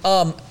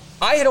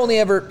 I had only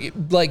ever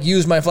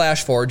used my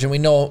Flash Forge, and we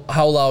know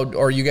how loud,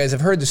 or you guys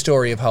have heard the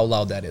story of how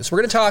loud that is. We're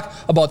going to talk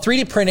about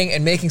 3D printing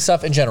and making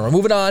stuff in general. We're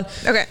moving on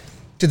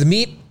to the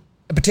meat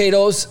and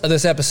potatoes of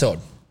this episode.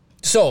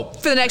 So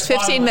For the next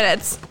 15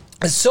 minutes.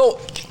 So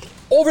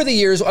over the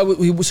years,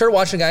 we started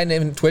watching a guy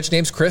named Twitch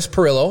named Chris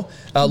Perillo,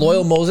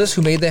 Loyal Moses,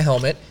 who made the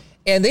helmet.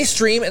 And they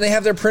stream and they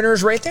have their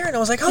printers right there. And I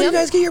was like, how do you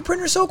guys get your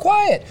printers so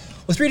quiet?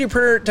 Well, 3D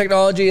printer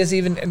technology has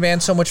even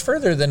advanced so much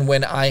further than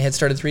when I had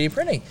started 3D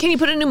printing. Can you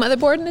put a new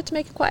motherboard in it to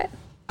make it quiet?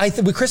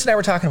 Chris and I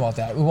were talking about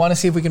that. We want to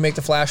see if we can make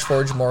the Flash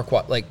Forge more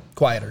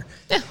quieter.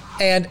 Yeah.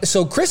 And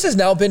so Chris has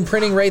now been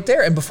printing right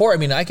there. And before,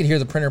 I could hear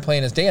the printer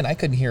playing his day, and I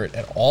couldn't hear it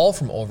at all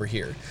from over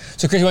here.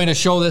 So Chris, you want me to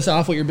show this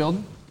off what you're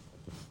building?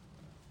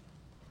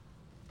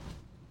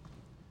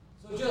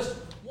 So just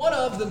one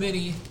of the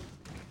many...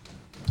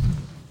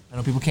 I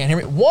know people can't hear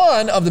me.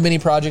 One of the many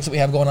projects that we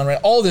have going on right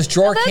now. Oh, this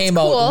drawer came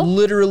out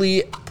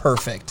literally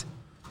perfect.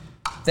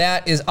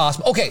 That is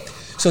awesome. Okay,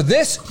 so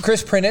this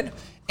Chris printed,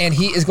 and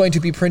he is going to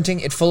be printing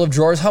it full of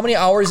drawers. How many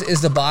hours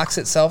is the box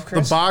itself,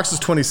 Chris? The box is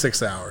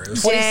 26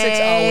 hours. 26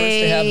 hours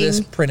to have this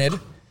printed.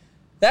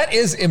 That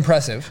is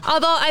impressive.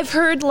 Although I've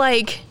heard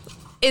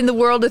in the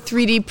world of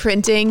 3D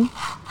printing,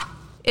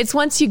 it's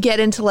once you get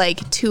into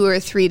 2 or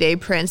 3 day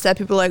prints that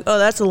people are like, oh,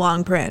 that's a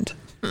long print.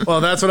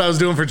 Well, that's what I was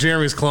doing for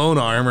Jeremy's clone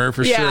armor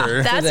for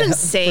sure. That's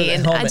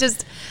insane. I'm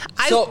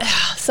So-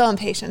 so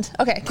impatient.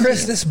 Okay.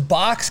 Chris, this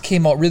box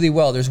came out really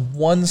well. There's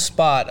one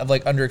spot of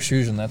under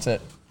extrusion. That's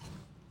it.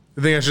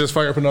 You think I should just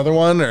fire up another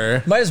one,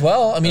 or? Might as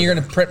well. You're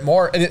going to print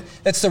more.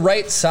 It's the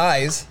right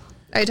size.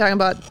 Are you talking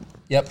about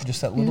Yep,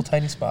 just that little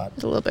tiny spot.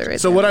 a little bit right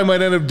So there? what I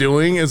might end up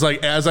doing is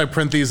as I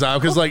print these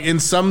out, because in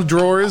some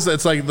drawers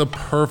it's the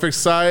perfect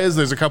size.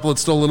 There's a couple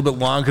that's still a little bit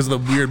long because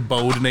of the weird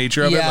bowed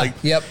nature of Yeah, it.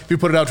 yep. If you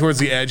put it out towards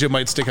the edge, it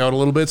might stick out a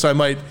little bit. So I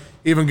might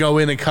even go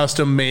in and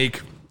custom make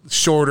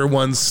shorter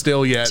ones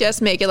still yet.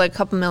 Just make it a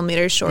couple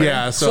millimeters shorter.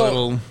 Yeah, so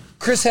it'll.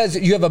 Chris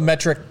you have a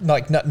metric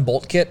nut and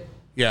bolt kit.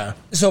 Yeah.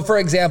 So for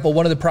example,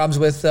 one of the problems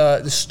with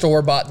the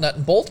store-bought nut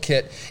and bolt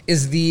kit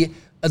is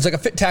it's like a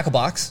fit tackle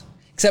box,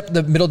 except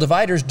the middle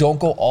dividers don't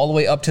go all the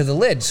way up to the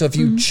lid. So if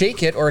you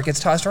shake it or it gets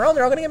tossed around,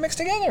 they're all going to get mixed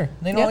together.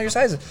 They know all your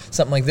sizes.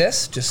 Something like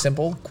this, just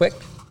simple, quick.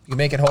 You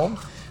make it home.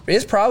 It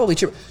is probably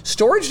cheaper.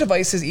 Storage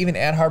devices, even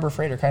at Harbor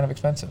Freight, are kind of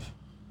expensive.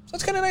 So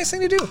it's kind of a nice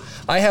thing to do.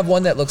 I have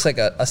one that looks like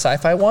a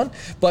sci-fi one,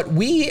 but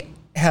we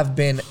have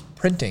been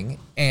printing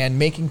and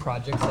making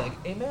projects like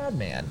a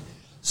madman.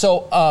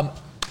 So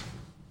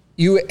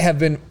you have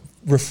been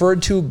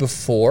referred to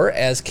before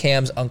as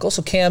Cam's uncle.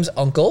 So Cam's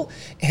uncle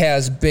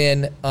has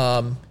been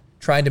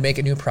trying to make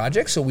a new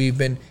project. So we've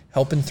been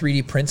helping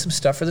 3D print some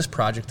stuff for this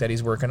project that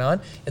he's working on.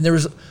 And there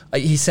was,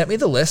 he sent me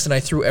the list and I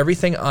threw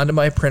everything onto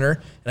my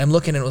printer and I'm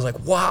looking and it was like,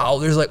 wow,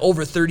 there's like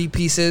over 30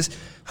 pieces.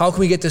 How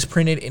can we get this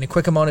printed in a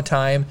quick amount of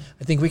time?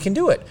 I think we can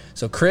do it.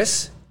 So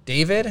Chris,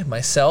 David,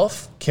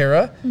 myself,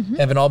 Kara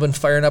have all been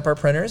firing up our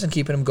printers and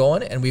keeping them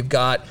going. And we've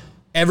got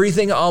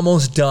everything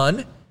almost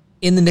done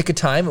in the nick of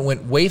time. It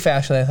went way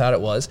faster than I thought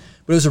it was,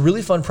 but it was a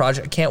really fun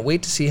project. I can't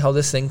wait to see how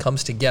this thing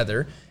comes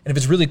together. And if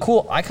it's really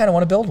cool, I kind of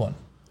want to build one.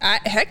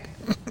 Heck.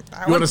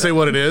 You want to say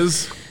what it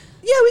is?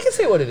 Yeah, we can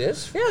say what it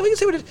is. Yeah, we can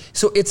say what it is.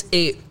 So it's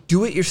a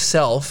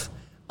do-it-yourself,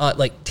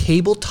 like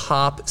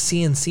tabletop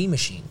CNC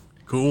machine.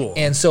 Cool.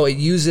 And so it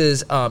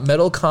uses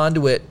metal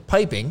conduit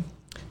piping,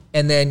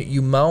 and then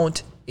you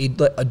mount a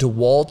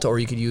DeWalt, or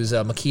you could use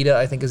a Makita,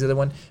 I think is the other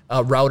one,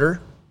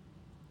 router,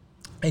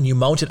 and you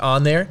mount it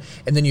on there,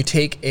 and then you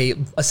take a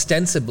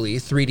ostensibly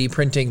 3D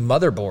printing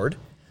motherboard,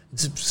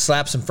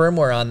 slap some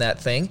firmware on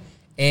that thing,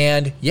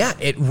 and yeah,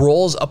 it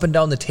rolls up and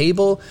down the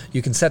table.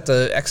 You can set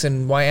the X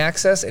and Y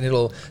axis, and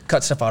it'll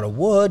cut stuff out of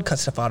wood, cut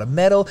stuff out of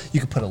metal. You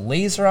can put a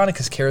laser on it,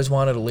 because Kara's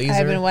wanted a laser.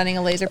 I've been wanting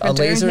a laser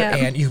printer.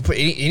 And you can put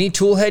any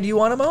tool head you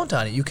want to mount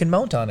on it. You can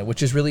mount on it,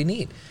 which is really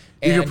neat.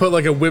 You could put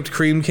like a whipped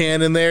cream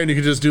can in there and you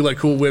could just do like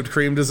cool whipped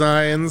cream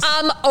designs.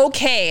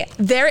 Okay.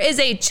 There is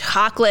a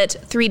chocolate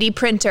 3D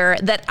printer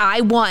that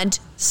I want.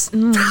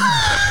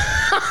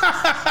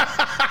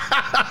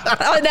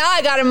 Oh, now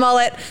I got a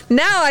mullet.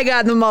 Now I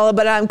got the mullet,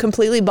 but I'm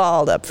completely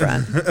bald up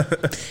front.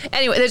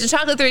 Anyway, there's a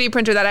chocolate 3D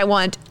printer that I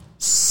want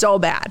so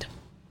bad.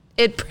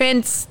 It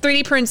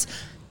 3D prints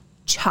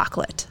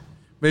chocolate.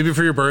 Maybe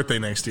for your birthday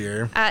next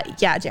year.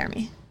 Yeah,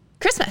 Jeremy.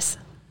 Christmas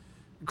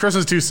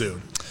too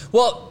soon.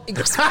 Well,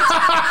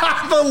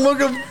 the look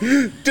of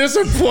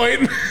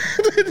disappointment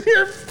in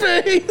your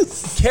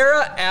face.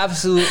 Kara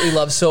absolutely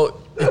loves.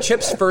 So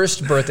Chip's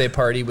first birthday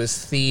party was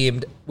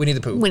themed Winnie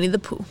the Pooh. Winnie the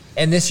Pooh.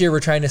 And this year we're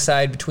trying to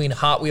decide between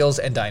Hot Wheels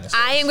and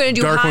dinosaurs. I am going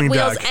to do Darkwing Hot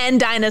Wheels Duck. and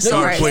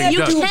dinosaurs. Darkwing you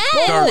Duck.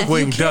 can.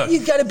 Darkwing Duck.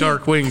 You gotta be-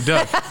 Darkwing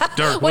Duck.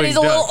 Darkwing When he's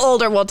a little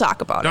older, we'll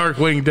talk about it.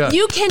 Darkwing Duck.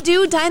 You can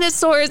do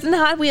dinosaurs and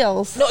Hot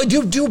Wheels. No,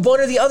 do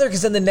one or the other,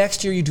 because then the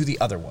next year you do the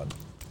other one.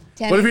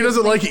 What if he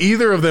doesn't like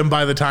either of them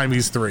by the time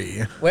he's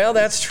 3? Well,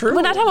 that's true.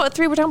 We're not talking about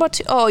 3, we're talking about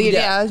 2. Oh,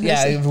 yeah.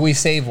 If we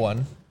save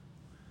one.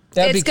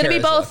 That'd It's going to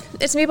be Kara's both.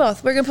 luck. It's going to be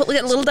both. We're going to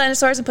get little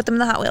dinosaurs and put them in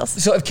the Hot Wheels.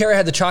 So if Kara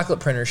had the chocolate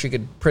printer, she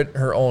could print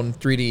her own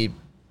 3D,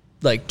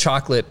 like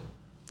chocolate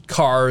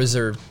cars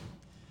or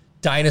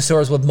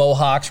dinosaurs with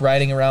mohawks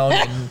riding around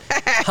and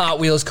Hot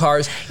Wheels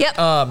cars. Yep.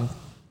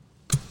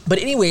 But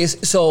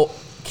anyways, so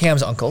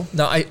Cam's uncle.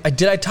 Now, I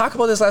talk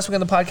about this last week on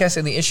the podcast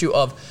and the issue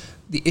of,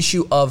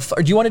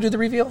 or do you want to do the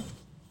reveal?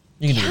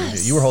 You can do the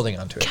reveal. You were holding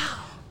on to it.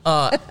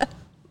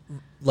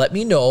 Let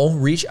me know,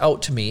 reach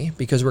out to me,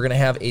 because we're going to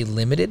have a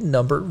limited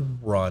number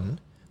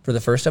run for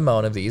the first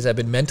amount of these. I've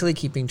been mentally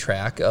keeping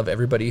track of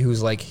everybody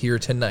who's like here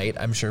tonight.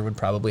 I'm sure would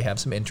probably have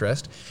some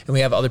interest. And we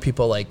have other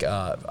people like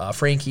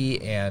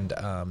Frankie and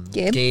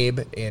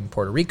Gabe in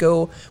Puerto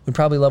Rico would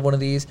probably love one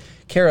of these.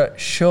 Kara,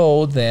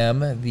 show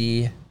them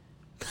the...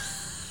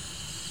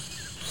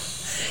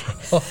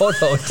 Oh,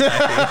 no, Is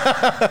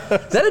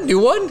that a new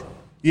one?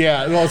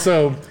 Yeah, well,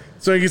 so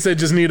like you said,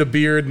 just need a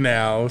beard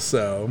now,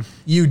 so.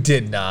 You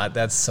did not.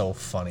 That's so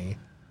funny.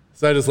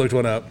 So I just looked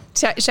one up.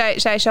 Should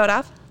I show it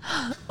off?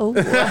 Oh.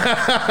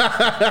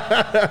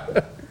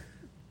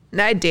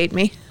 Now date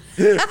me.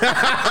 Drum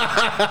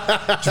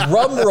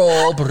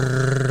roll.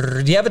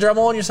 Brrr. Do you have a drum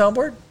roll on your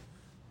soundboard?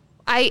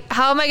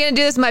 How am I going to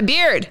do this with my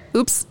beard?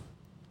 Oops.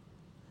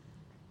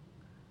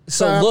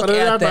 So look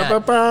at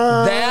that.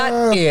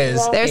 That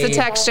is There's the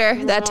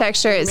texture. That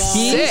texture is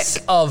piece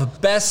sick.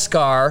 of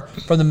Beskar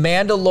from the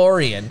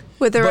Mandalorian.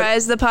 With the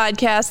Rise the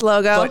Podcast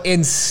logo. But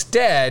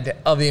instead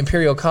of the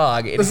Imperial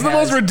Cog, This is the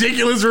most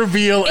ridiculous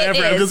reveal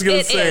ever. I'm just going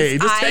to It say.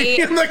 is. Just take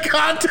in the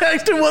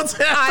context of what's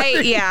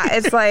happening.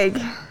 It's like...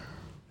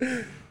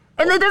 And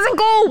it doesn't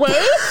go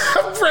away?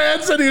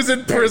 Brad said he was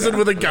in prison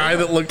with a guy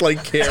that looked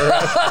like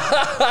Kara.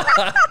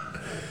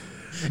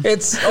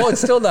 It's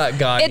still not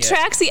gone It yet.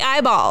 tracks the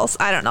eyeballs.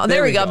 I don't know.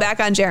 There we go. Back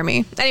on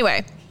Jeremy.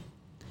 Anyway.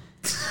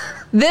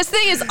 This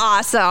thing is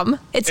awesome.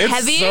 It's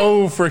heavy.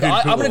 So freaking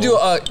cool. I'm going to do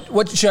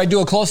what should I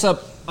do, a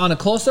close-up on a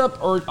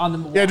close-up or on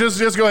the... Yeah, just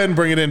go ahead and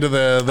bring it into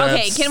the...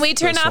 Okay, can we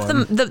turn off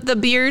the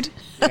beard?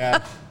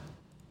 Yeah.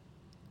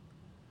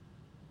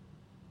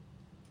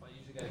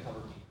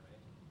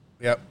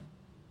 Yep.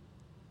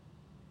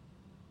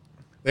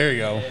 There you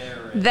go.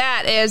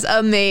 That is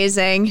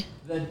amazing.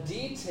 The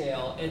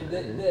detail and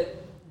the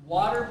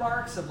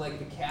watermarks of like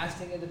the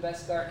casting of the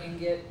Beskar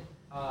ingot.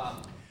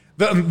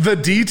 The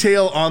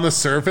detail on the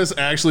surface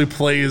actually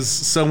plays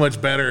so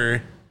much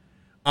better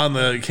on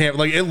the camera.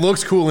 Like, it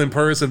looks cool in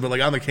person, but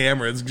like on the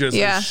camera, it's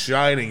just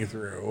shining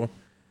through.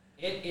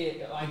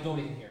 I don't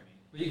even hear me,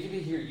 but you can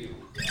hear you.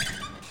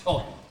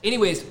 Oh,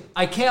 anyways,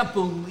 I can't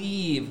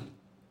believe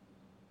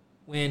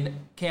when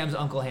Cam's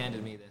uncle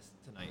handed me this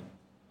tonight.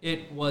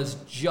 It was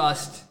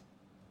just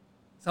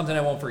Something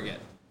I won't forget.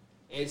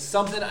 It's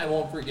something I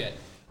won't forget.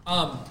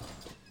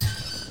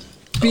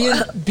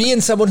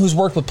 Being someone who's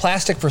worked with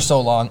plastic for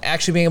so long,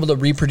 actually being able to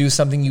reproduce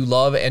something you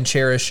love and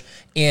cherish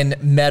in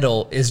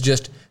metal is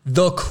just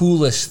the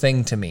coolest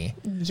thing to me.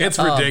 It's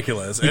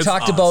ridiculous. We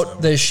talked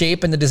about the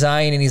shape and the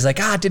design, and he's like,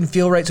 it didn't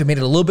feel right, so we made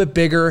it a little bit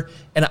bigger,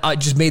 and I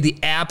just made the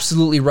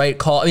absolutely right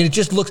call. I mean, it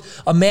just looks,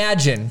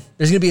 imagine,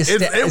 there's going to be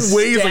it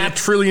weighs like 1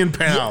 trillion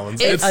pounds.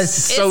 It's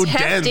so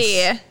hefty.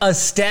 dense. A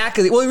stack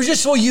of, well, we're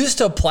just so used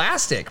to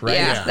plastic, right?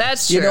 Yeah,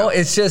 that's true. You know,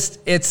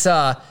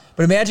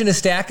 but imagine a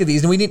stack of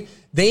these, and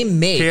they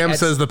make. Cam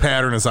says the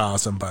pattern is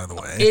awesome, by the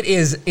way. It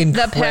is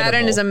incredible. The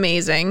pattern is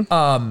amazing.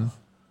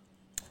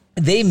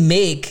 They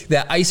make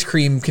that ice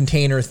cream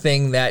container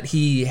thing that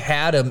he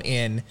had them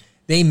in.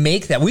 They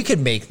make that. We could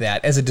make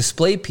that as a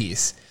display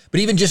piece, but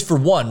even just for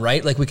one,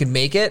 right? Like we could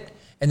make it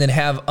and then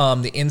have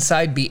the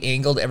inside be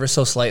angled ever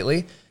so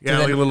slightly. Yeah,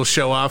 like a little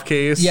show-off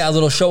case. Yeah, a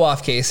little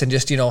show-off case, and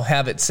just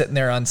have it sitting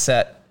there on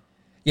set.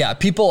 Yeah,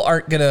 people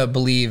aren't gonna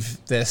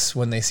believe this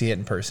when they see it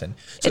in person.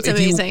 So it's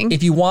amazing.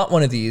 If you want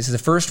one of these, the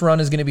first run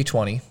is gonna be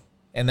 20,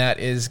 and that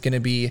is gonna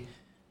be,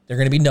 they're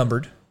gonna be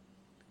numbered.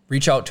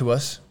 Reach out to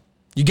us.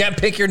 You can't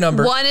pick your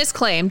number. One is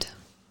claimed.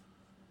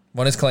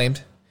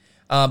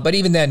 But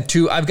even then,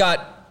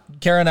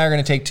 Kara and I are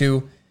going to take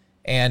 2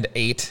 and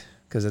 8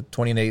 because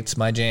 20 and 8 is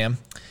my jam.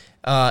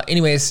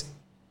 Anyways,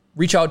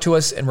 reach out to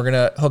us and we're going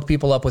to hook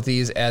people up with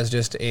these as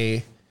just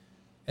as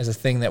a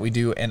thing that we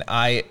do. And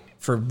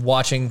for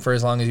watching for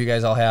as long as you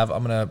guys all have,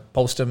 I'm going to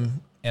post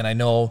them. And I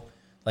know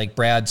like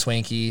Brad,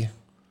 Swanky,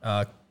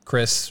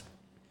 Chris,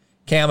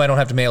 Cam, I don't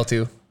have to mail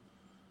to.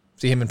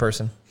 See him in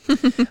person.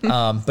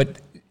 But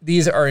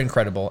these are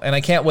incredible, and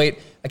I can't wait.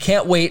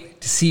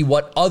 To see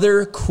what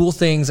other cool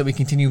things that we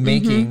continue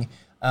making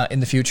in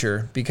the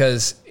future,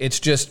 because it's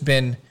just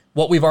been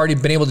what we've already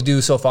been able to do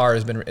so far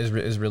is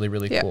really,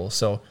 really cool.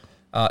 So,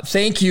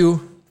 thank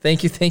you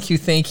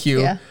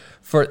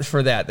for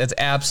that. That's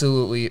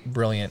absolutely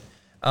brilliant.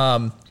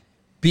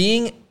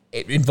 Being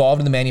involved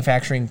in the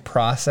manufacturing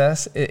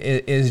process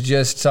is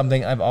just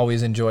something I've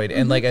always enjoyed.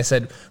 And like I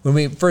said, when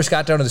we first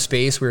got down to the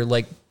space, we were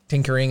like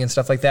tinkering and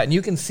stuff like that, and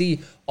you can see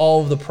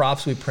all of the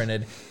props we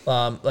printed,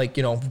 gold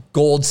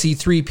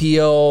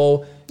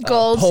C3PO,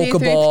 gold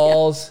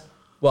Pokeballs.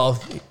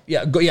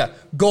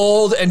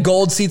 Gold and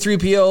gold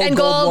C3PO, and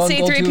gold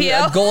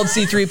C3PO, gold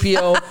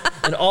C3PO,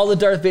 and all the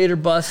Darth Vader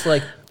busts.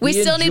 Like we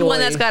still need one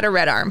that's got a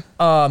red arm.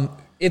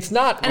 It's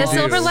not and a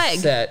silver leg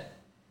set.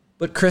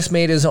 But Chris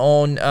made his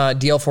own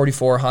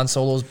DL-44 Han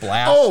Solo's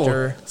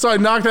blaster. Oh, so I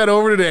knocked that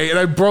over today, and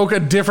I broke a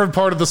different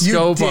part of the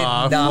scope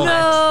off.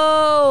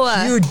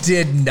 No, you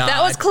did not.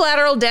 That was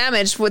collateral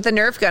damage with the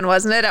Nerf gun,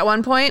 wasn't it? At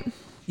one point.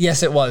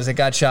 Yes, it was. It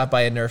got shot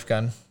by a Nerf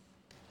gun.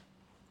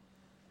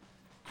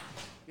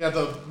 Yeah,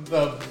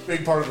 the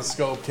big part of the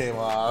scope came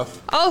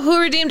off. Oh, who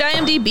redeemed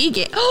IMDb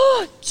game?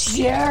 Oh,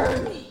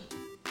 Jeremy.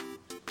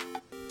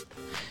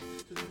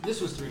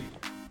 This was 3D.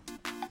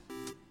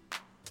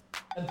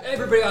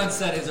 Everybody on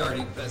set has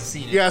already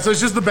seen it. Yeah, so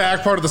it's just the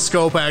back part of the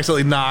scope I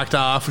accidentally knocked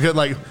off. Because,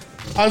 I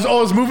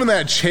was moving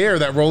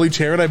that rolly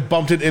chair, and I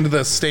bumped it into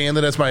the stand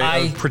that has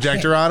my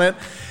projector on it.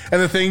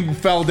 And the thing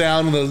fell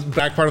down the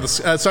back part of the...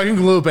 so I can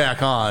glue it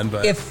back on,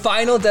 but... If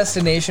Final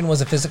Destination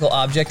was a physical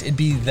object, it'd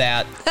be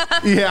that.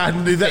 Yeah,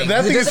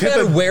 that thing is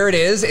hit where it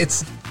is,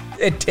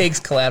 it takes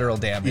collateral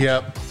damage.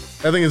 Yep.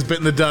 That thing has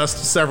bitten the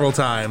dust several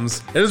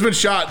times. It has been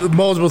shot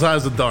multiple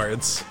times with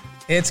darts.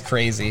 It's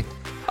crazy.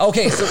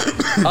 Okay,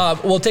 so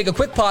we'll take a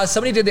quick pause.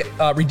 Somebody did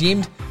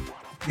redeemed.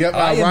 Yep,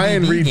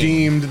 Ryan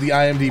redeemed the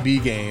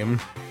IMDb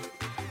game.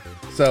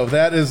 So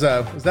that is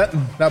that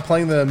not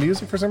playing the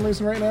music for some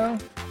reason right now?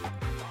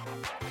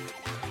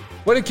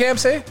 What did Cam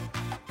say?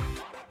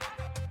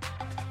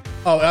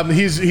 Oh,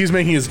 he's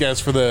making his guess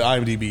for the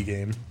IMDb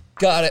game.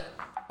 Got it.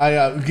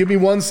 Give me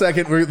 1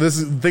 second.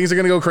 Things are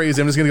gonna go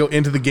crazy. I'm just gonna go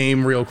into the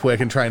game real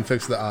quick and try and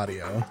fix the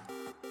audio.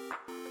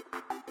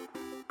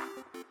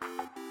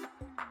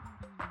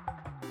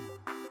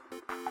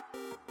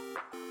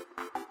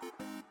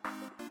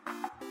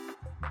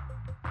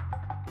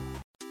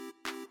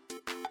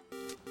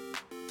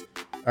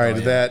 All right,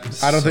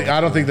 I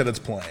don't think that it's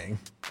playing.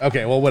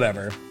 Okay, well,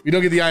 whatever. You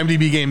don't get the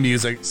IMDb game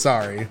music.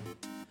 Sorry.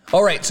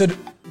 All right, so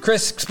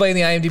Chris, explain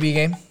the IMDb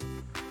game.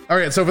 All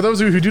right, so for those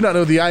of you who do not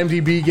know, the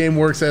IMDb game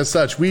works as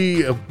such.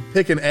 We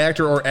pick an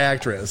actor or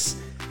actress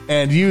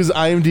and use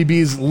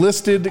IMDb's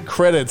listed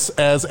credits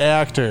as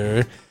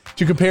actor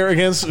to compare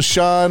against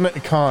Sean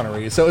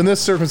Connery. So in this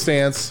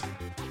circumstance,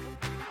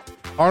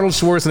 Arnold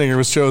Schwarzenegger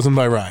was chosen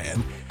by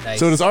Ryan. Nice.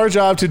 So it is our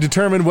job to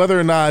determine whether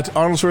or not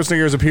Arnold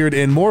Schwarzenegger has appeared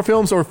in more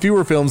films or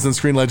fewer films than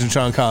screen legend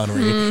Sean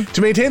Connery.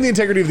 To maintain the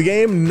integrity of the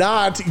game,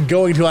 not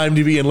going to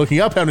IMDb and looking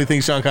up how many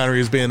things Sean Connery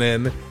has been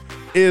in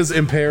is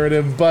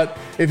imperative, but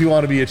if you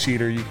want to be a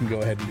cheater, you can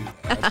go ahead and do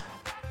that.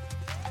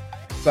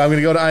 So I'm going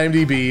to go to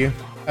IMDb.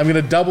 I'm going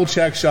to double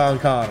check Sean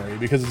Connery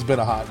because it's been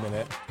a hot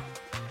minute.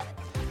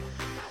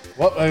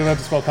 Well, I don't have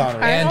to spell Connery.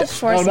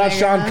 Not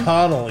Sean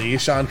Connolly,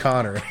 Sean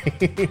Connery.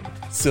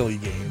 Silly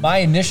game. My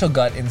initial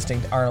gut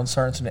instinct, Arnold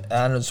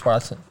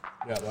Schwarzenegger.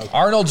 Yeah, okay.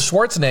 Arnold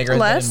Schwarzenegger has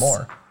Less? been in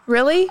more.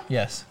 Really?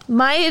 Yes.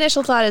 My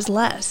initial thought is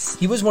less.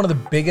 He was one of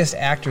the biggest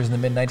actors in the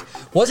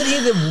mid-90s. Wasn't he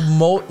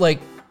the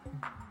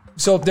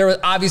so there was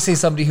obviously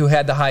somebody who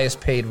had the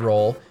highest paid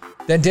role.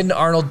 Then didn't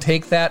Arnold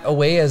take that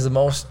away as the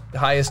most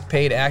highest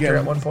paid actor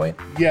at one point?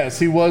 Yes,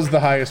 he was the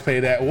highest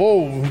paid actor.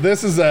 Whoa,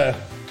 this is a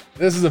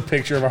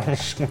picture of Arnold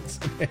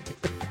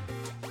Schwarzenegger.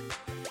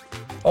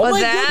 Oh Well,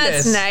 my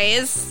that's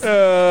goodness.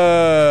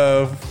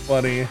 nice.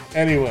 Funny.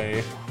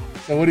 Anyway,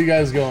 so what are you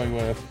guys going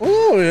with?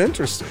 Oh,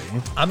 interesting.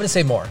 I'm going to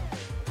say more.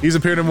 He's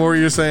appeared in more,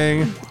 you're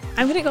saying?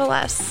 I'm going to go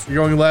less.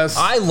 You're going less?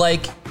 I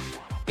like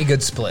a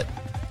good split.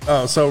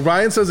 Oh, so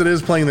Ryan says it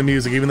is playing the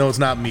music, even though it's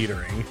not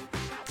metering.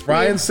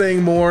 Ryan's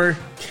saying more.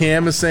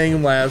 Cam is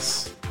saying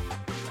less.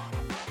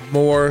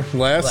 More,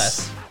 less?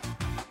 Less.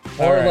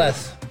 All Or right.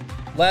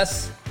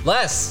 less.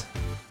 Less.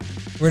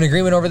 We're in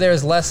agreement over there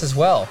as less as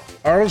well.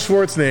 Arnold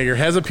Schwarzenegger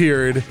has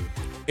appeared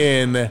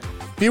in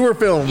fewer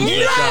films. No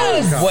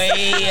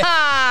way.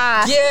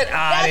 Get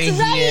out of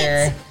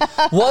here.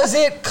 Was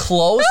it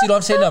close? You don't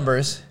have to say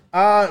numbers.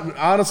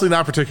 Honestly,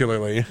 not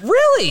particularly.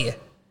 Really?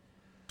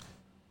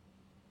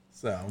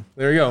 So,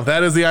 there you go.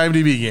 That is the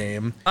IMDb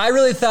game. I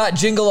really thought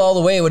Jingle All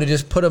the Way would have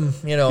just put him,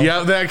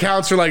 Yeah, that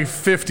counts for like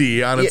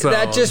 50 on its own.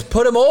 that just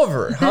put him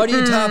over. How do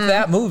you top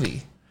that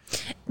movie?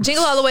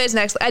 Jingle All the Way is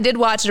next. I did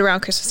watch it around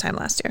Christmas time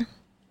last year.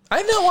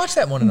 I've not watched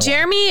that one in a while.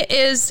 Jeremy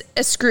is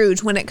a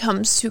Scrooge when it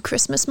comes to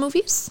Christmas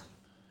movies.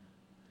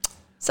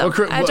 So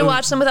Well, I have to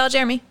watch them without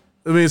Jeremy.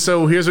 I mean,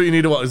 so here's what you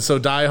need to watch. So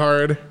Die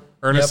Hard,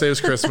 Ernest Yep.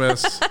 Saves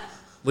Christmas,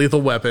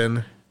 Lethal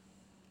Weapon.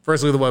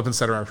 First Lethal Weapon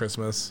set around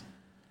Christmas.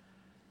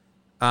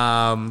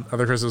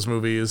 Other Christmas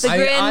movies. The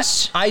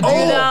Grinch,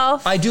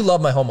 Rudolph, I do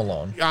love my Home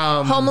Alone.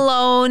 Home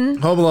Alone,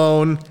 Home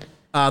Alone,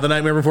 The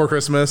Nightmare Before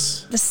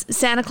Christmas.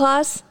 Santa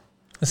Claus.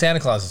 The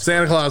Santa Claus is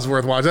Santa Claus is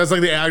worth watching. That's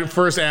like the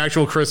first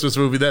actual Christmas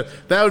movie. That's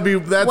White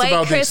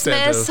about the extent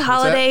of. Christmas, what's that?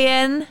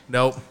 Holiday Inn.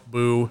 Nope.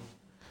 Boo.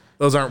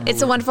 Those aren't.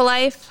 It's a Wonderful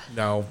Life.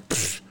 No.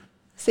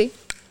 See?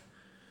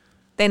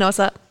 They know what's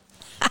up.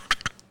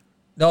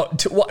 No,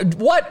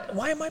 what?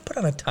 Why am I put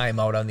on a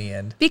timeout on the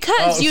end?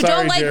 Because you sorry,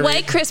 don't like Jeremy.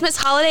 White Christmas,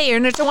 Holiday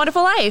Inn, or It's a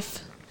Wonderful Life.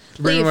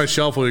 Bring Leave. my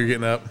shelf while you're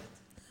getting up.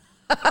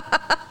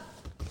 I'm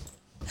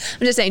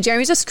just saying,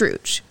 Jeremy's a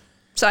Scrooge.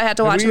 So I had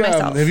to watch it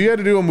myself. Have you had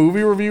to do a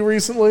movie review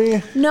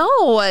recently?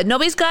 No,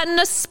 nobody's gotten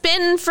a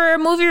spin for a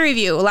movie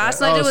review.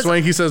 Last night it was.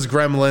 Swanky says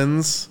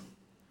Gremlins.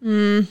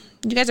 You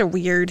guys are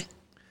weird.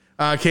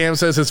 Cam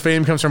says his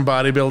fame comes from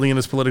bodybuilding in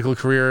his political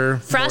career.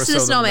 Frosty more the so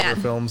than Snowman.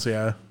 other films,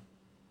 yeah.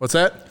 What's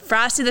that?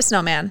 Frosty the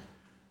Snowman.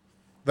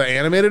 The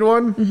animated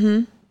one?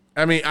 Mm-hmm.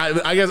 I mean,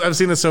 I guess I've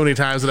seen it so many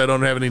times that I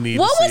don't have any need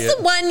What to see was it.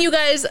 the one you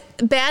guys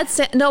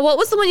what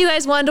was the one you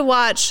guys wanted to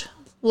watch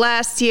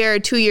last year,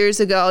 2 years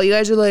ago? You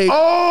guys were like,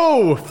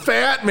 Oh,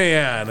 Fat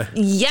Man.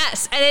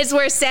 yes, and it's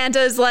where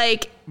Santa's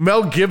like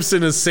Mel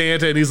Gibson is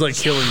Santa and he's like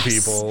killing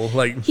people.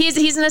 Like,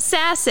 he's an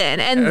assassin,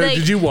 and like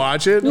did you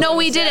watch it? no,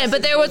 we didn't.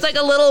 But there was like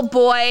a little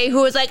boy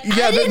who was like,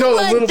 I didn't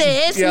want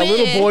this. a man.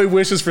 little boy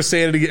wishes for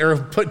Santa to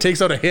get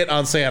takes out a hit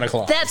on Santa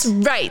Claus. That's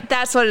right.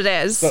 That's what it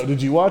is. So,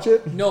 did you watch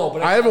it? No,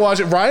 but I haven't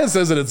watched it. Ryan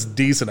says that it's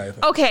decent. I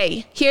think.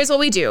 Okay, here's what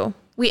we do.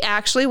 We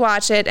actually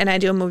watch it, and I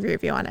do a movie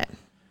review on it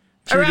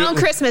Should we do around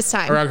it- Christmas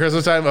time. Around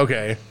Christmas time?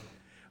 Okay.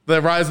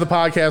 The Rise of the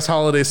Podcast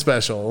Holiday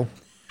Special.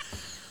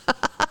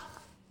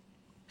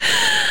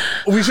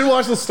 We should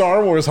watch the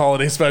Star Wars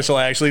Holiday Special,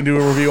 actually, and do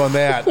a review on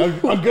that. A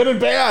good and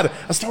bad.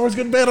 A Star Wars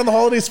good and bad on the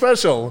Holiday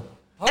Special.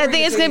 I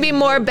think it's going to be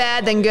more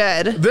bad than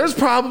good. There's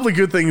probably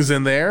good things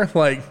in there,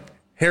 like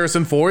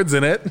Harrison Ford's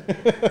in it.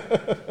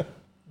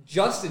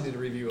 Justin did a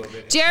review of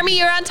it. Jeremy,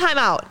 you're on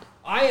timeout.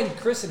 I and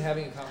Kristen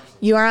having a conversation.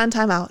 You are on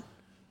timeout.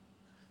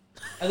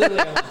 I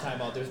literally am on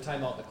timeout. There's a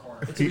timeout in the corner.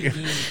 It's a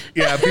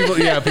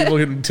redeem. People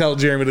can tell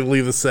Jeremy to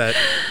leave the set.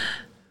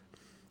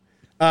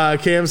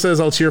 Cam says,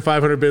 I'll cheer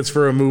 500 bits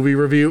for a movie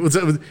review.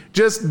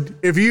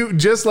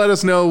 Just let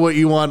us know what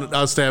you want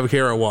us to have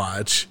Kara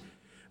watch.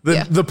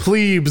 The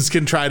plebes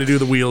can try to do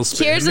the wheel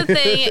spin. Here's the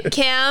thing,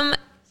 Cam.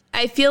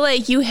 I feel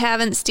like you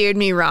haven't steered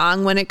me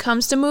wrong when it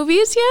comes to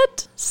movies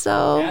yet.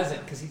 So He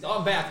hasn't, because he's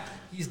on back.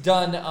 He's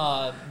done.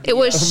 it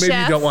was Maybe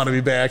Chef. you don't want to be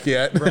back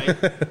yet. Right.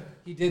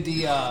 He did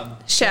the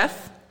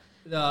Chef.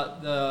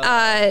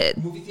 the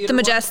movie theater The one.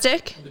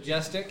 Majestic.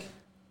 Majestic.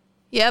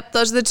 Yep,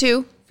 those are the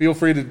two. Feel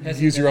free to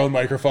use your own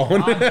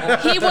microphone.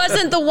 He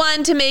wasn't the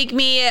one to make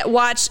me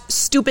watch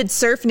stupid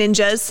Surf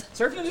Ninjas.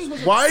 Surf Ninjas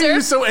was Why are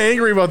you so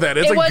angry about that?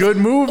 It's It a was- good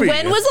movie.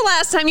 When was the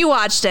last time you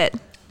watched it?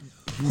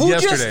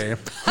 Yesterday.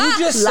 Who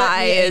just sent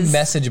me a Lies.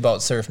 message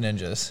about Surf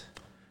Ninjas?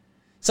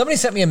 Somebody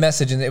sent me a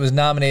message and it was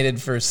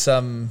nominated for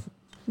some.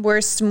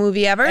 Worst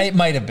movie ever? It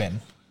might have been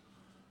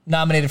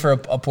nominated for a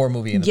poor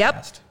movie in the Yep.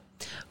 past.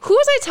 Who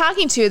was I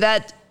talking to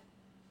that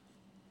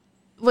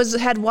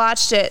had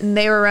watched it and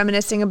they were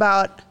reminiscing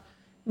about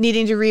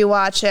needing to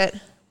rewatch it?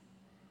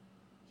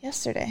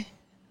 Yesterday.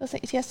 Was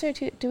it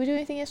yesterday? Did we do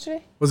anything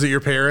yesterday? Was it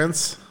your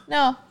parents?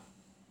 No.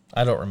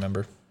 I don't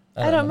remember.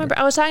 I don't remember.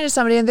 I was talking to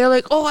somebody and they're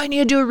like, oh, I need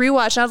to do a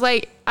rewatch. And I was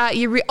like,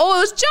 it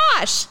was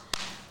Josh.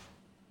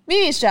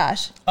 Mimi's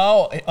Josh.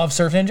 Oh, of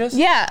Surf Ninjas?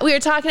 Yeah, we were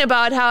talking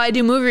about how I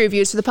do movie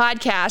reviews for the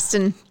podcast,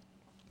 and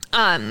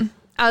I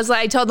was like,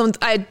 I told them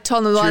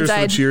the ones I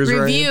had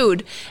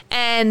reviewed,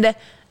 and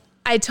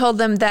I told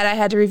them that I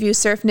had to review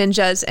Surf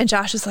Ninjas, and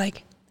Josh was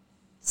like,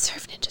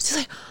 Surf Ninjas? He's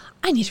like,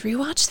 I need to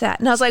rewatch that.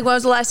 And I was like, when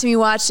was the last time you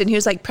watched it? And he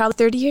was like, probably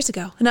 30 years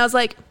ago. And I was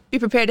like, be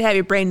prepared to have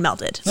your brain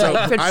melted. So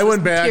I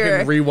went back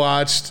and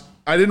rewatched.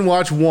 I didn't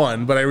watch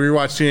 1, but I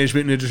rewatched Teenage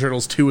Mutant Ninja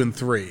Turtles 2 and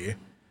 3.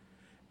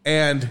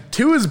 And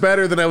 2 is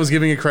better than I was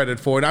giving it credit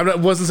for. And I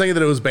wasn't saying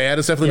that it was bad.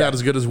 It's definitely not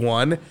as good as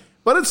 1,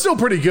 but it's still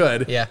pretty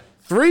good. Yeah.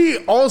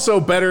 3 also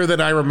better than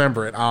I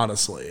remember it,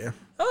 honestly.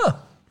 Oh.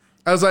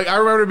 I was like, I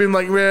remember being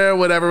like,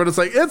 whatever, but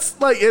it's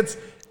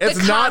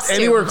not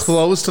anywhere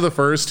close to the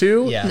first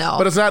 2. Yeah. No.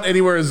 But it's not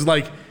anywhere as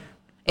like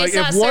if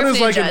not 1 Surf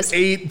is like an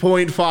Ninjas.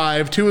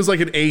 8.5, 2 is like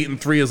an 8, and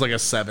 3 is like a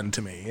 7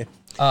 to me.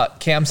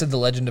 Cam said The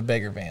Legend of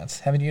Beggar Vance.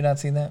 Haven't you not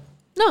seen that?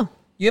 No.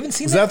 You haven't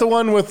seen Is that? that the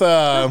one with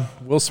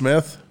Will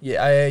Smith?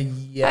 Yeah,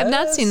 yes. I've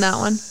not seen that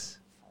one.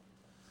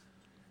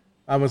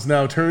 I must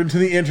now turn to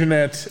the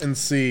internet and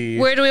see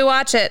Where do we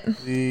watch it?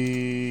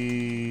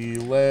 the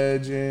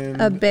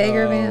Legend of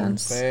Beggar of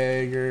Vance.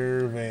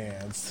 Beggar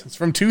Vance. It's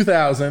from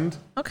 2000.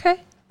 Okay.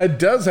 It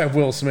does have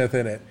Will Smith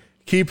in it.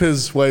 Keep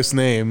his wife's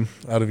name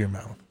out of your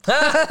mouth.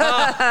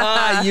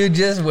 You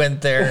just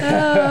went there.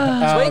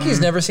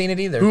 Swanky's never seen it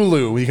either.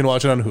 Hulu. You can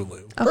watch it on Hulu.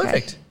 Okay.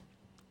 Perfect.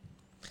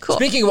 Cool.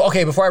 Speaking of,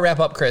 okay, before I wrap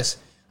up, Chris,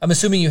 I'm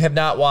assuming you have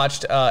not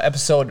watched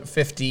episode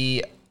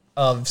 50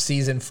 of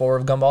season 4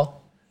 of Gumball.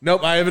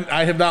 Nope,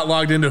 I have not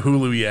logged into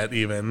Hulu yet,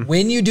 even.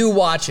 When you do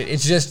watch it,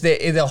 it's just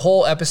the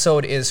whole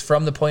episode is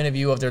from the point of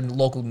view of their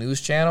local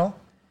news channel,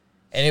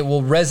 and it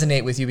will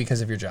resonate with you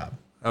because of your job.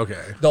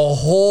 Okay. The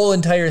whole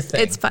entire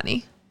thing. It's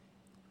funny.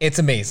 It's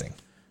amazing.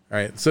 All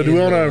right. So do we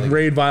want to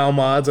raid Vile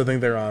Mods? I think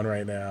they're on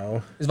right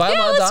now. Is Vile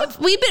Mods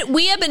on?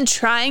 We have been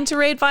trying to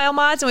raid Vile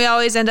Mods, and we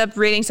always end up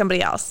raiding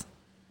somebody else.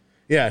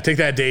 Yeah, take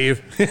that,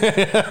 Dave.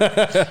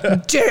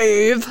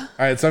 Dave. All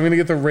right, so I'm going to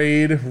get the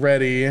raid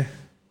ready.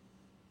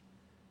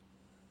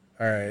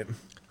 All right.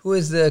 Who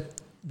is the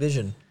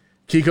Vision?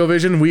 Kiko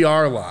Vision, we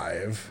are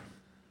live.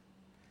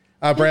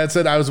 Brad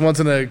said, I was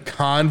once in a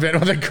convent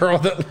with a girl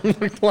that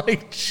looked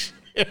like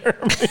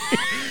Jeremy.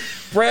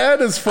 Brad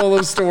is full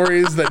of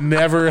stories that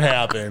never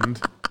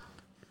happened.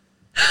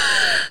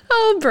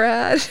 Oh,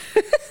 Brad.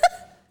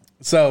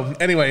 So,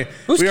 anyway.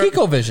 Who's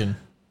Kiko Vision?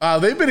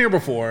 They've been here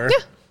before.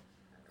 Yeah.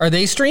 Are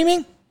they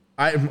streaming?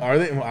 Are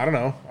they? I don't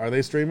know. Are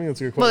they streaming?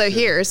 That's a good question. Well, they're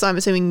here, so I'm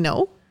assuming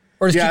no.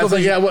 Or is Kiko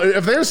Vision? Well,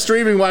 if they're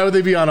streaming, why would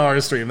they be on our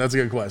stream? That's a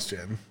good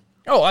question.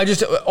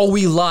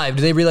 We live.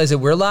 Do they realize that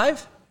we're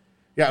live?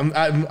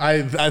 Yeah,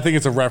 I think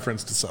it's a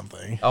reference to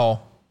something. Oh.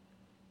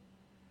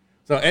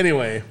 So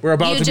anyway, we're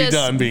about to be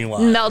done being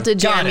live. Melted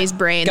Jeremy's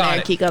brain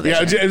there, Kiko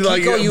Vision. Yeah,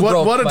 like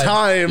Kiko, what a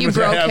time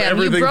to have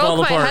everything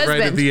fall apart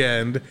right at the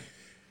end.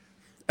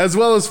 As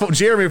well as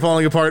Jeremy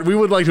falling apart, we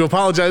would like to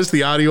apologize to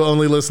the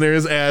audio-only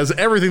listeners, as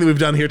everything that we've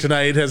done here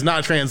tonight has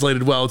not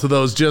translated well to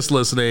those just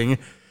listening.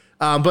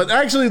 But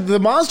actually, the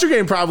monster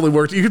game probably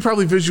worked. You could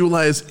probably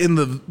visualize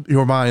in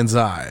your mind's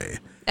eye.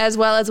 As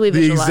well as we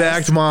visualized. The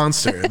exact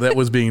monster that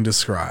was being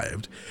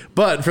described.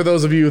 But for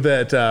those of you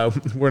that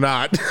were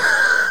not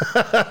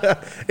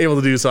able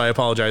to do so, I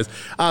apologize.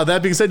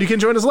 That being said, you can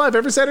join us live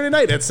every Saturday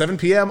night at 7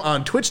 p.m.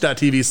 on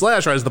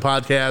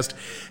twitch.tv/RiseThePodcast.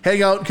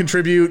 Hang out,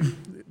 contribute,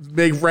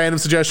 make random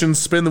suggestions,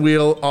 spin the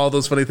wheel, all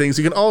those funny things.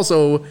 You can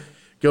also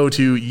go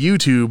to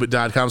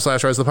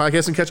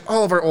youtube.com/RiseThePodcast and catch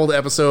all of our old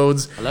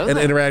episodes and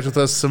interact with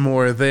us some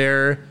more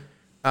there.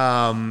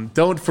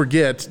 Don't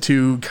forget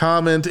to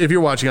comment if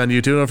you're watching on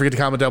YouTube. Don't forget to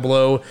comment down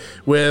below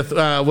with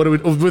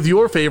with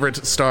your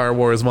favorite Star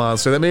Wars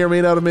monster that may or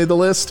may not have made the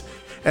list.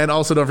 And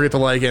also don't forget to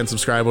like and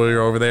subscribe while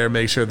you're over there.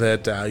 Make sure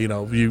that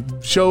you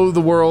show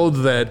the world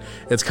that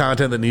it's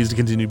content that needs to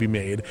continue to be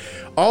made.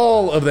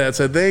 All of that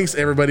said, thanks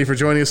everybody for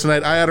joining us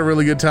tonight. I had a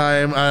really good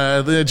time.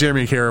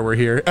 Jeremy and Kara were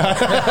here.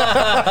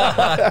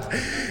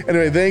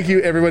 Anyway, thank you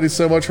everybody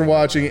so much for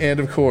watching, and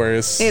of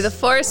course, may the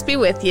force be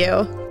with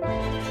you.